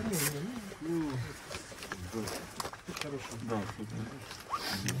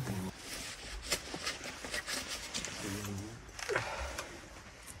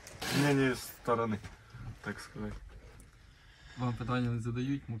 Ні, сторони, так сказати. Вам питання не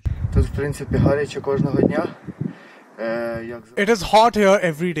задають, Тут, в принципі, гаряче кожного дня. It is hot here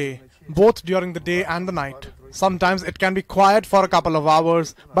every day, both during the day and the night. Sometimes it can be quiet for a couple of hours,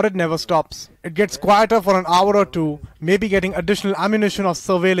 but it never stops. It gets quieter for an hour or two, maybe getting additional ammunition or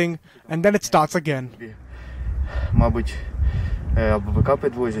surveilling, and then it starts again. Мабуть, або БК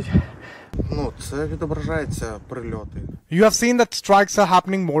підвозять. Ну, це відображається прильоти. You have seen that strikes are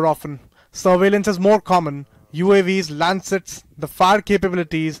happening more often. Surveillance is more common. UAVs, Lancets, the fire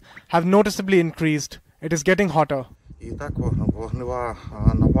capabilities have noticeably increased. It is getting hotter. І так вогнева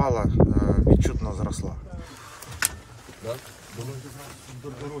навала відчутно зросла.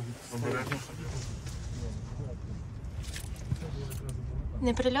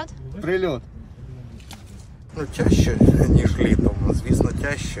 Не прильот? Прильот. Ну, тяжче, ніж літом. Звісно,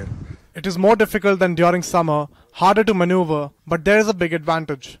 тяжче. It is more difficult than during summer, harder to maneuver, but there is a big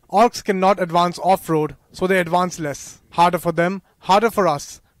advantage. Orcs cannot advance off-road, so they advance less. Harder for them, harder for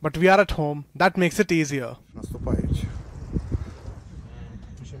us, but we are at home. That makes it easier. Наступають.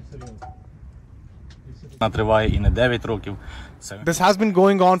 Вона триває і не 9 років. This has been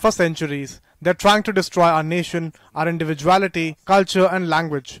going on for centuries. They're trying to destroy our nation, our individuality, culture and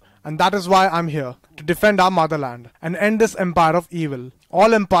language. And that is why I'm here, to defend our motherland and end this empire of evil.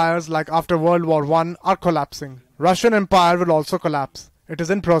 All empires, like after World War I, are collapsing. Russian Empire will also collapse. It is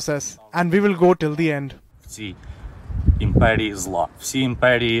in process, and we will go till the end. В цій імперії зла. Всі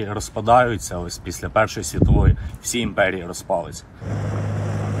імперії розпадаються, ось після Першої світової всі імперії розпалися.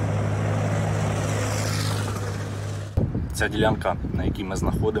 Ця ділянка, на якій ми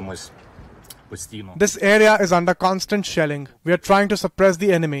знаходимось, постійно. This area is under constant shelling. We are trying to suppress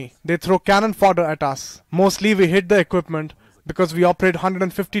the enemy. They throw cannon fodder at us. Mostly we hit the equipment because we operate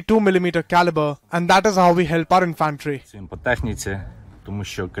 152mm caliber, and that is how we help our infantry. Цим по техніці, тому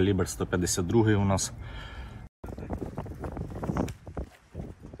що калібр 152 у нас.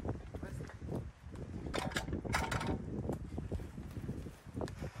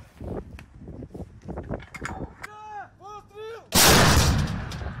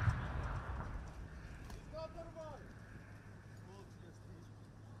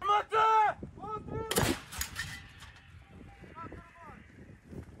 Гармата! Постріл!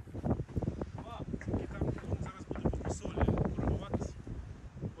 Зараз буде по солі пробуватися.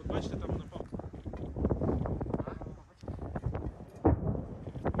 От бачите, там вона папка.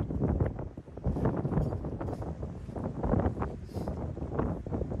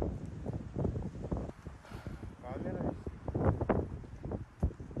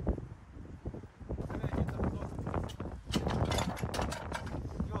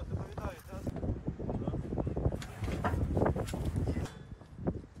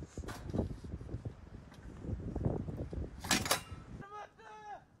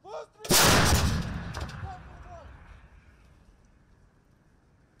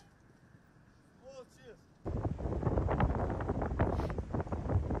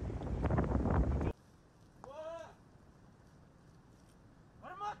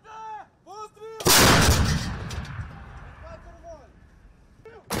 Гармата! Постріл!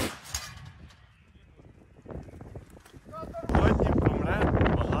 Сьогодні помре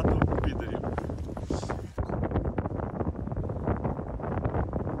багато підерів.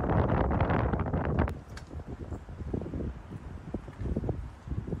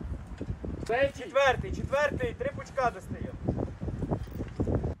 Цей четвертий, 3 пучка достає.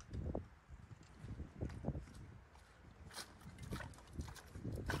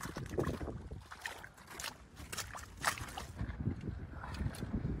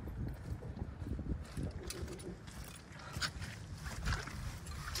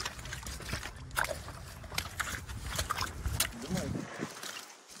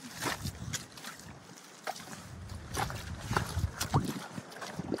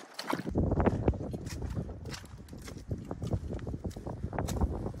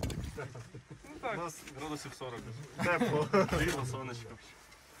 У нас градусів 40. Тепло, рівно сонечко.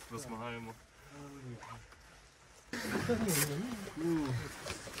 Засмагаємо.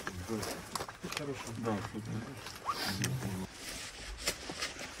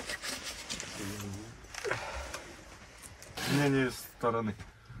 Зміні сторони,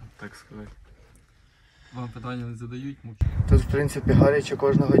 так сказати. Вам питання не задають, мовчать. Тут, в принципі, гаряче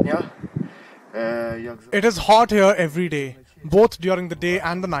кожного дня. It is hot here every day, both during the day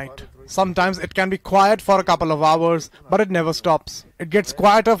and the night. Sometimes it can be quiet for a couple of hours, but it never stops. It gets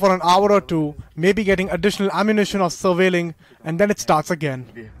quieter for an hour or two, maybe getting additional ammunition or surveilling, and then it starts again.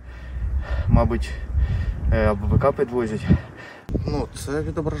 Мабуть, або БК підвозять. Ну, це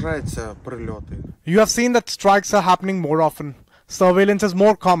відображається прильоти. You have seen that strikes are happening more often. Surveillance is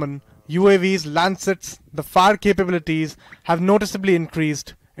more common. UAVs, Lancets, the fire capabilities have noticeably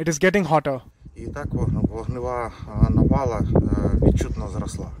increased. It is getting hotter. І так вогнева навала відчутно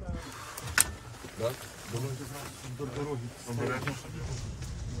зросла.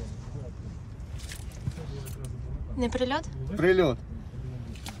 Не прильот? Прильот.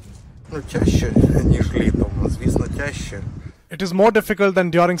 Ну, тяжче, ніж літом. Звісно, тяжче. It is more difficult than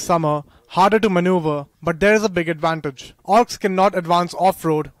during summer, harder to maneuver, but there is a big advantage. Orcs cannot advance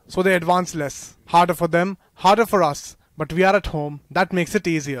off-road, so they advance less. Harder for them, harder for us, but we are at home. That makes it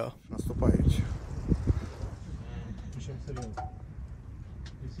easier. Наступають.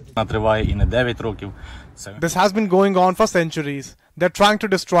 Вона триває і не 9 років. Це This has been going on for centuries. They're trying to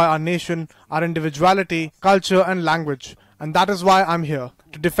destroy our nation, our individuality, culture, and language. And that is why I'm here,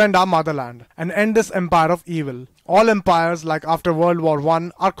 to defend our motherland and end this empire of evil. All empires, like after World War I,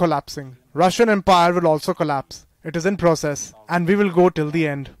 are collapsing. Russian Empire will also collapse. It is in process, and we will go till the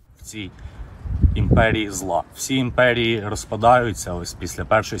end. в цій імперії зла. Всі імперії розпадаються, ось після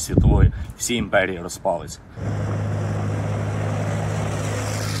Першої світової всі імперії розпалися.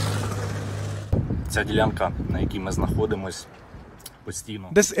 Ця ділянка, на якій ми знаходимось, постійно.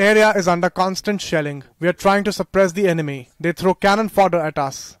 This area is under constant shelling. We are trying to suppress the enemy. They throw cannon fodder at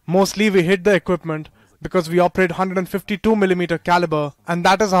us. Mostly we hit the equipment because we operate 152mm caliber, and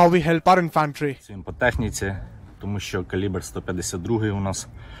that is how we help our infantry. Працюємо по техніці, тому що калібр 152 у нас.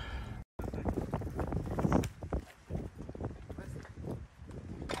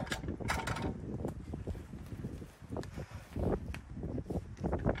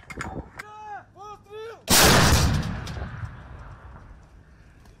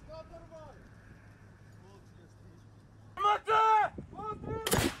 Гармата! Постріл!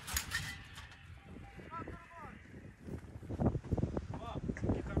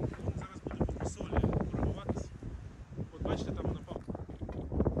 Зараз буде по солі пробуватися. От бачите, там вона папка.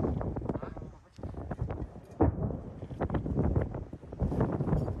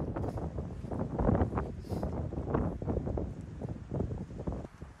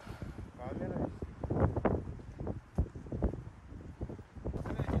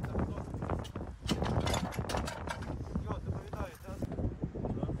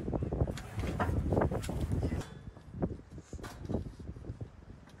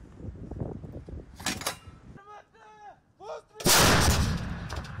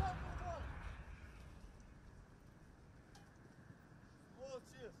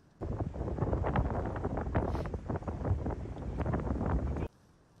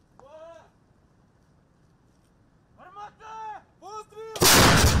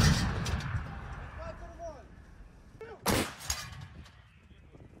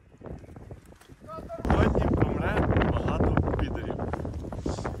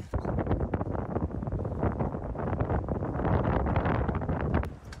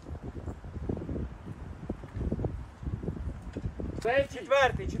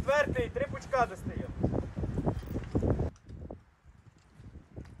 Четвертий, 3 пучка достаємо.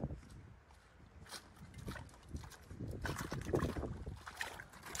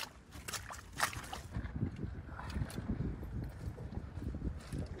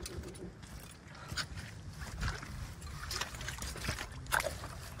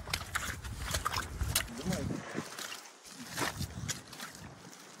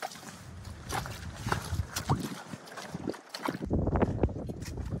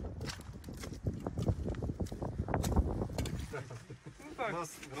 У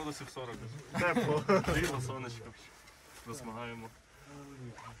нас градусів 40. Тепло, рівно сонечко. Розмагаємо.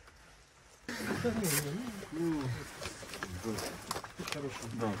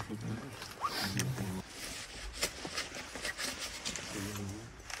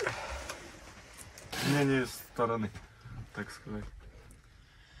 Ні, сторони, так сказати.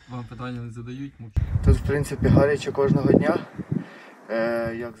 Вам питання не задають, муч. Тут, в принципі, гаряче кожного дня.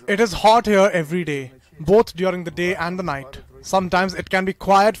 It is hot here every day, both during the day and the night. Sometimes it can be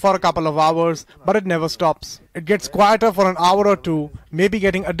quiet for a couple of hours, but it never stops. It gets quieter for an hour or two, maybe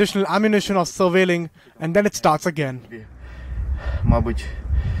getting additional ammunition or surveilling, and then it starts again. Мабуть,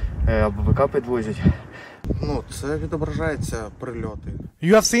 або БК підвозять. Ну, це відображається прильоти.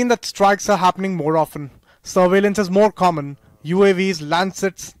 You have seen that strikes are happening more often. Surveillance is more common. UAVs,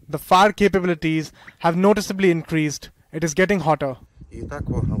 Lancets, the fire capabilities have noticeably increased. It is getting hotter. І так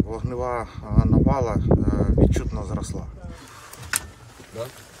вогнева навала відчутно зросла.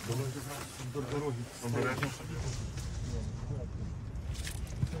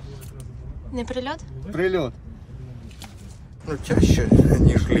 Не прильот? Прильот. Ну, тяжче,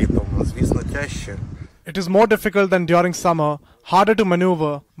 ніж літом. Звісно, тяжче. It is more difficult than during summer, harder to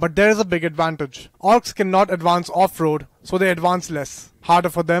maneuver, but there is a big advantage. Orcs cannot advance off-road, so they advance less.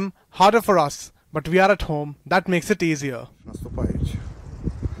 Harder for them, harder for us, but we are at home. That makes it easier. Наступають.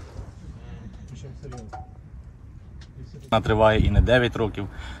 Вона триває і не 9 років.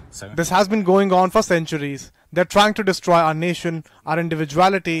 This has been going on for centuries. They're trying to destroy our nation, our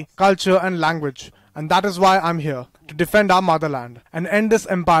individuality, culture, and language. And that is why I'm here, to defend our motherland and end this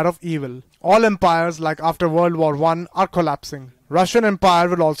empire of evil. All empires, like after World War I, are collapsing. Russian Empire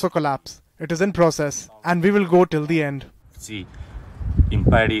will also collapse. It is in process, and we will go till the end. В цій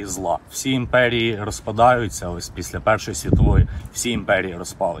імперії зла. Всі імперії розпадаються, ось після Першої світової всі імперії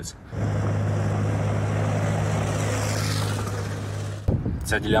розпалися.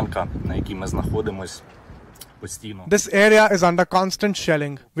 Ця ділянка, на якій ми знаходимось, постійно. This area is under constant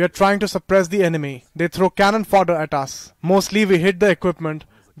shelling. We are trying to suppress the enemy. They throw cannon fodder at us. Mostly we hit the equipment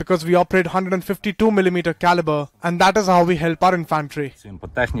because we operate 152mm caliber, and that is how we help our infantry. Цим по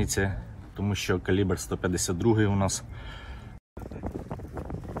техніці, тому що калібр 152 у нас.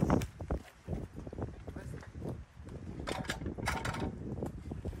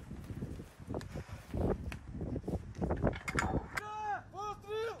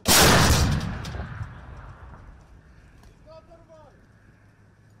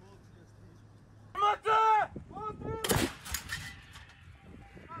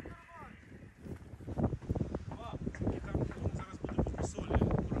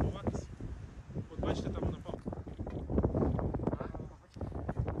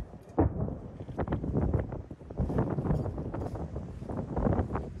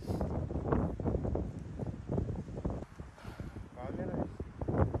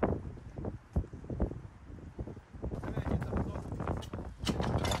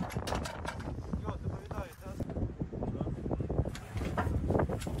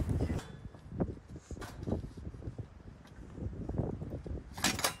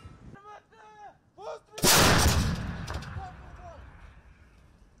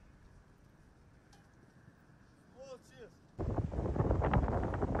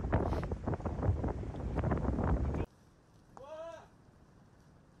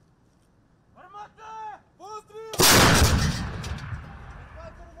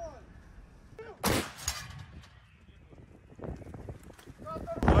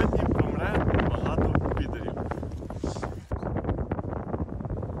 Сьогодні помре багато підерів.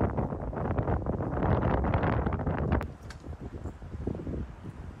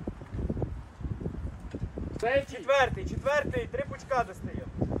 Четвертий, 3 пучка достаємо.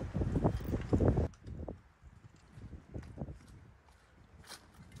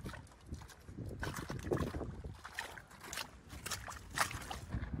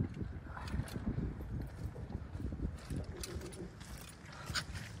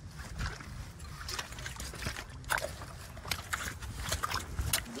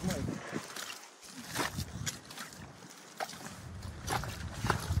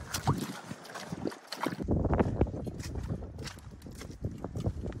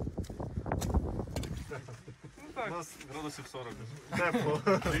 У нас градусів 40. Тепло,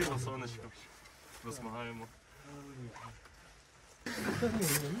 рівно сонечко. Засмагаємо.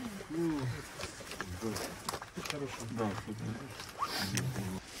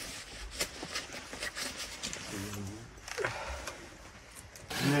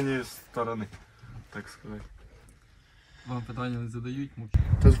 Ні, сторони, так сказати. Вам питання не задають, мовчіть.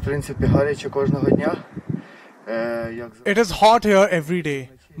 Тут, в принципі, гаряче кожного дня. It is hot here every day,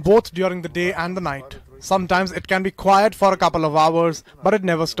 both during the day and the night. Sometimes it can be quiet for a couple of hours, but it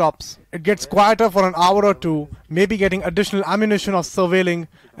never stops. It gets quieter for an hour or two, maybe getting additional ammunition or surveilling,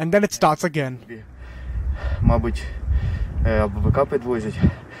 and then it starts again. Мабуть, або БК підвозять.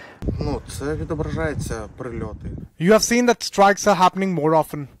 Ну, це відображається прильоти. You have seen that strikes are happening more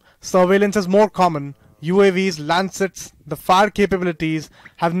often. Surveillance is more common. UAVs, Lancets, the fire capabilities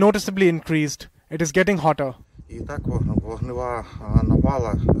have noticeably increased. It is getting hotter. І так вогнева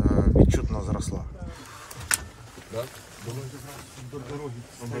навала відчутно зросла.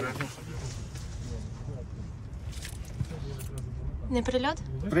 Не прильот?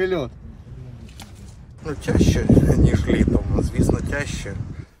 Прильот. Ну, тяжче, ніж літом. Звісно, тяжче.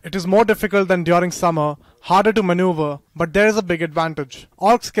 It is more difficult than during summer, harder to maneuver, but there is a big advantage.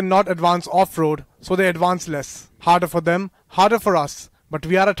 Orcs cannot advance off-road, so they advance less. Harder for them, harder for us, but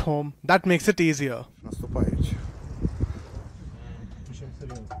we are at home. That makes it easier. Наступаючи.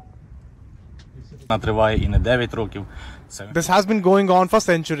 Вона триває і не 9 років. Це This has been going on for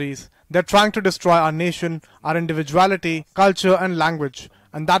centuries. They're trying to destroy our nation, our individuality, culture, and language.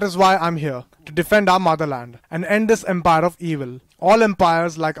 And that is why I'm here, to defend our motherland and end this empire of evil. All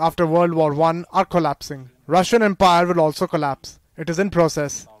empires, like after World War I, are collapsing. Russian Empire will also collapse. It is in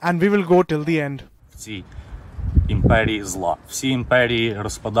process, and we will go till the end. в цій імперії зла. Всі імперії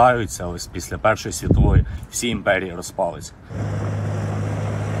розпадаються, ось після Першої світової всі імперії розпалися.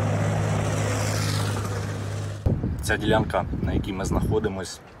 Ця ділянка, на якій ми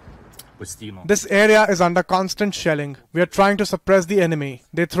знаходимось, постійно. This area is under constant shelling. We are trying to suppress the enemy.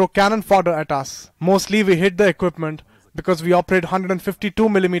 They throw cannon fodder at us. Mostly we hit the equipment because we operate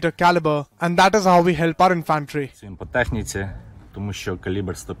 152mm caliber, and that is how we help our infantry. Працюємо по техніці, тому що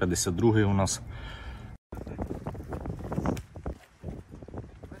калібр 152 у нас.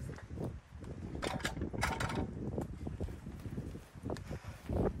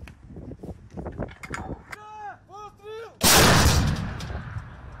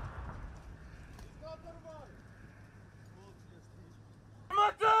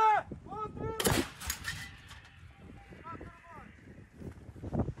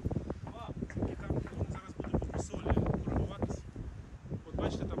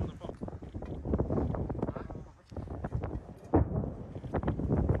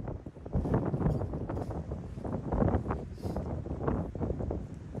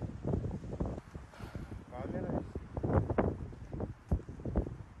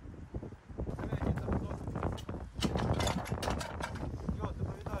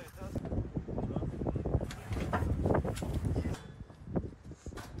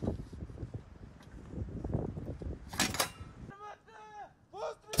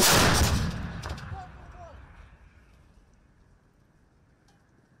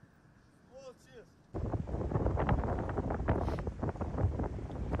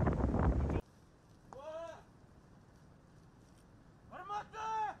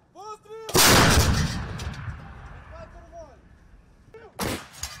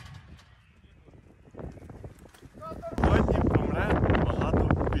 Сьогодні помре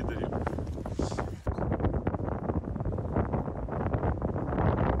багато підерів.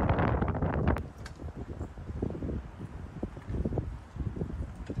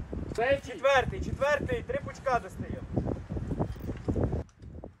 Цей четвертий, 3 пучка достає.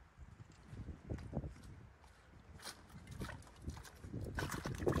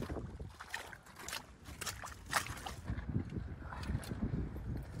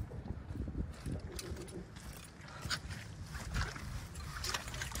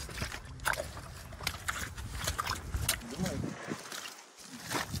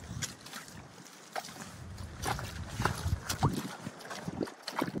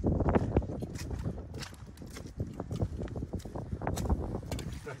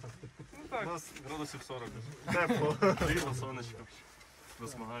 У нас градусів 40. Тепло, рівно сонечко.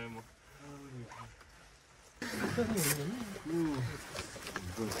 Засмагаємо.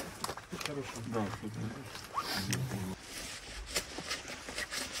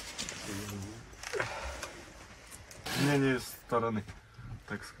 Ні, сторони,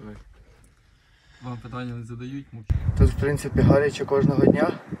 так сказати. Вам питання не задають, мовчіть. Тут, в принципі, гаряче кожного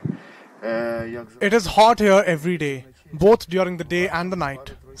дня. It is hot here every day, both during the day and the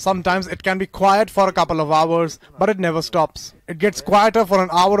night. Sometimes it can be quiet for a couple of hours, but it never stops. It gets quieter for an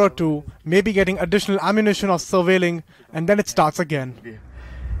hour or two, maybe getting additional ammunition or surveilling, and then it starts again.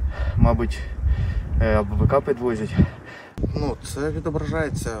 Мабуть, або БК підвозять. Ну, це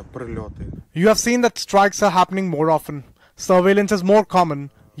відображається прильоти. You have seen that strikes are happening more often. Surveillance is more common.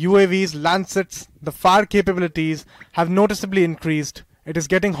 UAVs, Lancets, the fire capabilities have noticeably increased. It is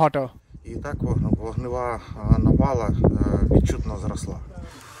getting hotter. І так вогнева навала відчутно зросла.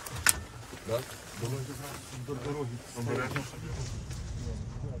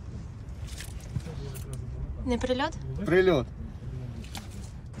 Не прильот? Прильот.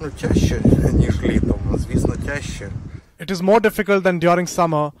 Ну, тяжче, ніж літом. Звісно, тяжче. It is more difficult than during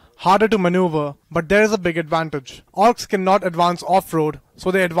summer, harder to maneuver, but there is a big advantage. Orcs cannot advance off-road, so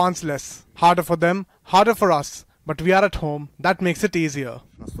they advance less. Harder for them, harder for us, but we are at home. That makes it easier.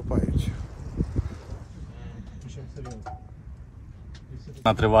 Наступають.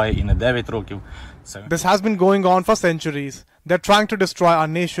 Вона триває і не 9 років. Це This has been going on for centuries. They're trying to destroy our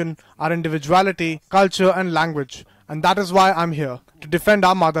nation, our individuality, culture and language. And that is why I'm here, to defend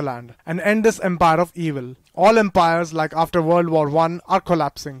our motherland and end this empire of evil. All empires, like after World War I, are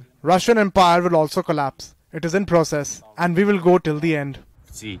collapsing. Russian Empire will also collapse. It is in process, and we will go till the end.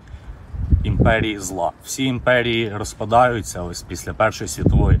 в цій імперії зла. Всі імперії розпадаються, ось після Першої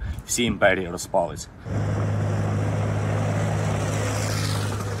світової всі імперії розпалися.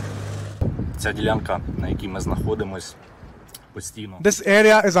 Ця ділянка, на якій ми знаходимось, постійно. This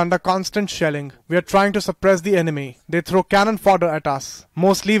area is under constant shelling. We are trying to suppress the enemy. They throw cannon fodder at us.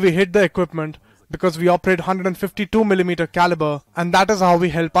 Mostly we hit the equipment because we operate 152mm caliber, and that is how we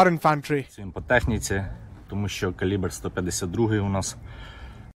help our infantry. Цим по техніці, тому що калібр 152 у нас.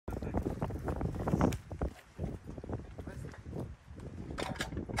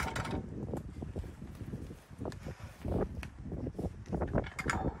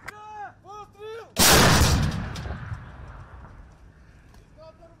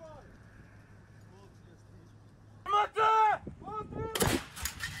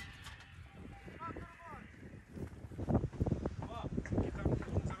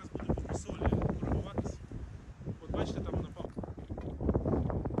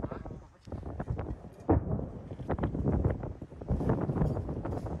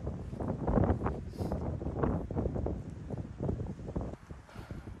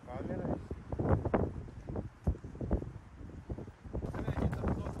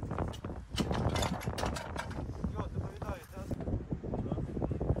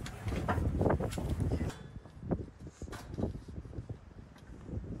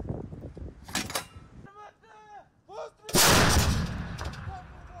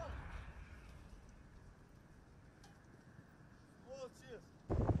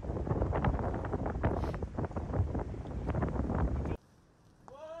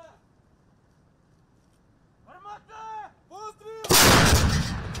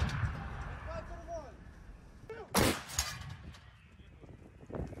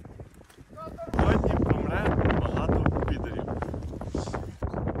 Сьогодні помре багато підерів.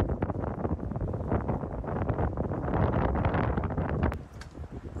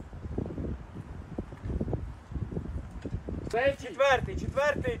 Цей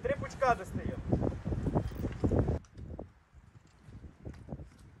четвертий, 3 пучка достає.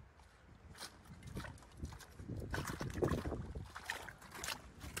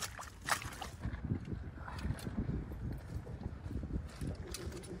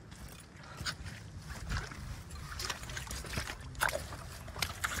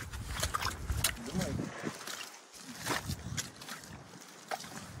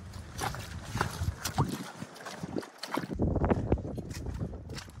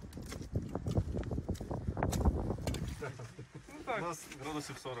 У нас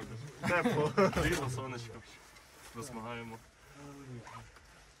градусів 40. Тепло, рівно сонечко. Розмагаємо.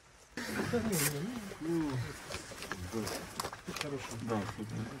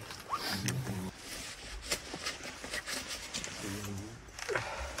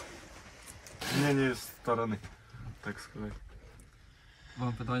 Ні, сторони, так сказати.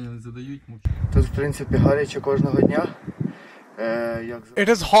 Вам питання не задають, Тут, в принципі, гаряче кожного дня. It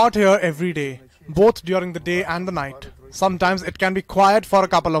is hot here every day, both during the day and the night. Sometimes it can be quiet for a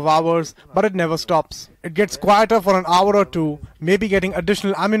couple of hours, but it never stops. It gets quieter for an hour or two, maybe getting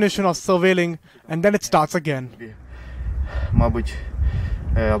additional ammunition or surveilling, and then it starts again. Мабуть,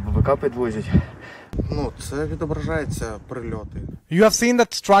 або БК підвозять. Ну, це відображається прильоти. You have seen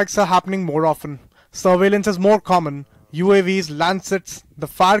that strikes are happening more often. Surveillance is more common. UAVs, Lancets, the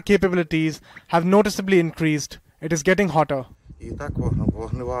fire capabilities have noticeably increased. It is getting hotter. І так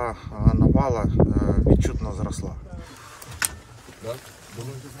вогнева навала відчутно зросла.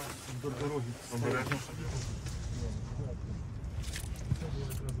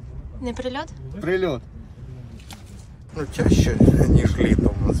 Не прильот? Прильот. Ну, тяжче, ніж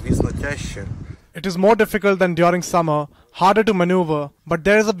літом. Звісно, тяжче. It is more difficult than during summer, harder to maneuver, but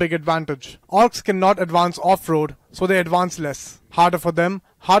there is a big advantage. Orcs cannot advance off-road, so they advance less. Harder for them,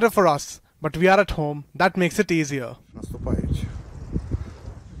 harder for us, but we are at home, that makes it easier. Наступають.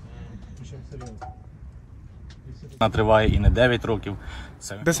 Вона триває і не 9 років.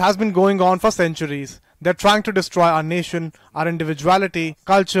 Це This has been going on for centuries. They're trying to destroy our nation, our individuality,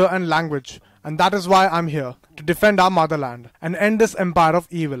 culture and language. And that is why I'm here, to defend our motherland and end this empire of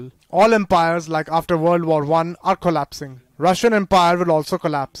evil. All empires, like after World War I, are collapsing. Russian Empire will also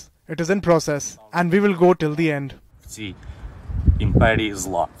collapse. It is in process, and we will go till the end. в цій імперії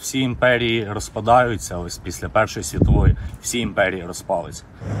зла. Всі імперії розпадаються, ось після Першої світової всі імперії розпалися.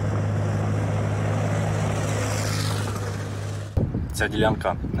 Ця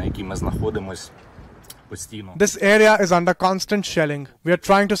ділянка, на якій ми знаходимось, постійно. This area is under constant shelling. We are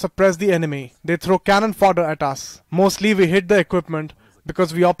trying to suppress the enemy. They throw cannon fodder at us. Mostly we hit the equipment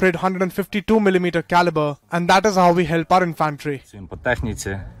because we operate 152mm caliber, and that is how we help our infantry. Працюємо по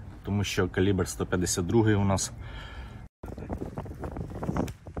техніці, тому що калібр 152 у нас.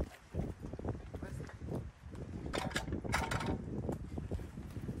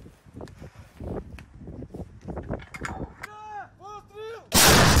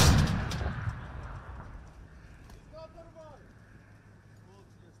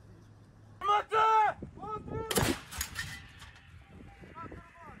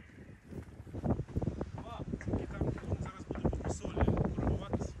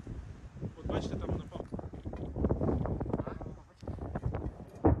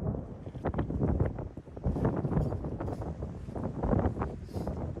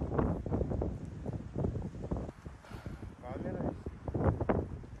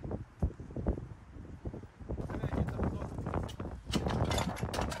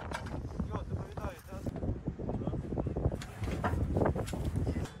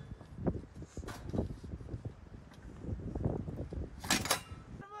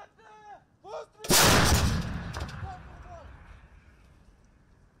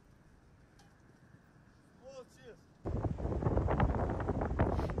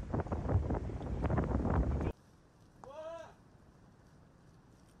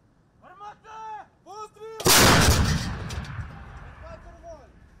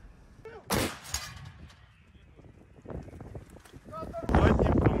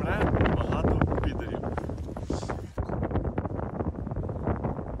 Сьогодні помре багато підерів.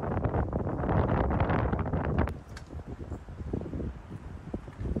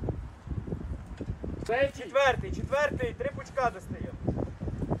 Цей четвертий, 3 пучка достає.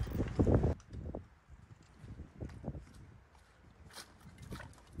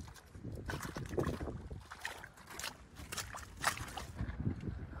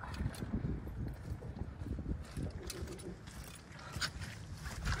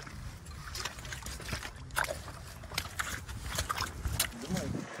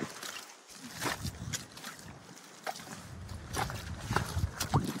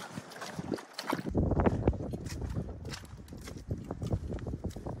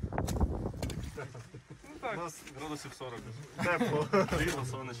 У нас градусів 40. Тепло, рівно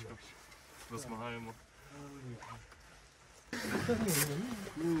сонечко. Засмагаємо.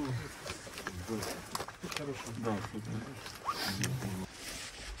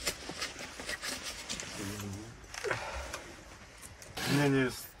 Ні,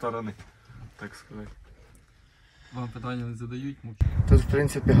 сторони, так сказати. Вам питання не задають, Тут, в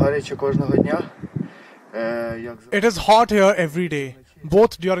принципі, гаряче кожного дня. It is hot here every day,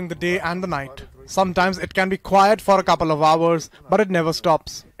 both during the day and the night. Sometimes it can be quiet for a couple of hours, but it never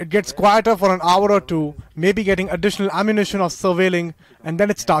stops. It gets quieter for an hour or two, maybe getting additional ammunition or surveilling, and then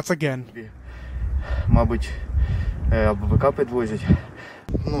it starts again. Мабуть, або БК підвозять.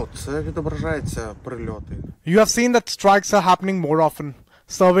 Ну, це відображається прильоти. You have seen that strikes are happening more often.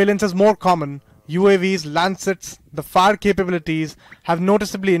 Surveillance is more common. UAVs, Lancets, the fire capabilities have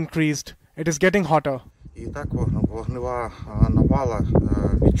noticeably increased. It is getting hotter. І так вогнева навала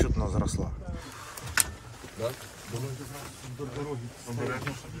відчутно зросла.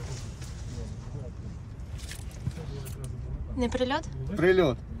 Не прильот?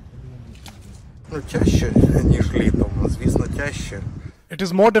 Прильот. Ну, тяжче, ніж літом. Звісно, тяжче. It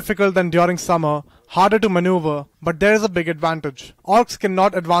is more difficult than during summer, harder to maneuver, but there is a big advantage. Orcs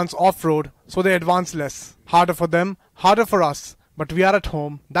cannot advance off-road, so they advance less. Harder for them, harder for us, but we are at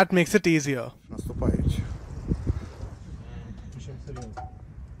home, that makes it easier. Наступають.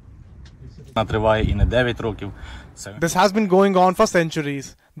 Вона триває і не 9 років. This has been going on for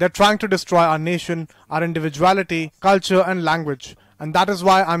centuries. They're trying to destroy our nation, our individuality, culture and language. And that is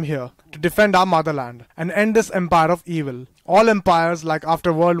why I'm here, to defend our motherland and end this empire of evil. All empires, like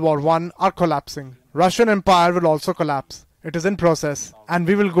after World War I, are collapsing. Russian Empire will also collapse. It is in process, and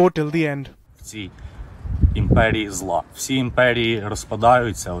we will go till the end. Ці імперії зла. Всі імперії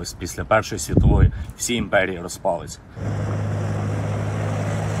розпадаються, ось після Першої світової всі імперії розпалися.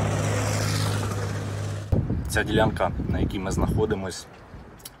 Ця ділянка, на якій ми знаходимось,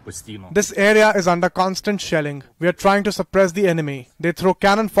 постійно. This area is under constant shelling. We are trying to suppress the enemy. They throw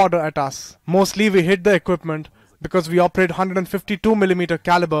cannon fodder at us. Mostly we hit the equipment because we operate 152mm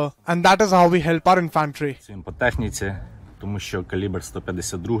caliber, and that is how we help our infantry. Цим по техніці, тому що калібр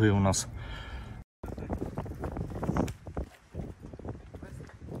 152 у нас.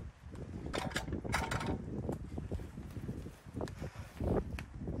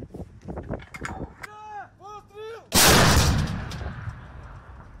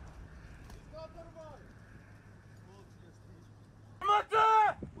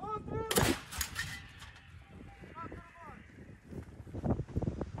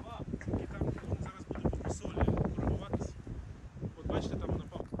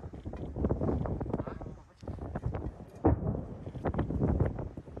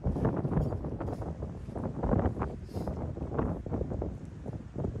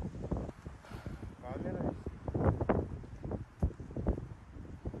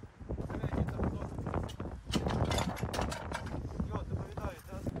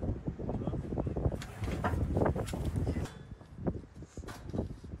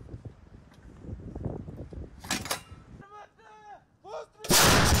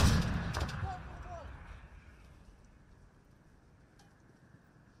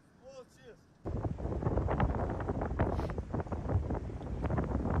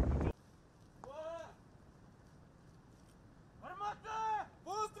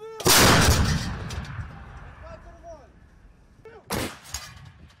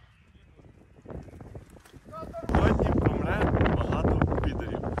 Сьогодні помре багато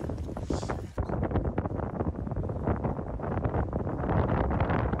підерів.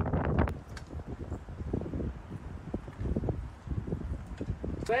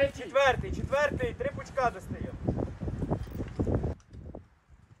 Цей четвертий, 3 пучка достає.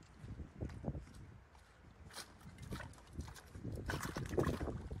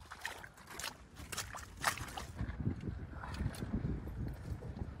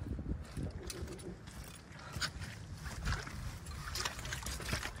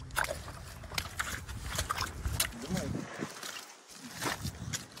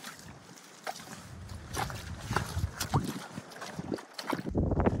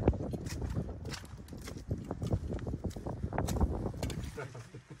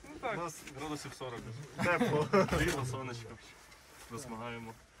 У нас градусів 40. Тепло, рівно сонечко.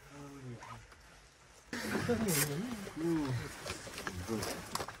 Досмагаємо.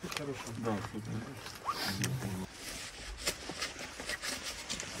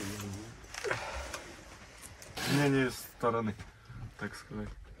 Зміні сторони, так сказати.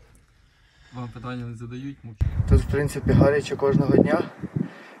 Вам питання не задають, Тут, в принципі, гаряче кожного дня.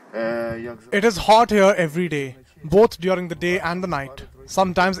 It is hot here every day, both during the day and the night.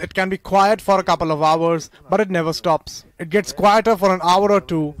 Sometimes it can be quiet for a couple of hours, but it never stops. It gets quieter for an hour or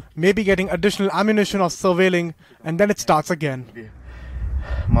two, maybe getting additional ammunition or surveilling, and then it starts again.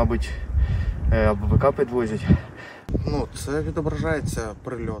 Мабуть, або БК підвозять. Ну, це відображається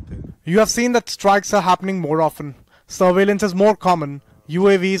прильоти. You have seen that strikes are happening more often. Surveillance is more common.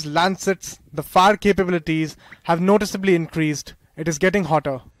 UAVs, Lancets, the fire capabilities have noticeably increased. It is getting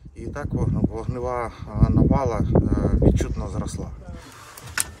hotter. І так вогнева навала відчутно зросла.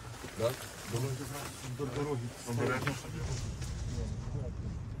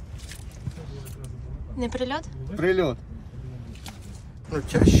 Не прильот? Прильот. Ну,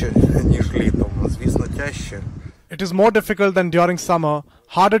 тяжче, ніж літом. Звісно, тяжче. It is more difficult than during summer,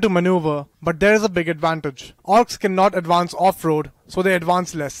 harder to maneuver, but there is a big advantage. Orcs cannot advance off-road, so they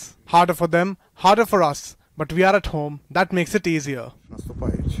advance less. Harder for them, harder for us, but we are at home. That makes it easier.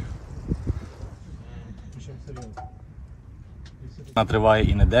 Наступаючи. Вона триває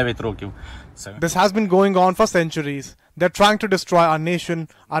і не 9 років. This has been going on for centuries. They're trying to destroy our nation,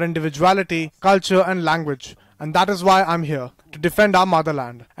 our individuality, culture and language. And that is why I'm here, to defend our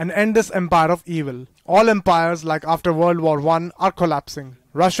motherland and end this empire of evil. All empires, like after World War I, are collapsing.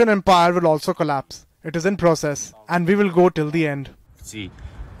 Russian Empire will also collapse. It is in process, and we will go till the end. Ці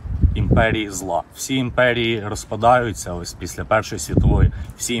імперії зла. Всі імперії розпадаються, ось після Першої світової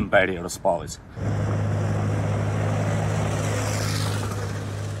всі імперії розпалися.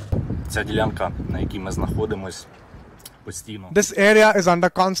 Ця ділянка, на якій ми знаходимось, постійно. This area is under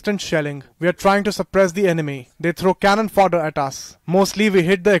constant shelling. We are trying to suppress the enemy. They throw cannon fodder at us. Mostly we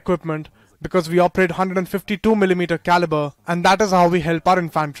hit the equipment because we operate 152mm caliber, and that is how we help our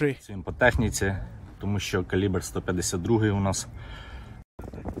infantry. Працюємо по техніці, тому що калібр 152 у нас.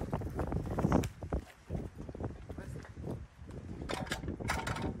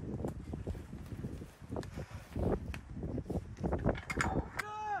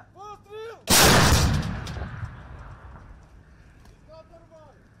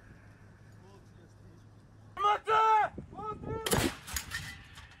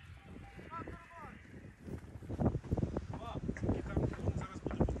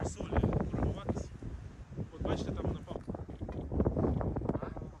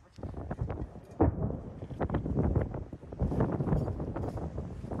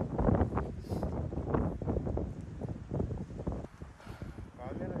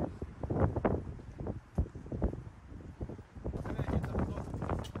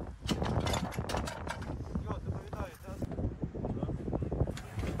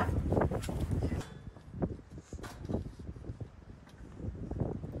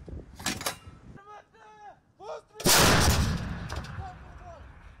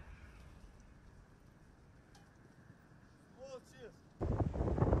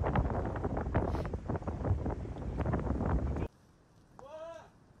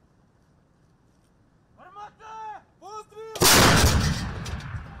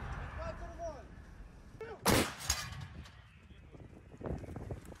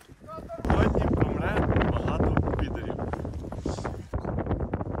 Сьогодні помре багато підерів.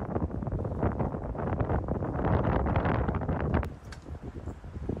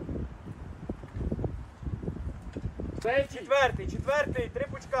 Цей четвертий, 3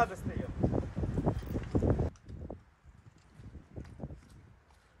 пучка достає.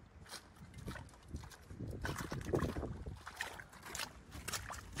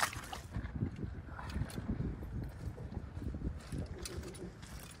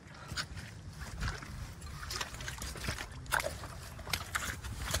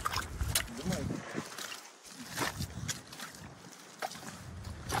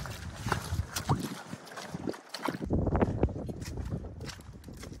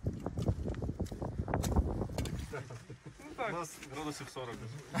 У нас градусів 40.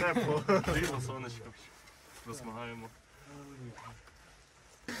 Тепло, рівно сонечко. Розмагаємо.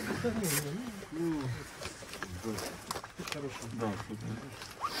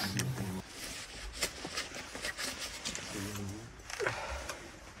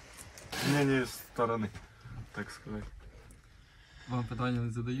 Ні, сторони, так сказати. Вам питання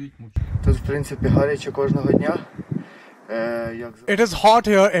не задають, Тут, в принципі, гаряче кожного дня. It is hot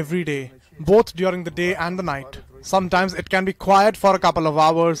here every day, both during the day and the night. Sometimes it can be quiet for a couple of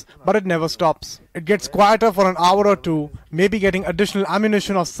hours, but it never stops. It gets quieter for an hour or two, maybe getting additional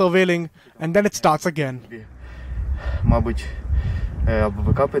ammunition or surveilling, and then it starts again. Мабуть,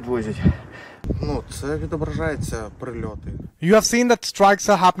 або БК підвозять. Ну, це відображається прильоти. You have seen that strikes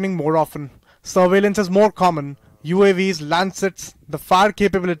are happening more often. Surveillance is more common. UAVs, Lancets, the fire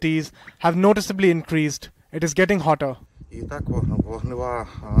capabilities have noticeably increased. It is getting hotter. І так вогнева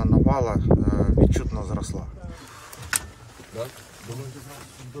навала відчутно зросла.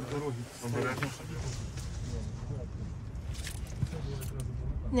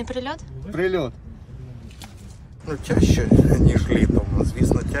 Не прильот? Прильот. Ну, тяжче, ніж літом.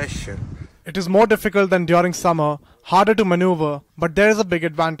 Звісно, тяжче. It is more difficult than during summer, harder to maneuver, but there is a big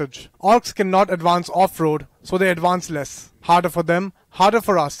advantage. Orcs cannot advance off-road, so they advance less. Harder for them, harder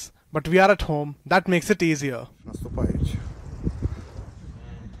for us, but we are at home. That makes it easier. Наступаючи.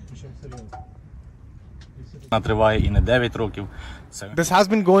 Вона триває і не 9 років. This has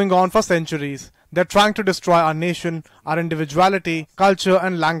been going on for centuries. They're trying to destroy our nation, our individuality, culture,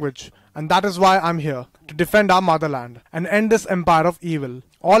 and language. And that is why I'm here, to defend our motherland and end this empire of evil.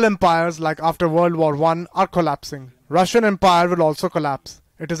 All empires, like after World War I, are collapsing. Russian Empire will also collapse.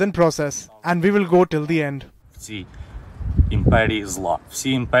 It is in process, and we will go till the end. В цій імперії зла.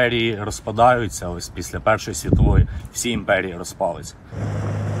 Всі імперії розпадаються, ось після Першої світової всі імперії розпалися.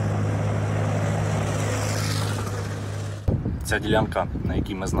 Ця ділянка, на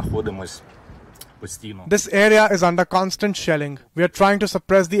якій ми знаходимось, постійно. This area is under constant shelling. We are trying to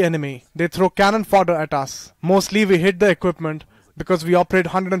suppress the enemy. They throw cannon fodder at us. Mostly we hit the equipment because we operate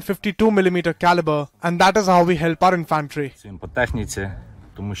 152mm caliber, and that is how we help our infantry. Працюємо по техніці,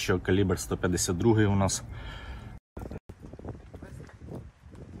 тому що калібр 152 у нас.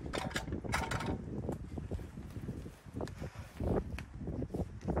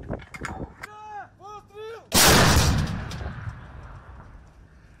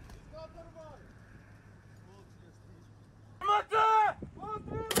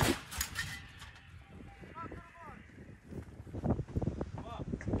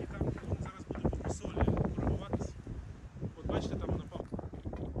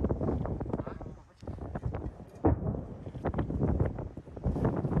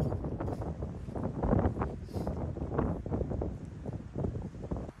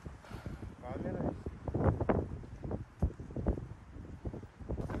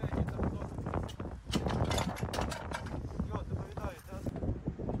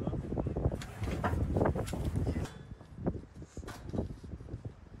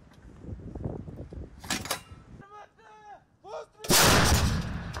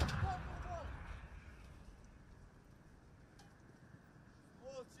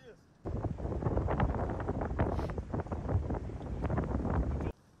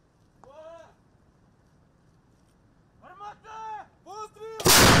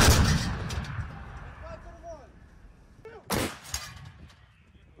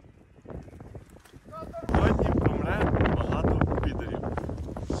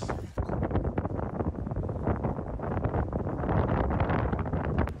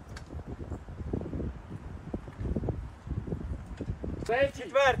 Цей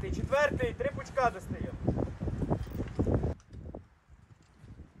четвертий, 3 пучка достаємо.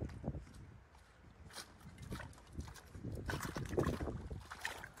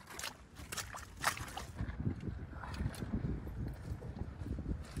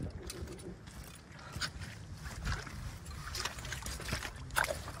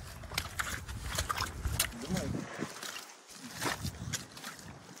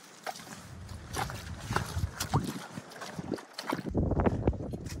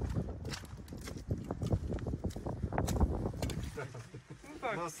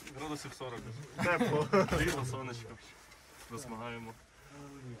 У нас градусів 40. Тепло, світло, сонечко. Досмагаємо.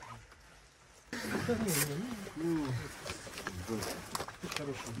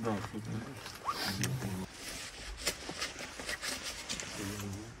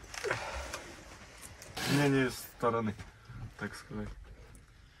 Ні, сторони, так сказати.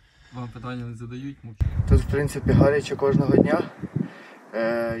 Вам питання не задають, Тут, в принципі, гаряче кожного дня.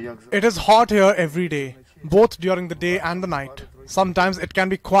 It is hot here every day, both during the day and the night. Sometimes it can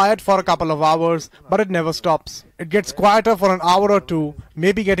be quiet for a couple of hours, but it never stops. It gets quieter for an hour or two,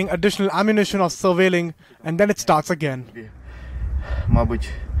 maybe getting additional ammunition or surveilling, and then it starts again. Мабуть,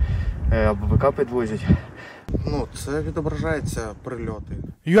 або БК підвозять. Ну, це відображається прильоти.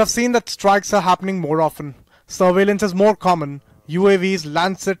 You have seen that strikes are happening more often. Surveillance is more common. UAVs,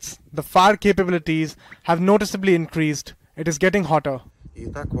 Lancets, the fire capabilities have noticeably increased. It is getting hotter. І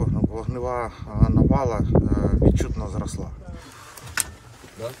так вогнева навала відчутно зросла.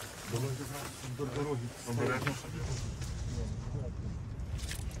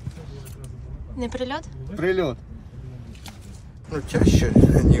 Не прильот? Прильот. Ну, тяжче,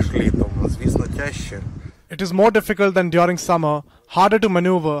 ніж літом, звісно, тяжче. It is more difficult than during summer, harder to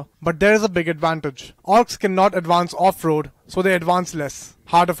maneuver, but there is a big advantage. Orcs cannot advance off-road, so they advance less.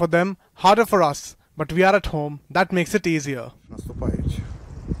 Harder for them, harder for us, but we are at home. That makes it easier. Наступають.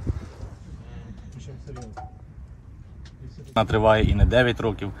 Вона триває і не 9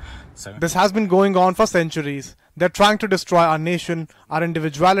 років. This has been going on for centuries. They're trying to destroy our nation, our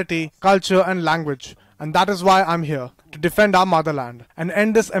individuality, culture and language. And that is why I'm here, to defend our motherland and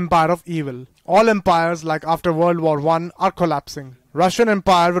end this empire of evil. All empires, like after World War I, are collapsing. Russian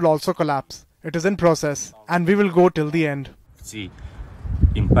Empire will also collapse. It is in process, and we will go till the end. В цій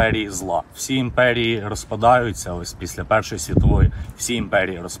імперії зла. Всі імперії розпадаються, ось після Першої світової всі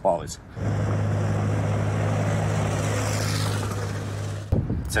імперії розпалися.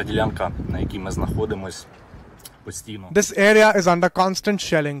 Ця ділянка, на якій ми знаходимось, постійно. This area is under constant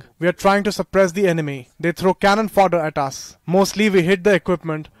shelling. We are trying to suppress the enemy. They throw cannon fodder at us. Mostly we hit the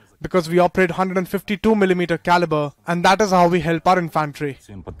equipment because we operate 152mm caliber, and that is how we help our infantry.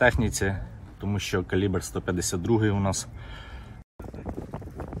 Цим по техніці, тому що калібр 152 у нас.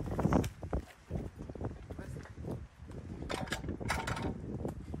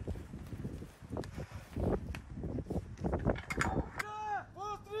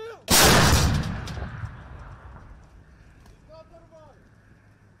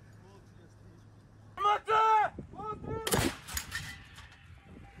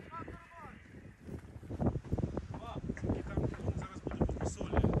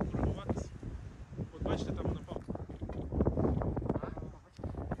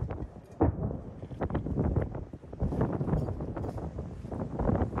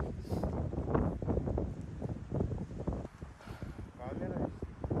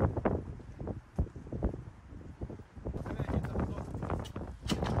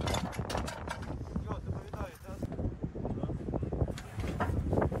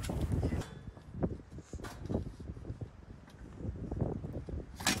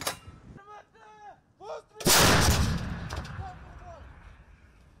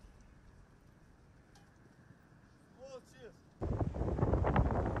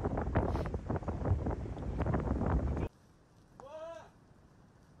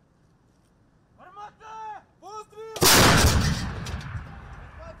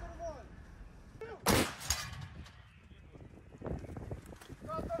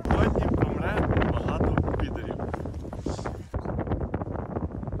 Сьогодні помре багато підерів.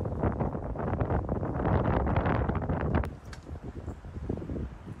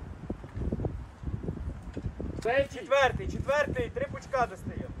 Цей четвертий, 3 пучка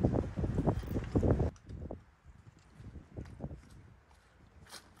достаємо.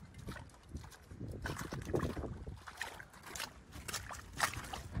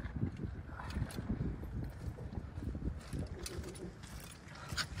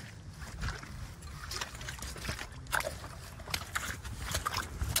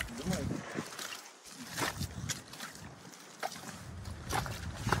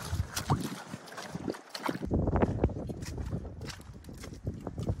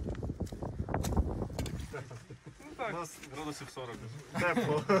 У нас градусів 40.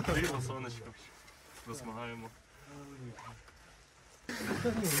 Тепло, рівно, сонечко. Засмагаємо.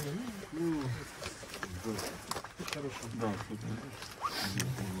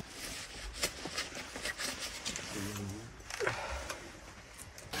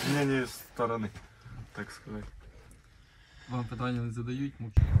 Мнение сторони, так сказати. Вам питання не задають,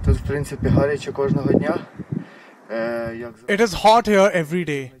 Тут, в принципі, гаряче кожного дня. It is hot here every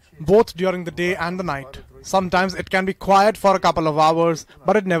day, both during the day and the night. Sometimes it can be quiet for a couple of hours,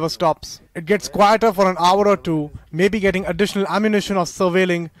 but it never stops. It gets quieter for an hour or two, maybe getting additional ammunition or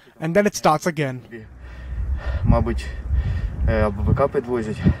surveilling, and then it starts again. Мабуть, або БК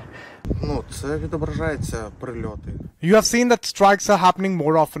підвозять. Ну, це відображається прильоти. You have seen that strikes are happening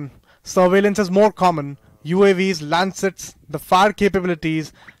more often. Surveillance is more common. UAVs, Lancets, the fire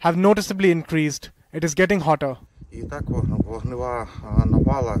capabilities have noticeably increased. It is getting hotter. І так вогнева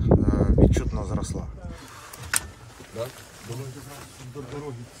навала відчутно зросла.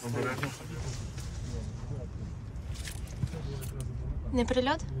 Не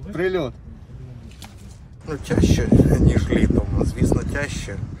прильот? Прильот. Ну, тяжче, ніж літом. Звісно,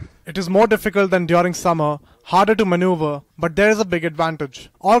 тяжче. It is more difficult than during summer, harder to maneuver, but there is a big advantage.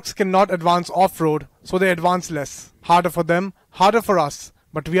 Orcs cannot advance off-road, so they advance less. Harder for them, harder for us,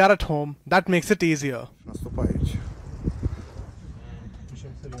 but we are at home. That makes it easier. Наступаючи.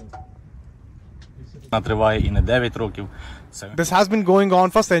 Вона триває і не 9 років. This has been going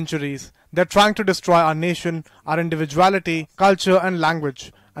on for centuries. They're trying to destroy our nation, our individuality, culture, and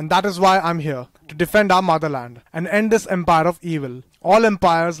language. And that is why I'm here, to defend our motherland and end this empire of evil. All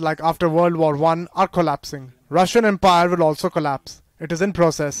empires, like after World War I, are collapsing. Russian Empire will also collapse. It is in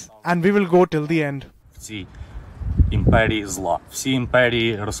process, and we will go till the end. В цій імперії зла. Всі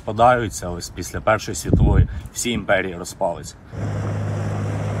імперії розпадаються, ось після Першої світової всі імперії розпалися.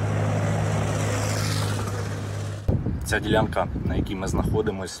 Ця ділянка, на якій ми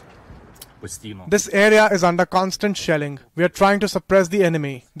знаходимось, постійно. This area is under constant shelling. We are trying to suppress the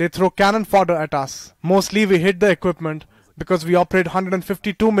enemy. They throw cannon fodder at us. Mostly we hit the equipment because we operate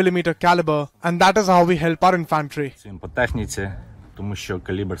 152mm caliber, and that is how we help our infantry. Цим по техніці, тому що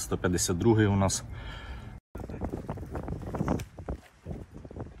калібр 152 у нас.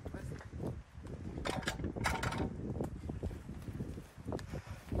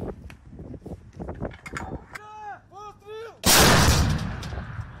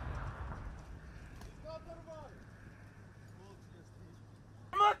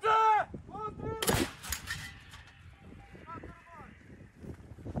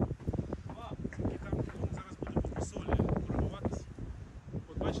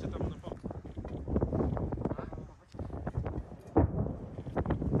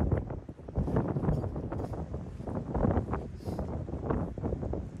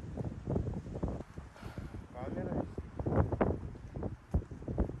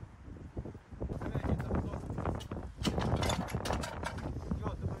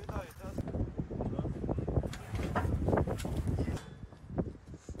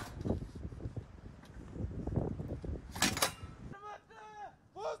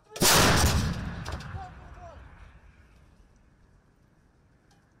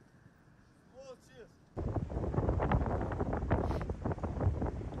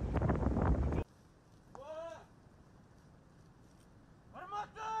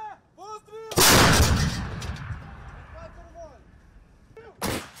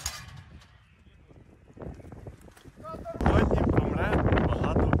 Сьогодні помре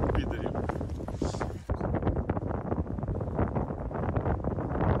багато підерів.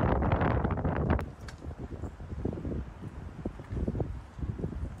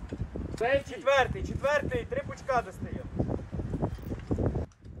 Цей четвертий, 3 пучка достає.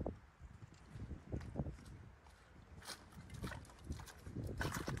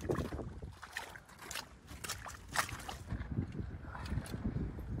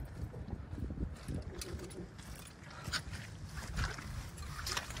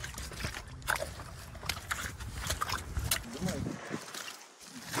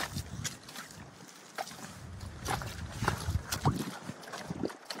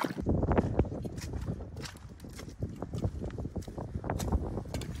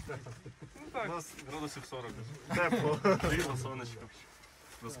 У нас градусів 40. Тепло, рівно, сонечко.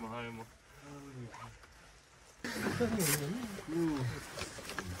 Засмагаємо.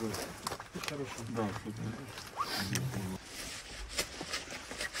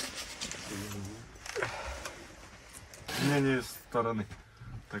 Мнение сторони,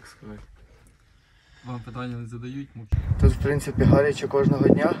 так сказати. Вам питання не задають, Тут, в принципі, гаряче кожного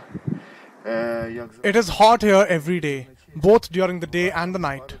дня. It is hot here every day, both during the day and the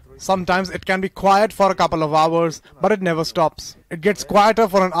night. Sometimes it can be quiet for a couple of hours, but it never stops. It gets quieter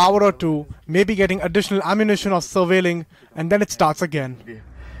for an hour or two, maybe getting additional ammunition or surveilling, and then it starts again.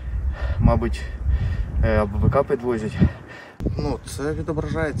 Мабуть, або БК підвозять. Ну, це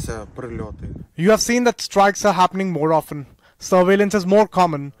відображається прильоти. You have seen that strikes are happening more often. Surveillance is more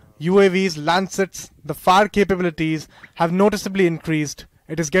common. UAVs, Lancets, the fire capabilities have noticeably increased.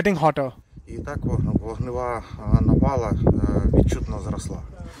 It is getting hotter. І так вогнева навала відчутно зросла.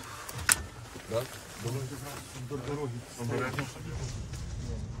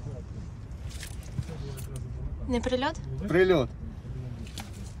 Не прильот? Прильот.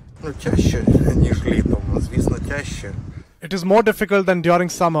 Ну, тяжче, ніж літом. Звісно, тяжче. It is more difficult than during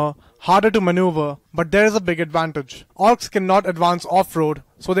summer, harder to maneuver, but there is a big advantage. Orcs cannot advance off-road,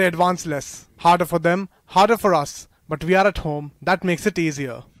 so they advance less. Harder for them, harder for us, but we are at home. That makes it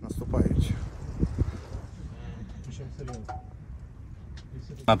easier. Наступаючи.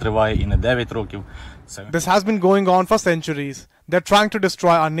 Вона триває і не 9 років. Це This has been going on for centuries. They're trying to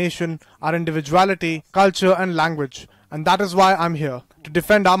destroy our nation, our individuality, culture, and language. And that is why I'm here, to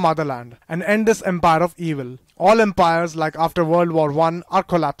defend our motherland and end this empire of evil. All empires, like after World War I, are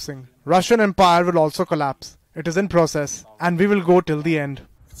collapsing. Russian Empire will also collapse. It is in process, and we will go till the end.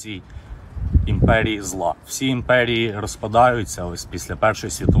 в цій імперії зла. Всі імперії розпадаються, ось після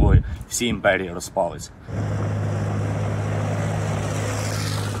Першої світової всі імперії розпалися.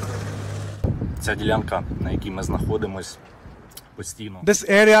 Ця ділянка, на якій ми знаходимось, постійно. This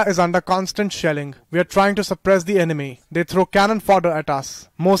area is under constant shelling. We are trying to suppress the enemy. They throw cannon fodder at us.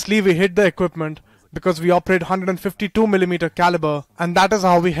 Mostly we hit the equipment because we operate 152mm caliber, and that is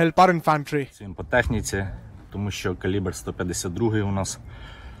how we help our infantry. Працюємо по техніці, тому що калібр 152 у нас.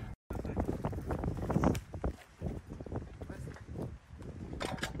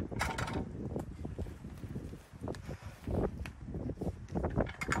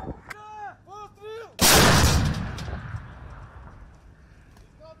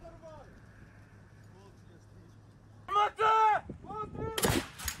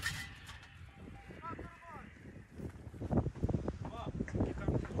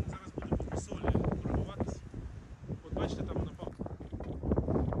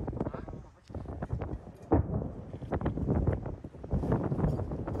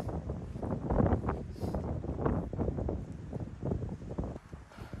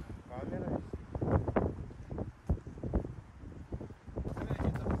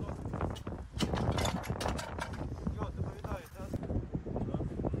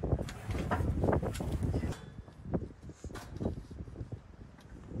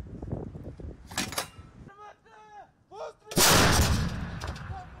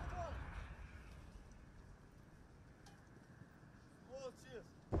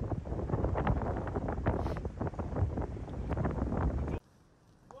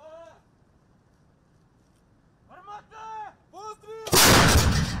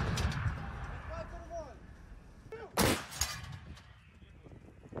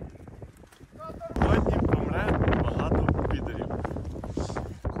 Сьогодні помре багато підерів.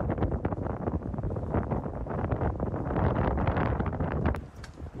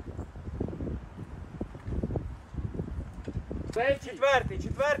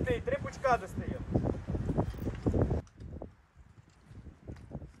 Четвертий, 3 пучка достає.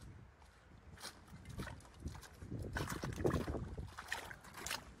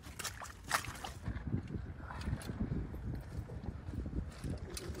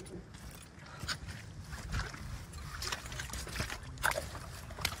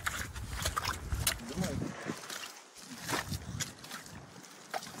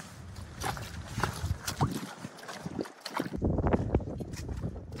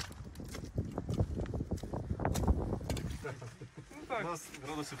 У нас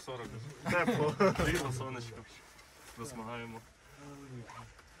градусів 40. Тепло, рівно сонечко. Засмагаємо.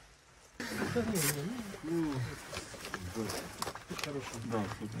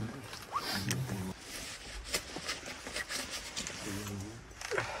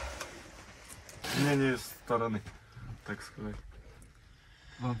 Зміні сторони, так сказати.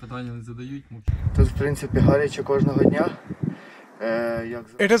 Вам питання не задають, Тут, в принципі, гаряче кожного дня.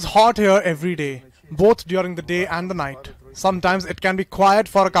 It is hot here every day, both during the day and the night. Sometimes it can be quiet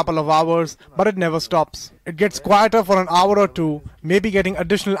for a couple of hours, but it never stops. It gets quieter for an hour or two, maybe getting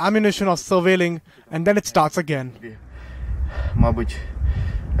additional ammunition or surveilling, and then it starts again. Мабуть,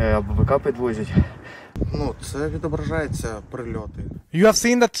 або БК підвозять. Ну, це відображається прильоти. You have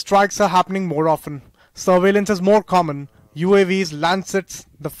seen that strikes are happening more often. Surveillance is more common. UAVs, Lancets,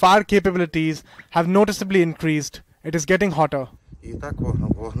 the fire capabilities have noticeably increased. It is getting hotter. І так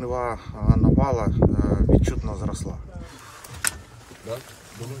вогнева навала відчутно зросла.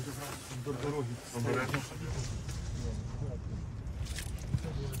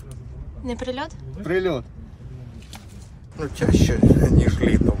 Не прильот? Прильот. Ну, тяжче, ніж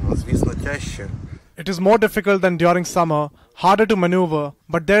літом. Звісно, тяжче. It is more difficult than during summer, harder to maneuver,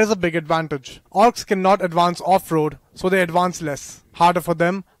 but there is a big advantage. Orcs cannot advance off-road, so they advance less. Harder for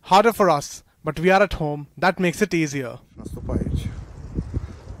them, harder for us, but we are at home, that makes it easier. Наступають.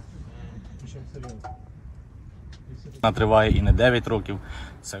 Вона триває і не 9 років.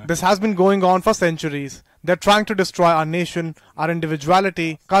 Це This has been going on for centuries. They're trying to destroy our nation, our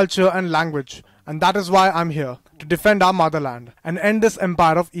individuality, culture and language. And that is why I'm here, to defend our motherland and end this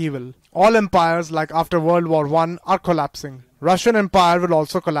empire of evil. All empires, like after World War I, are collapsing. Russian Empire will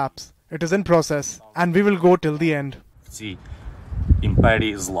also collapse. It is in process, and we will go till the end. в цій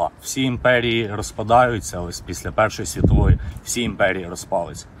імперії зла. Всі імперії розпадаються, ось після Першої світової всі імперії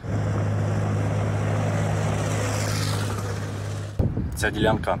розпалися. Ця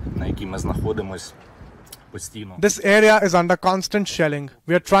ділянка, на якій ми знаходимось, постійно. This area is under constant shelling.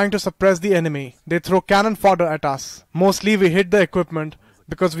 We are trying to suppress the enemy. They throw cannon fodder at us. Mostly we hit the equipment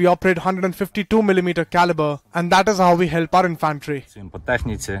because we operate 152mm caliber, and that is how we help our infantry. Цим по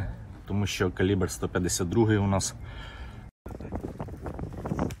техніці, тому що калібр 152 у нас.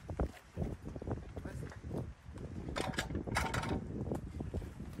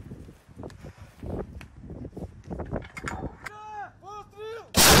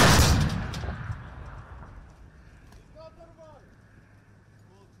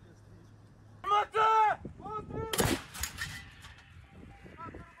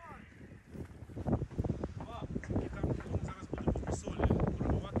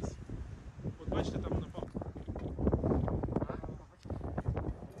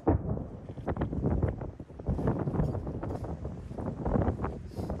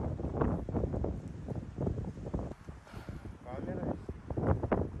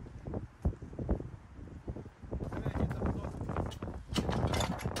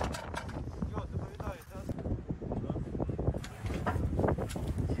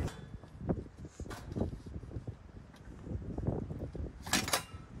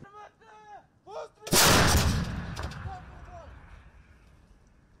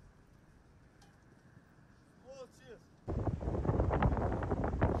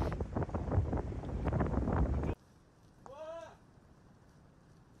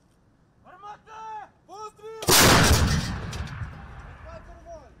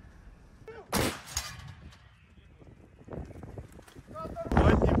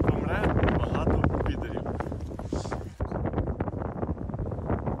 Сьогодні помре багато підерів.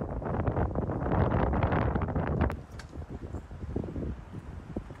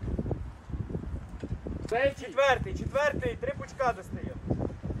 Цей четвертий, 3 пучка достає.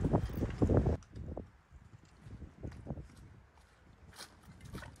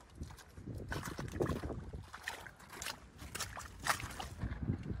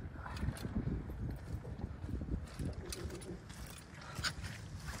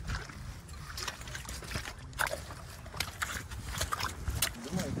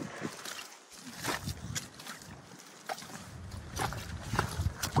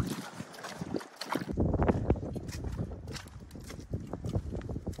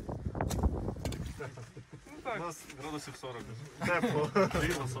 У нас градусів 40. Тепло,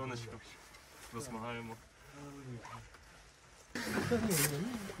 світло, сонечко. Досмагаємо.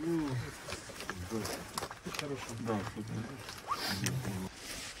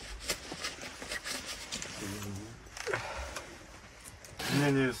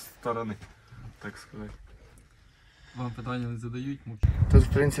 Ні, сторони, так сказати. Вам питання не задають, Тут, в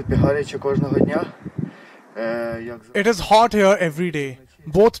принципі, гаряче кожного дня. It is hot here every day,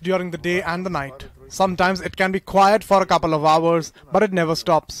 both during the day and the night. Sometimes it can be quiet for a couple of hours, but it never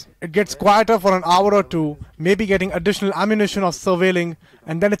stops. It gets quieter for an hour or two, maybe getting additional ammunition or surveilling,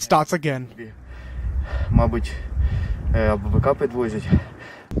 and then it starts again. Мабуть, або БК підвозять.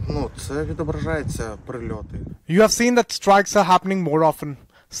 Ну, це відображається прильоти. You have seen that strikes are happening more often.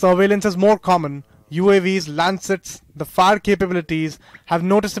 Surveillance is more common. UAVs, Lancets, the fire capabilities have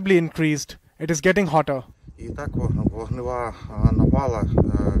noticeably increased. It is getting hotter. І так вогнева навала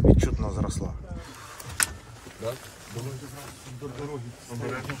відчутно зросла.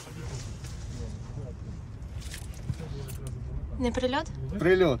 Не прильот?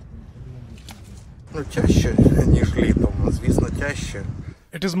 Прильот. Ну, тяжче, ніж літом. Звісно, тяжче.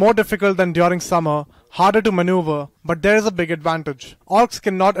 It is more difficult than during summer, harder to maneuver, but there is a big advantage. Orcs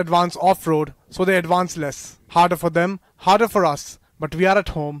cannot advance off-road, so they advance less. Harder for them, harder for us, but we are at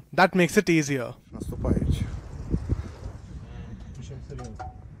home, that makes it easier. Наступають.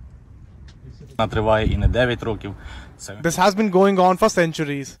 Вона триває і не 9 років. This has been going on for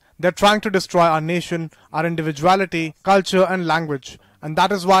centuries. They're trying to destroy our nation, our individuality, culture and language. And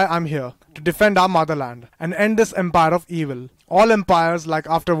that is why I'm here, to defend our motherland and end this empire of evil. All empires, like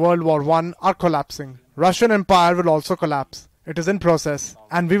after World War I, are collapsing. Russian Empire will also collapse. It is in process,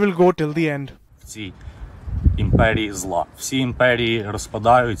 and we will go till the end. В цій імперії зла. Всі імперії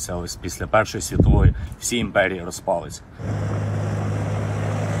розпадаються, ось після Першої світової всі імперії розпалися.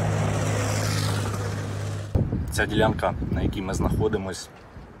 Ця ділянка, на якій ми знаходимось,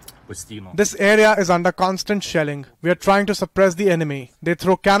 постійно. This area is under constant shelling. We are trying to suppress the enemy. They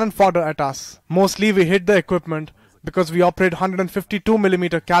throw cannon fodder at us. Mostly we hit the equipment because we operate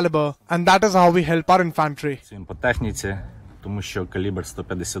 152mm caliber, and that is how we help our infantry. Працюємо по техніці, тому що калібр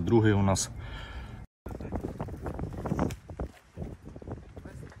 152 у нас.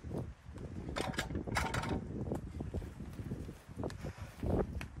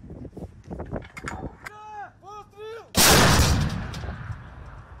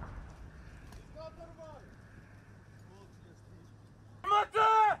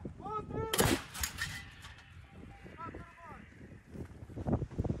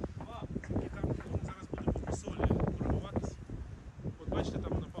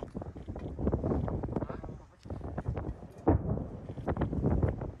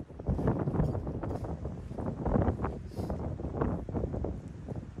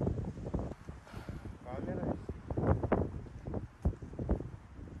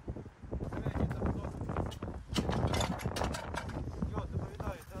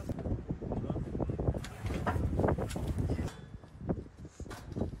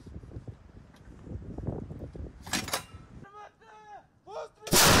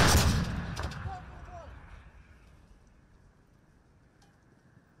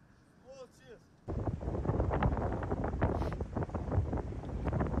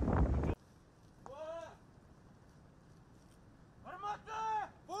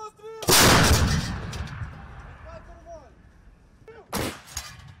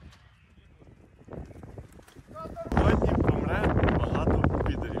 Сьогодні помре багато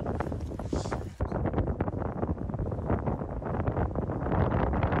підерів.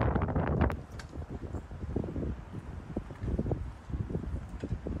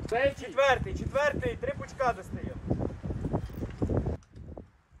 Цей четвертий, 3 пучка достає.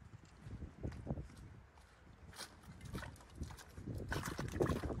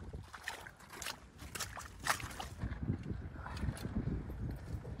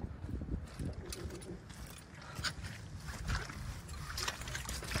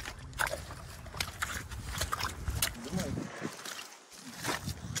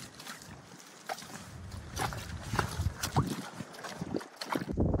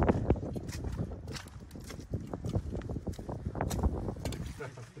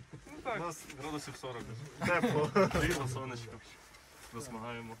 У нас градусів 40. Тепло, світло, сонечко.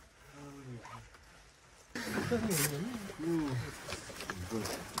 Досмагаємо.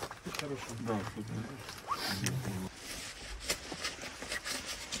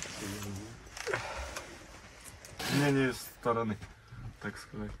 Ні, сторони, так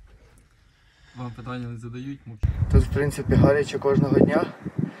сказати. Вам питання не задають, Тут, в принципі, гаряче кожного дня.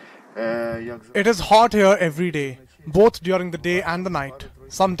 It is hot here every day, both during the day and the night.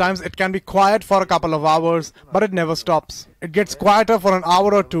 Sometimes it can be quiet for a couple of hours, but it never stops. It gets quieter for an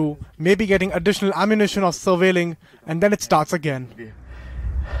hour or two, maybe getting additional ammunition or surveilling, and then it starts again.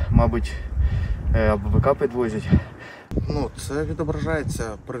 Мабуть, або БК підвозять. Ну, це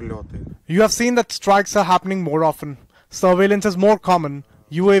відображається прильоти. You have seen that strikes are happening more often. Surveillance is more common.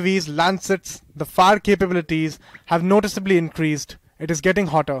 UAVs, Lancets, the fire capabilities have noticeably increased. It is getting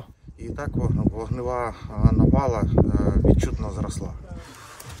hotter. І так вогнева навала відчутно зросла.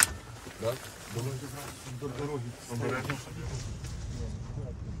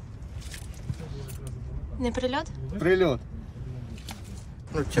 Не прильот? Прильот.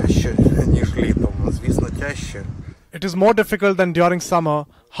 Ну, тяжче, ніж літом. Звісно, тяжче. It is more difficult than during summer,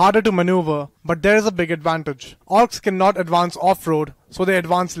 harder to maneuver, but there is a big advantage. Orcs cannot advance off-road, so they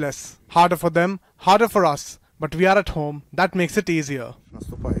advance less. Harder for them, harder for us, but we are at home. That makes it easier.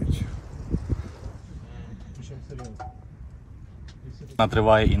 Наступаючи. Вона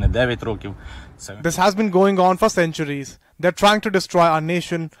триває і не 9 років. This has been going on for centuries. They're trying to destroy our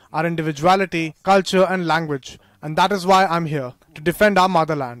nation, our individuality, culture and language. And that is why I'm here, to defend our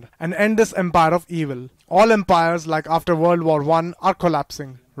motherland and end this empire of evil. All empires, like after World War I, are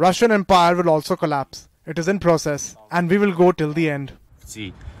collapsing. Russian Empire will also collapse. It is in process, and we will go till the end. В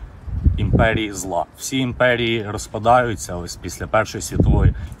цій імперії зла. Всі імперії розпадаються, ось після Першої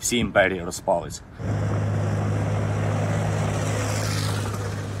світової всі імперії розпалися.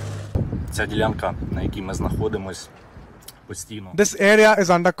 Ця ділянка, на якій ми знаходимось, постійно. This area is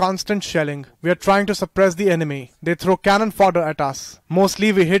under constant shelling. We are trying to suppress the enemy. They throw cannon fodder at us. Mostly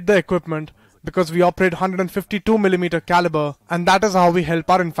we hit the equipment because we operate 152mm caliber, and that is how we help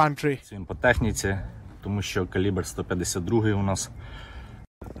our infantry. Працюємо по техніці, тому що калібр 152 у нас.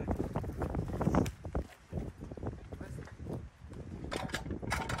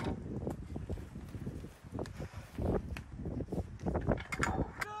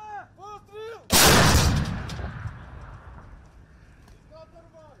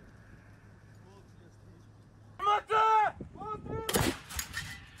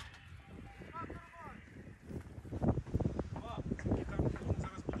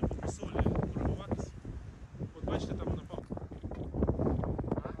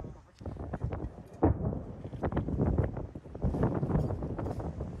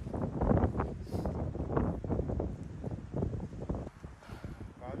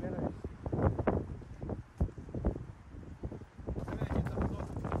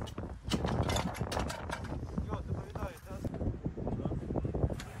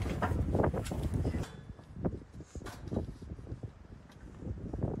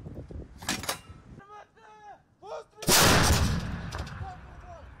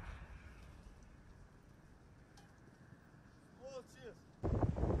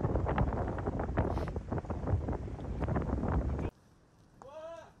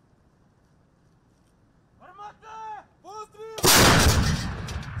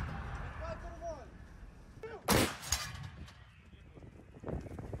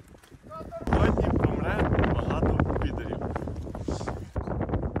 Сьогодні помре багато підерів.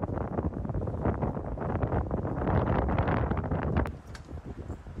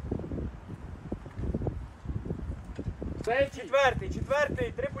 Цей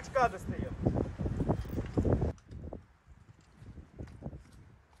четвертий, 3 пучка достає.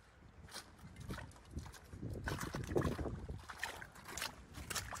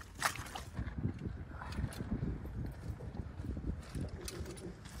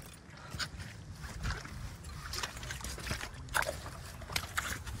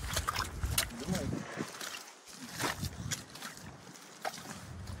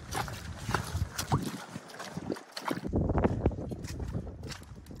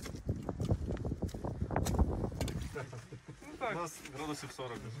 У нас градусів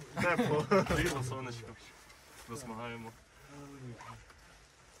 40. Тепло, рівно сонечко. Досмагаємо.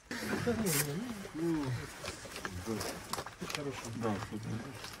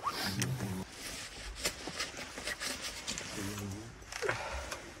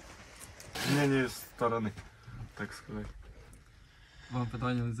 Змінює сторони, так сказати. Вам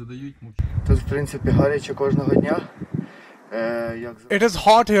питання не задають, мовчать. Тут, в принципі, гаряче кожного дня. It is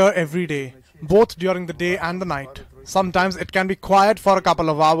hot here every day, both during the day and the night. Sometimes it can be quiet for a couple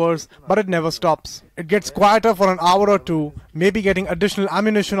of hours, but it never stops. It gets quieter for an hour or two, maybe getting additional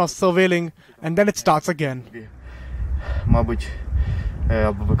ammunition or surveilling, and then it starts again. Мабуть,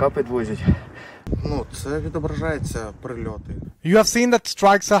 або БК підвозять. Ну, це відображається прильоти. You have seen that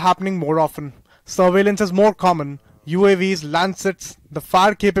strikes are happening more often. Surveillance is more common. UAVs, Lancets, the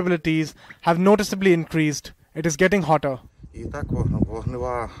fire capabilities have noticeably increased. It is getting hotter. І так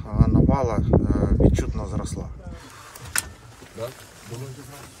вогнева навала відчутно зросла.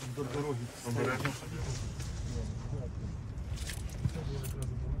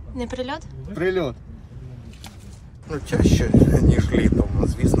 Не прильот? Прильот. Ну, тяжче, ніж літом.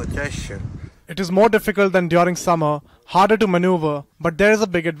 Звісно, тяжче. It is more difficult than during summer, harder to maneuver, but there is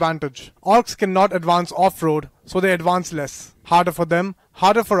a big advantage. Orcs cannot advance off-road, so they advance less. Harder for them,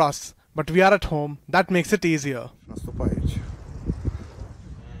 harder for us, but we are at home. That makes it easier. Наступають.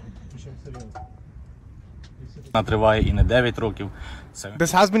 Вона триває і не 9 років. Це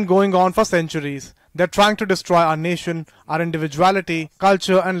This has been going on for centuries. They're trying to destroy our nation, our individuality,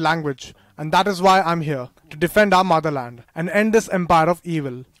 culture, and language. And that is why I'm here, to defend our motherland and end this empire of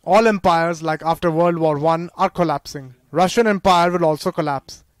evil. All empires, like after World War I, are collapsing. Russian Empire will also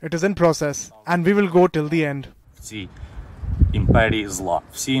collapse. It is in process, and we will go till the end. в цій імперії зла.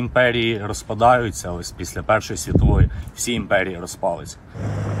 Всі імперії розпадаються, ось після Першої світової всі імперії розпалися.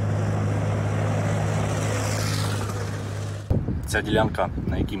 Ця ділянка,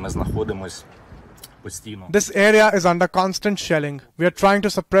 на якій ми знаходимось, постійно. This area is under constant shelling. We are trying to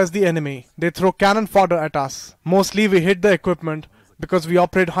suppress the enemy. They throw cannon fodder at us. Mostly we hit the equipment because we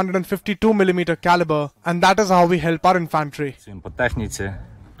operate 152mm caliber, and that is how we help our infantry. Працюємо по техніці,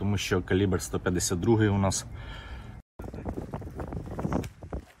 тому що калібр 152 у нас.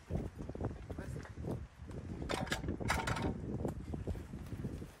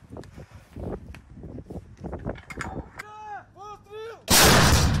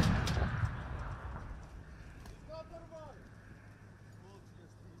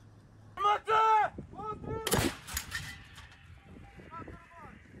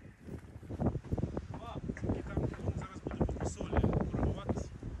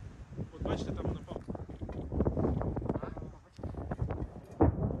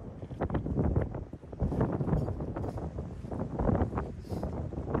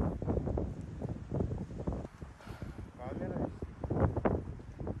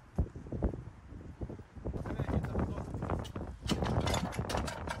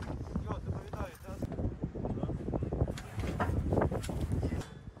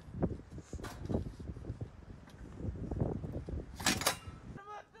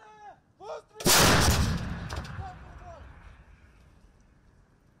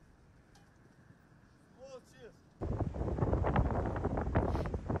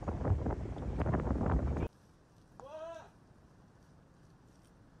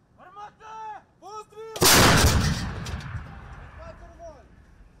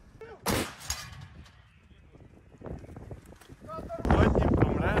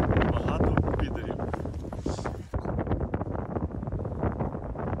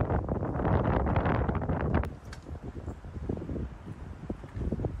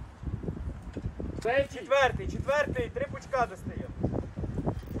 Цей четвертий, три пучка достає.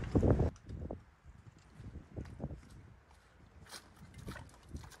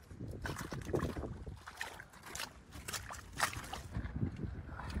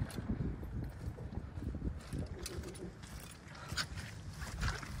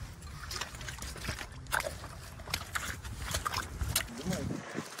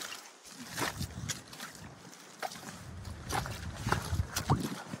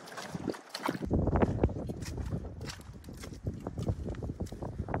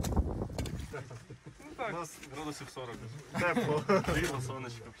 У нас градусів 40. Тепло, рівно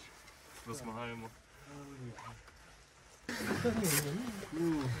сонечко. Досмагаємо.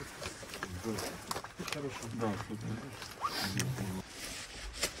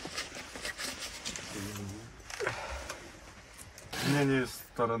 Ні,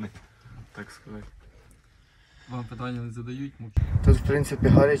 сторони, так сказати. Вам питання не задають, мовчіть. Тут, в принципі,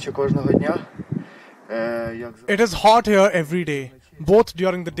 гаряче кожного дня. It is hot here every day, both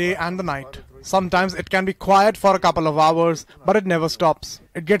during the day and the night. Sometimes it can be quiet for a couple of hours, but it never stops.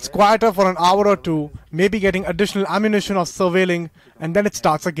 It gets quieter for an hour or two, maybe getting additional ammunition or surveilling, and then it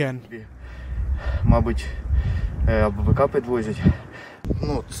starts again. Мабуть, або БК підвозять.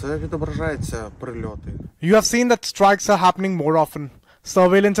 Ну, це відображається прильоти. You have seen that strikes are happening more often.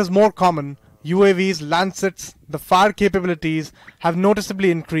 Surveillance is more common. UAVs, Lancets, the fire capabilities have noticeably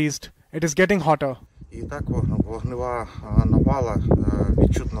increased. It is getting hotter. І так вогнева навала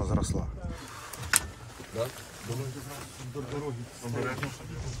відчутно зросла.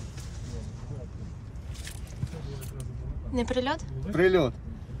 Не прильот? Прильот.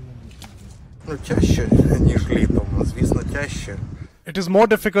 Ну, тяжче, ніж літом. Звісно, тяжче. It is more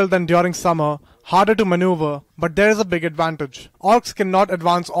difficult than during summer, harder to maneuver, but there is a big advantage. Orcs cannot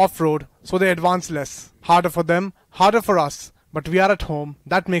advance off-road, so they advance less. Harder for them, harder for us, but we are at home.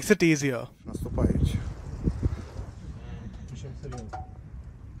 That makes it easier. Наступають.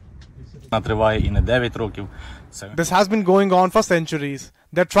 Вона триває і не 9 років. Це This has been going on for centuries.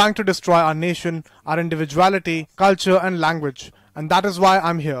 They're trying to destroy our nation, our individuality, culture, and language. And that is why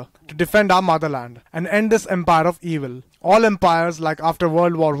I'm here, to defend our motherland and end this empire of evil. All empires, like after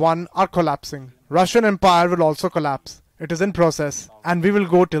World War I, are collapsing. Russian Empire will also collapse. It is in process, and we will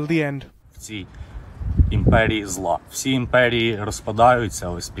go till the end. в цій імперії зла. Всі імперії розпадаються,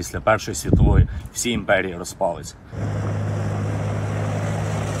 ось після Першої світової всі імперії розпалися.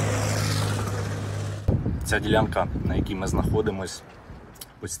 Ця ділянка, на якій ми знаходимось,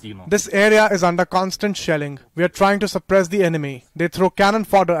 постійно. This area is under constant shelling. We are trying to suppress the enemy. They throw cannon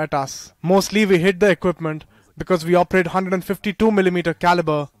fodder at us. Mostly we hit the equipment because we operate 152mm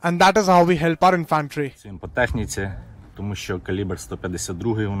caliber, and that is how we help our infantry. Цим по техніці, тому що калібр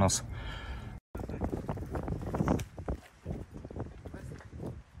 152 у нас.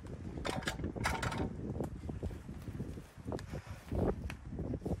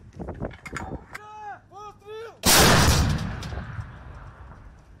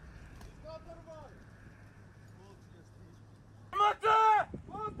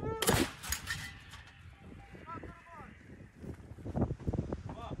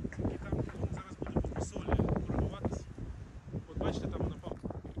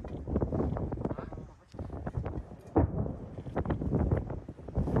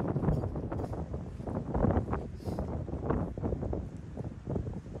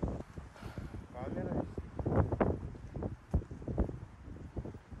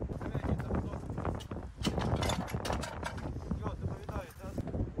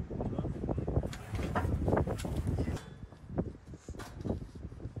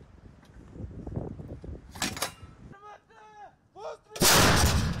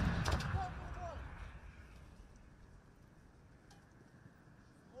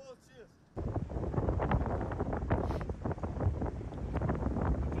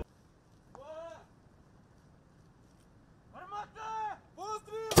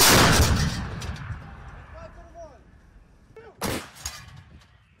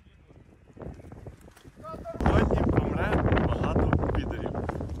 Сьогодні помре багато підерів.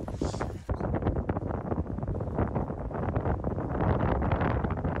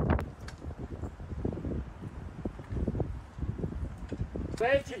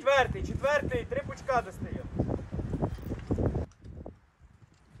 Цей четвертий, три пучка достає.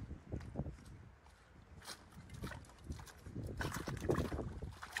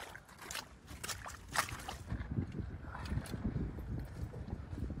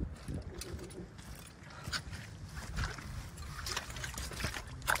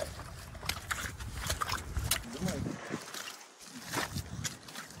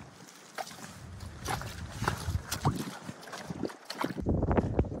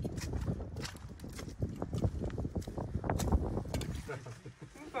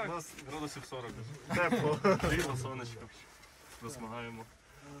 У нас градусів 40. Тепло, рівно, сонечко. Засмагаємо.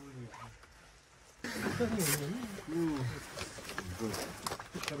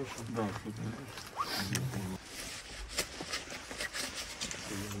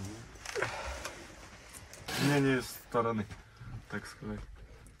 Ні, сторони, так сказати.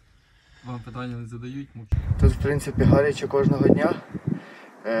 Вам питання не задають, мовчіть. Тут, в принципі, гаряче кожного дня.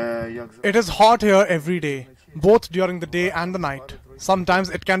 It is hot here every day, both during the day and the night. Sometimes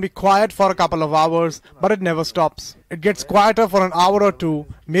it can be quiet for a couple of hours, but it never stops. It gets quieter for an hour or two,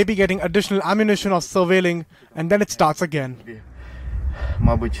 maybe getting additional ammunition or surveilling, and then it starts again.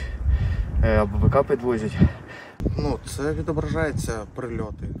 Мабуть, або БК підвозять. Ну, це відображається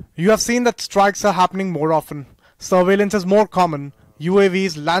прильоти. You have seen that strikes are happening more often. Surveillance is more common.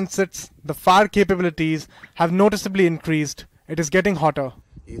 UAVs, Lancets, the fire capabilities have noticeably increased. It is getting hotter.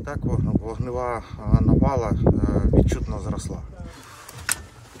 І так вогнева навала відчутно зросла.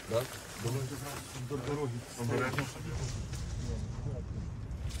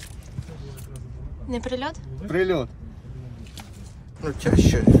 Не прильот? Прильот. Ну,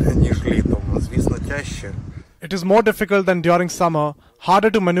 тяжче, ніж літом. Звісно, тяжче. It is more difficult than during summer,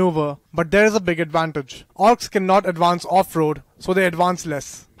 harder to maneuver, but there is a big advantage. Orcs cannot advance off-road, so they advance less.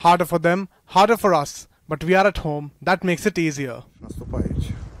 Harder for them, harder for us, but we are at home. That makes it easier.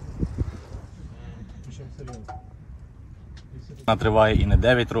 Наступаючи. Вона триває і не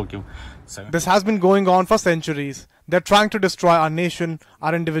 9 років. Це This has been going on for centuries. They're trying to destroy our nation,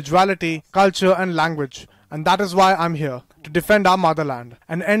 our individuality, culture, and language. And that is why I'm here, to defend our motherland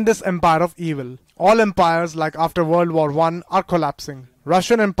and end this empire of evil. All empires, like after World War I, are collapsing.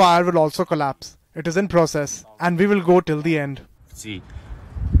 Russian Empire will also collapse. It is in process, and we will go till the end. в цій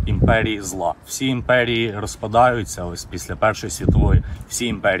імперії зла. Всі імперії розпадаються, ось після Першої світової всі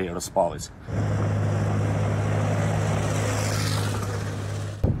імперії розпалися.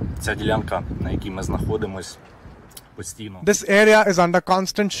 Ця ділянка, на якій ми знаходимось, постійно. This area is under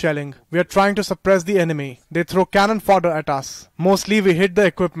constant shelling. We are trying to suppress the enemy. They throw cannon fodder at us. Mostly we hit the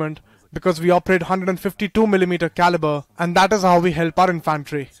equipment because we operate 152mm caliber, and that is how we help our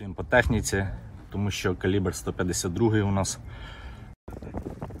infantry. Працюємо по техніці, тому що калібр 152 у нас.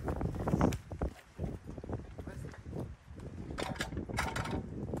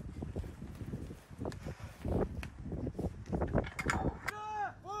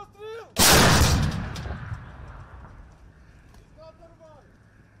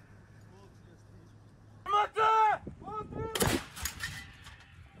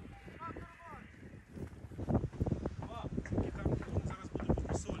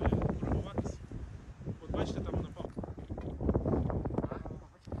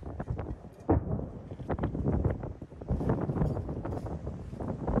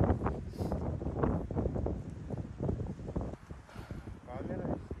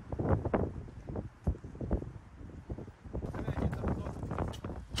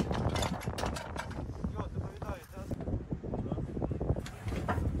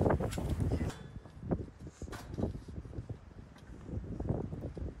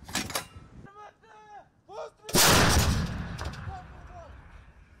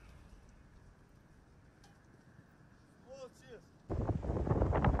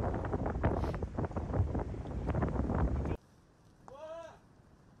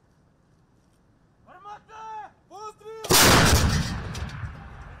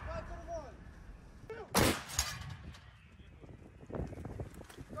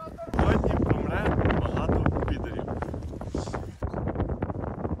 Сьогодні помре багато підерів.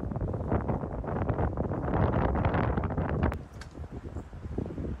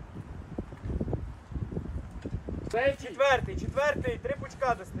 Цей четвертий, 3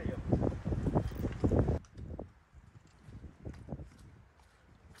 пучка достає.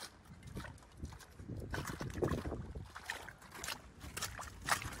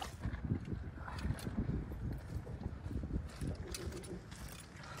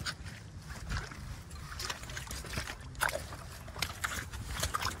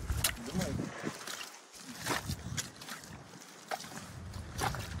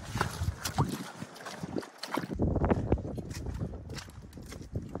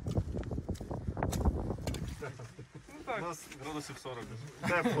 У нас градусів 40.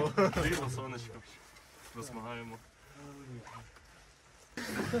 Тепло, рівно, сонечко. Засмагаємо.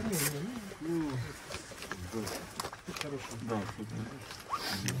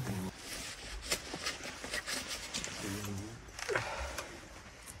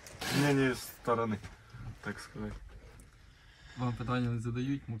 Ні, сторони, так сказати. Вам питання не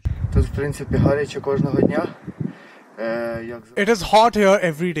задають, мовчіть. Тут, в принципі, гаряче кожного дня. It is hot here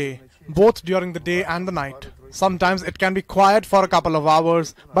every day, both during the day and the night. Sometimes it can be quiet for a couple of hours,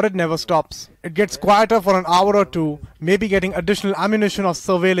 but it never stops. It gets quieter for an hour or two, maybe getting additional ammunition or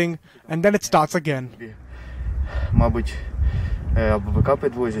surveilling, and then it starts again. Мабуть, або БК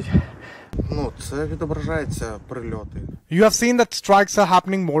підвозять. Ну, це відображається прильоти. You have seen that strikes are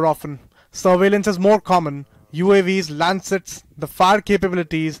happening more often. Surveillance is more common. UAVs, Lancets, the fire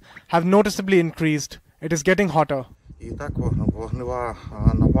capabilities have noticeably increased. It is getting hotter. І так вогнева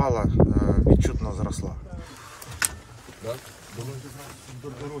навала відчутно зросла.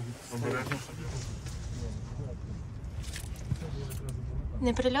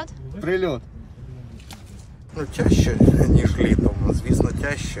 Не прильот? Прильот. Ну, тяжче, ніж літом. Звісно,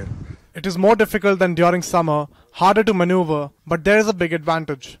 тяжче. It is more difficult than during summer, harder to maneuver, but there is a big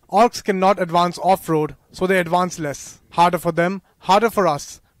advantage. Orcs cannot advance off-road, so they advance less. Harder for them, harder for us,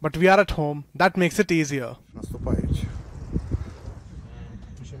 but we are at home. That makes it easier. Наступаючи.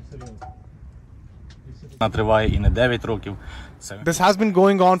 Вона триває і не 9 років. This has been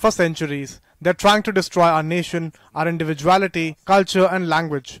going on for centuries. They're trying to destroy our nation, our individuality, culture and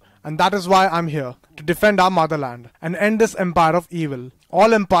language. And that is why I'm here, to defend our motherland and end this empire of evil.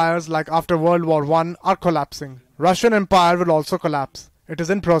 All empires, like after World War I, are collapsing. Russian Empire will also collapse. It is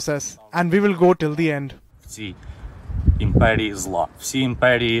in process, and we will go till the end. В цій імперії зла. Всі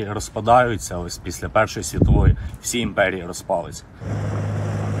імперії розпадаються, ось після Першої світової всі імперії розпалися.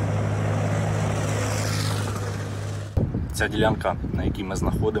 Ця ділянка, на якій ми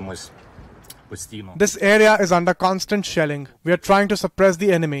знаходимось, постійно. This area is under constant shelling. We are trying to suppress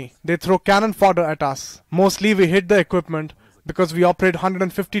the enemy. They throw cannon fodder at us. Mostly we hit the equipment because we operate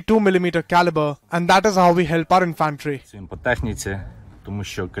 152mm caliber, and that is how we help our infantry. Працюємо по техніці, тому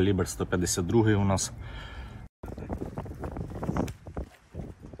що калібр 152 у нас.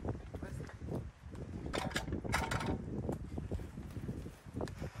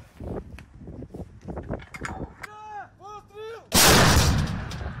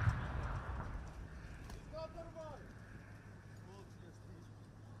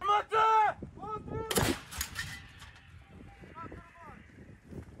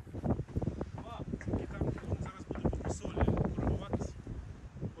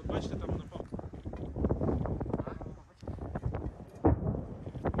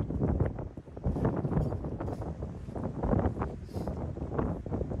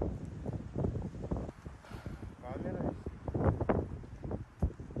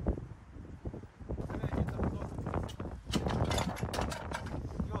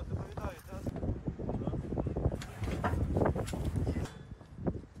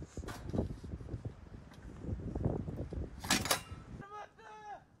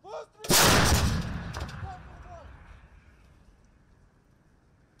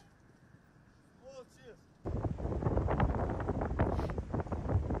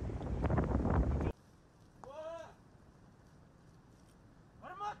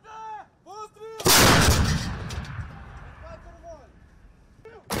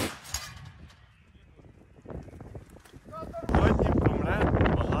 Сьогодні помре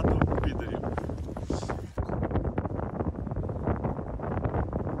багато підерів.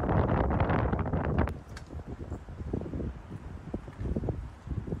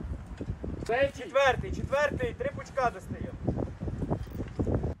 Цей четвертий, 3 пучка достає.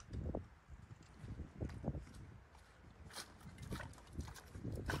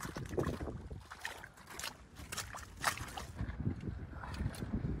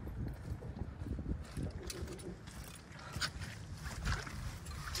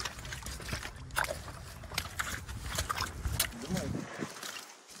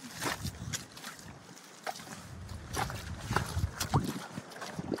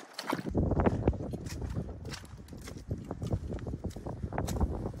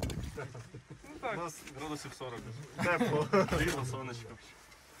 У нас градусів 40. Тепло, рівно сонечко.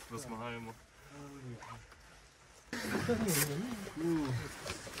 Досмагаємо.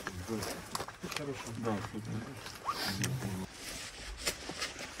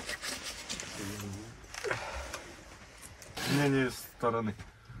 Ні, сторони,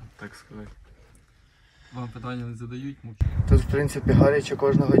 так сказати. Вам питання не задають, мовчіть. Тут, в принципі, гаряче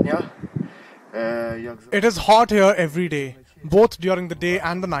кожного дня. It is hot here every day, both during the day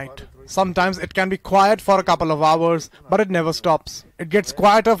and the night. Sometimes it can be quiet for a couple of hours, but it never stops. It gets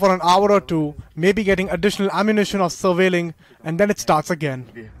quieter for an hour or two, maybe getting additional ammunition or surveilling, and then it starts again.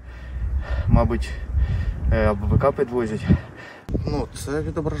 Мабуть, або БК підвозять. Ну, це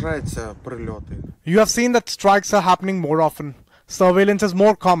відображається прильоти. You have seen that strikes are happening more often. Surveillance is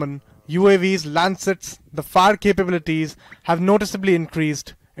more common. UAVs, Lancets, the fire capabilities have noticeably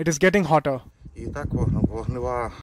increased. It is getting hotter. І так вогнева